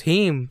certain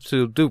team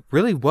to do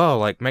really well,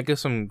 like making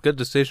some good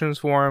decisions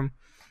for them,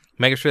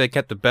 making sure they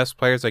kept the best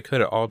players they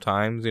could at all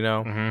times, you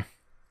know?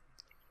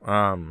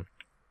 Mm-hmm.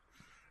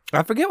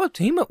 I forget what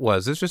team it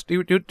was. It's just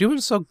you're doing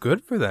so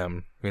good for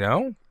them, you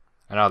know?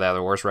 I know they have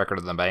the worst record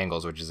of the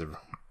Bengals, which is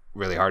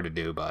really hard to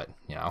do, but,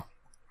 you know.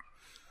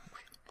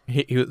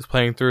 He was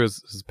playing through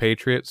his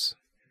Patriots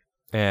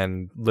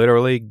and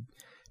literally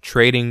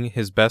trading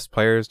his best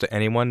players to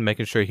anyone,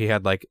 making sure he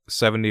had like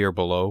 70 or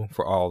below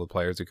for all the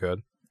players he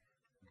could.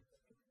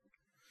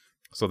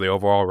 So the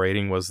overall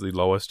rating was the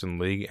lowest in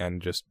the league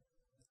and just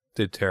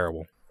did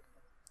terrible.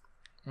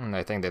 And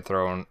I think that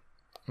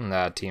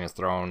team has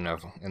thrown,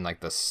 in like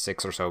the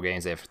 6 or so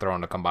games, they've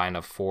thrown a combined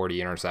of 40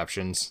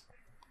 interceptions.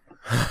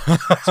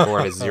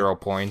 Scored at 0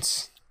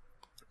 points.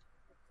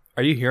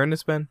 Are you hearing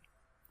this, Ben?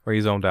 Or are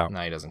you zoned out?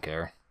 No, he doesn't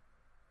care.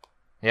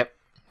 Yep.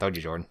 Told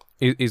you, Jordan.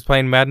 He's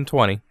playing Madden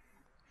 20.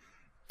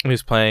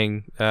 He's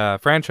playing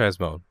franchise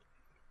mode.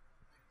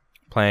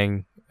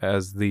 Playing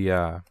as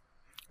the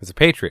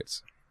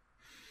Patriots.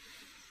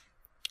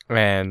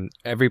 And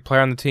every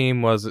player on the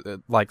team was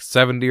like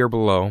 70 or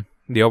below.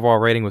 The overall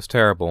rating was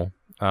terrible.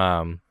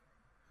 And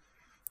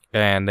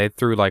they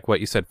threw like what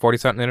you said,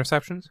 40-something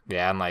interceptions?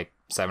 Yeah, in like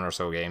 7 or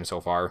so games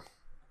so far.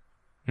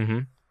 Mm-hmm.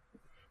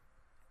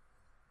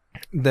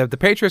 The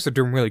Patriots are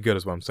doing really good,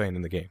 is what I'm saying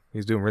in the game.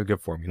 He's doing really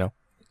good for him, you know?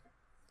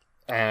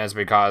 And it's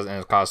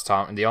caused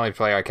Tom. The only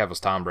player I kept was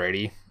Tom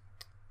Brady.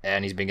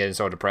 and he's been getting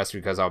so depressed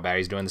because how bad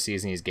he's doing the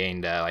season. He's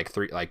gained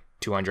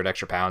 200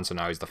 extra pounds, so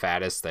now he's the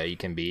fattest that he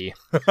can be.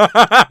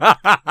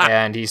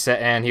 And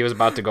he was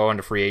about to go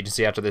into free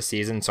agency after this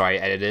season, so I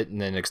edited it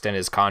and then extended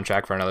his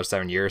contract for another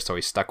 7 years. So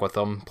he's stuck with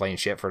them, playing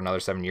shit for another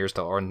 7 years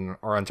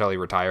or until he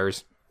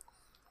retires.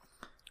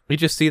 You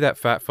just see that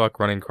fat fuck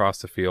running across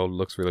the field. It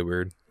looks really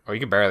weird. Oh, he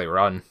can barely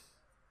run.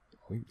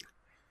 He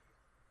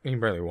can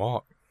barely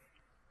walk.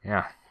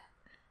 Yeah.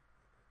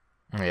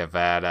 They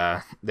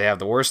have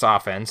the worst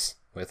offense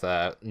with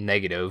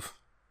negative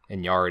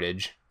in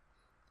yardage.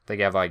 They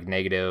have like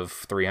negative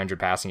 300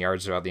 passing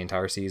yards throughout the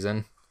entire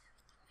season.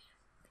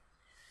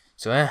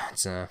 So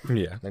it's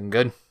looking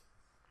good.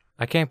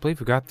 I can't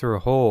believe we got through a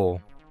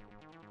whole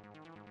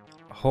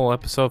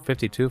episode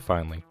 52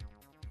 finally.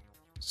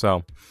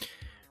 So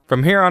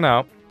from here on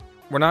out,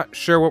 we're not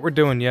sure what we're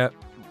doing yet.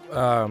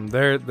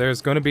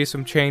 There's going to be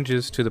some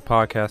changes to the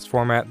podcast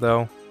format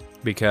though,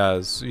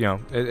 because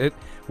it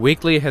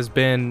weekly has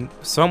been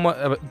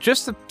somewhat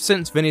just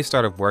since Vinny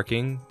started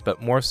working,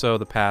 but more so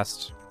the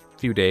past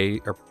few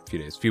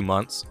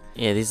months.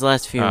 Yeah, these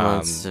last few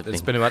months have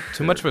it's been about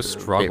too much of a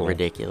struggle. Bit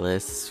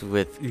ridiculous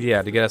with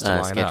to get us to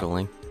line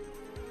scheduling. up.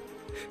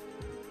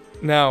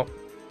 Now,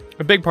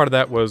 a big part of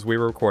that was we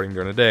were recording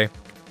during the day,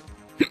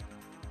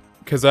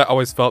 because that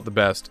always felt the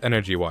best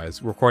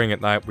energy-wise. Recording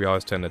at night, we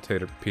always tend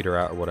to peter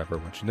out or whatever,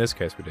 which in this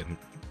case we didn't.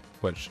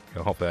 Which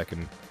hopefully I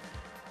can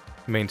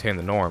maintain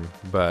the norm,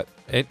 but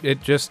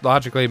it just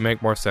logically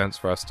make more sense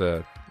for us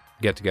to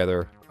get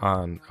together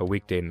on a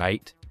weekday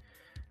night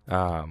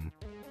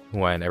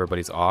when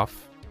everybody's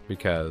off,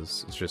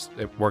 because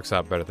it works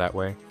out better that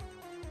way.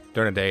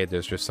 During the day,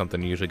 there's just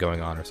something usually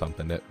going on or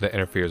something that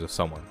interferes with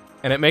someone,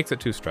 and it makes it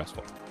too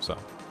stressful. So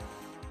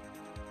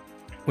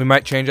we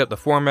might change up the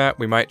format,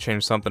 we might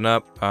change something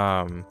up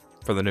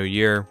for the new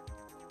year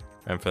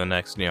and for the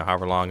next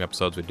however long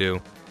episodes we do,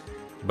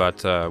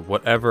 but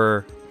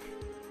whatever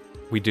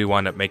we do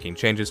wind up making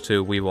changes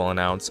to, we will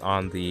announce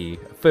on the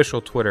official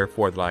Twitter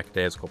for the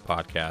Lackadaisical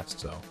Podcast.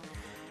 So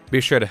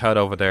be sure to head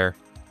over there,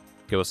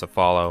 give us a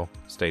follow,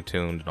 stay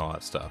tuned, and all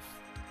that stuff.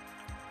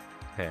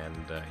 And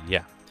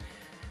yeah.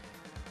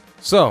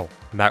 So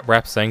that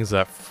wraps things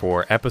up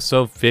for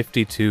episode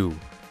 52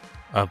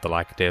 of the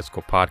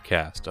Lackadaisical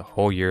Podcast, a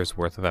whole year's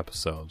worth of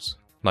episodes.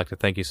 I'd like to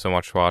thank you so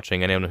much for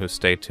watching. Anyone who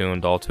stayed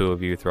tuned, all two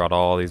of you throughout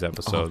all these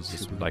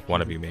episodes, like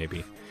one of you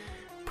maybe.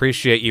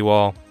 Appreciate you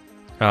all.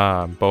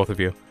 Both of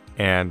you,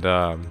 and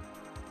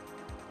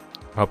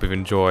hope you've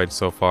enjoyed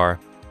so far.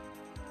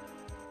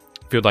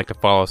 If you'd like to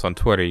follow us on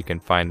Twitter, you can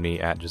find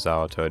me at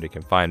Gisalotoad. You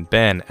can find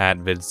Ben at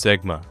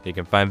VidSigma. You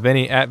can find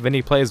Vinny at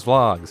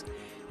VinnyPlaysVlogs.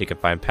 You can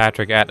find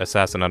Patrick at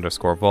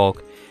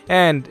Assassin_Volk.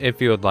 And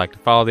if you would like to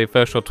follow the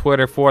official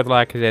Twitter for the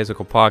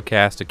Lackadaisical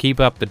Podcast to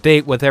keep up to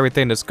date with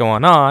everything that's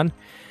going on,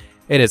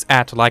 it is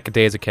at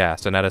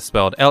Lackadaisicast, and that is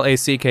spelled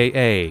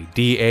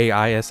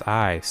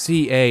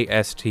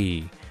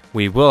LACKADAISICAST.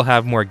 We will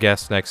have more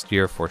guests next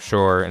year for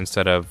sure,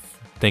 instead of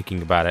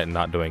thinking about it and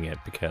not doing it,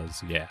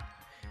 because, yeah.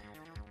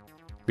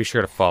 Be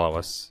sure to follow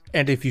us.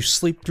 And if you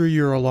sleep through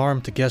your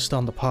alarm to guest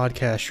on the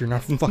podcast, you're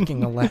not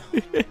fucking allowed.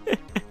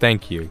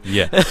 Thank you.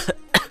 Yes.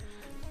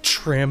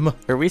 Trim.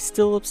 Are we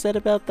still upset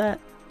about that?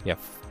 Yeah.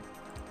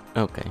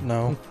 Okay.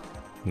 No.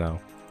 No.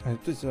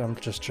 I'm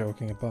just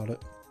joking about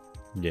it.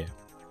 Yeah.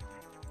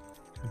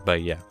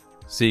 But yeah.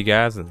 See you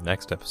guys in the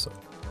next episode.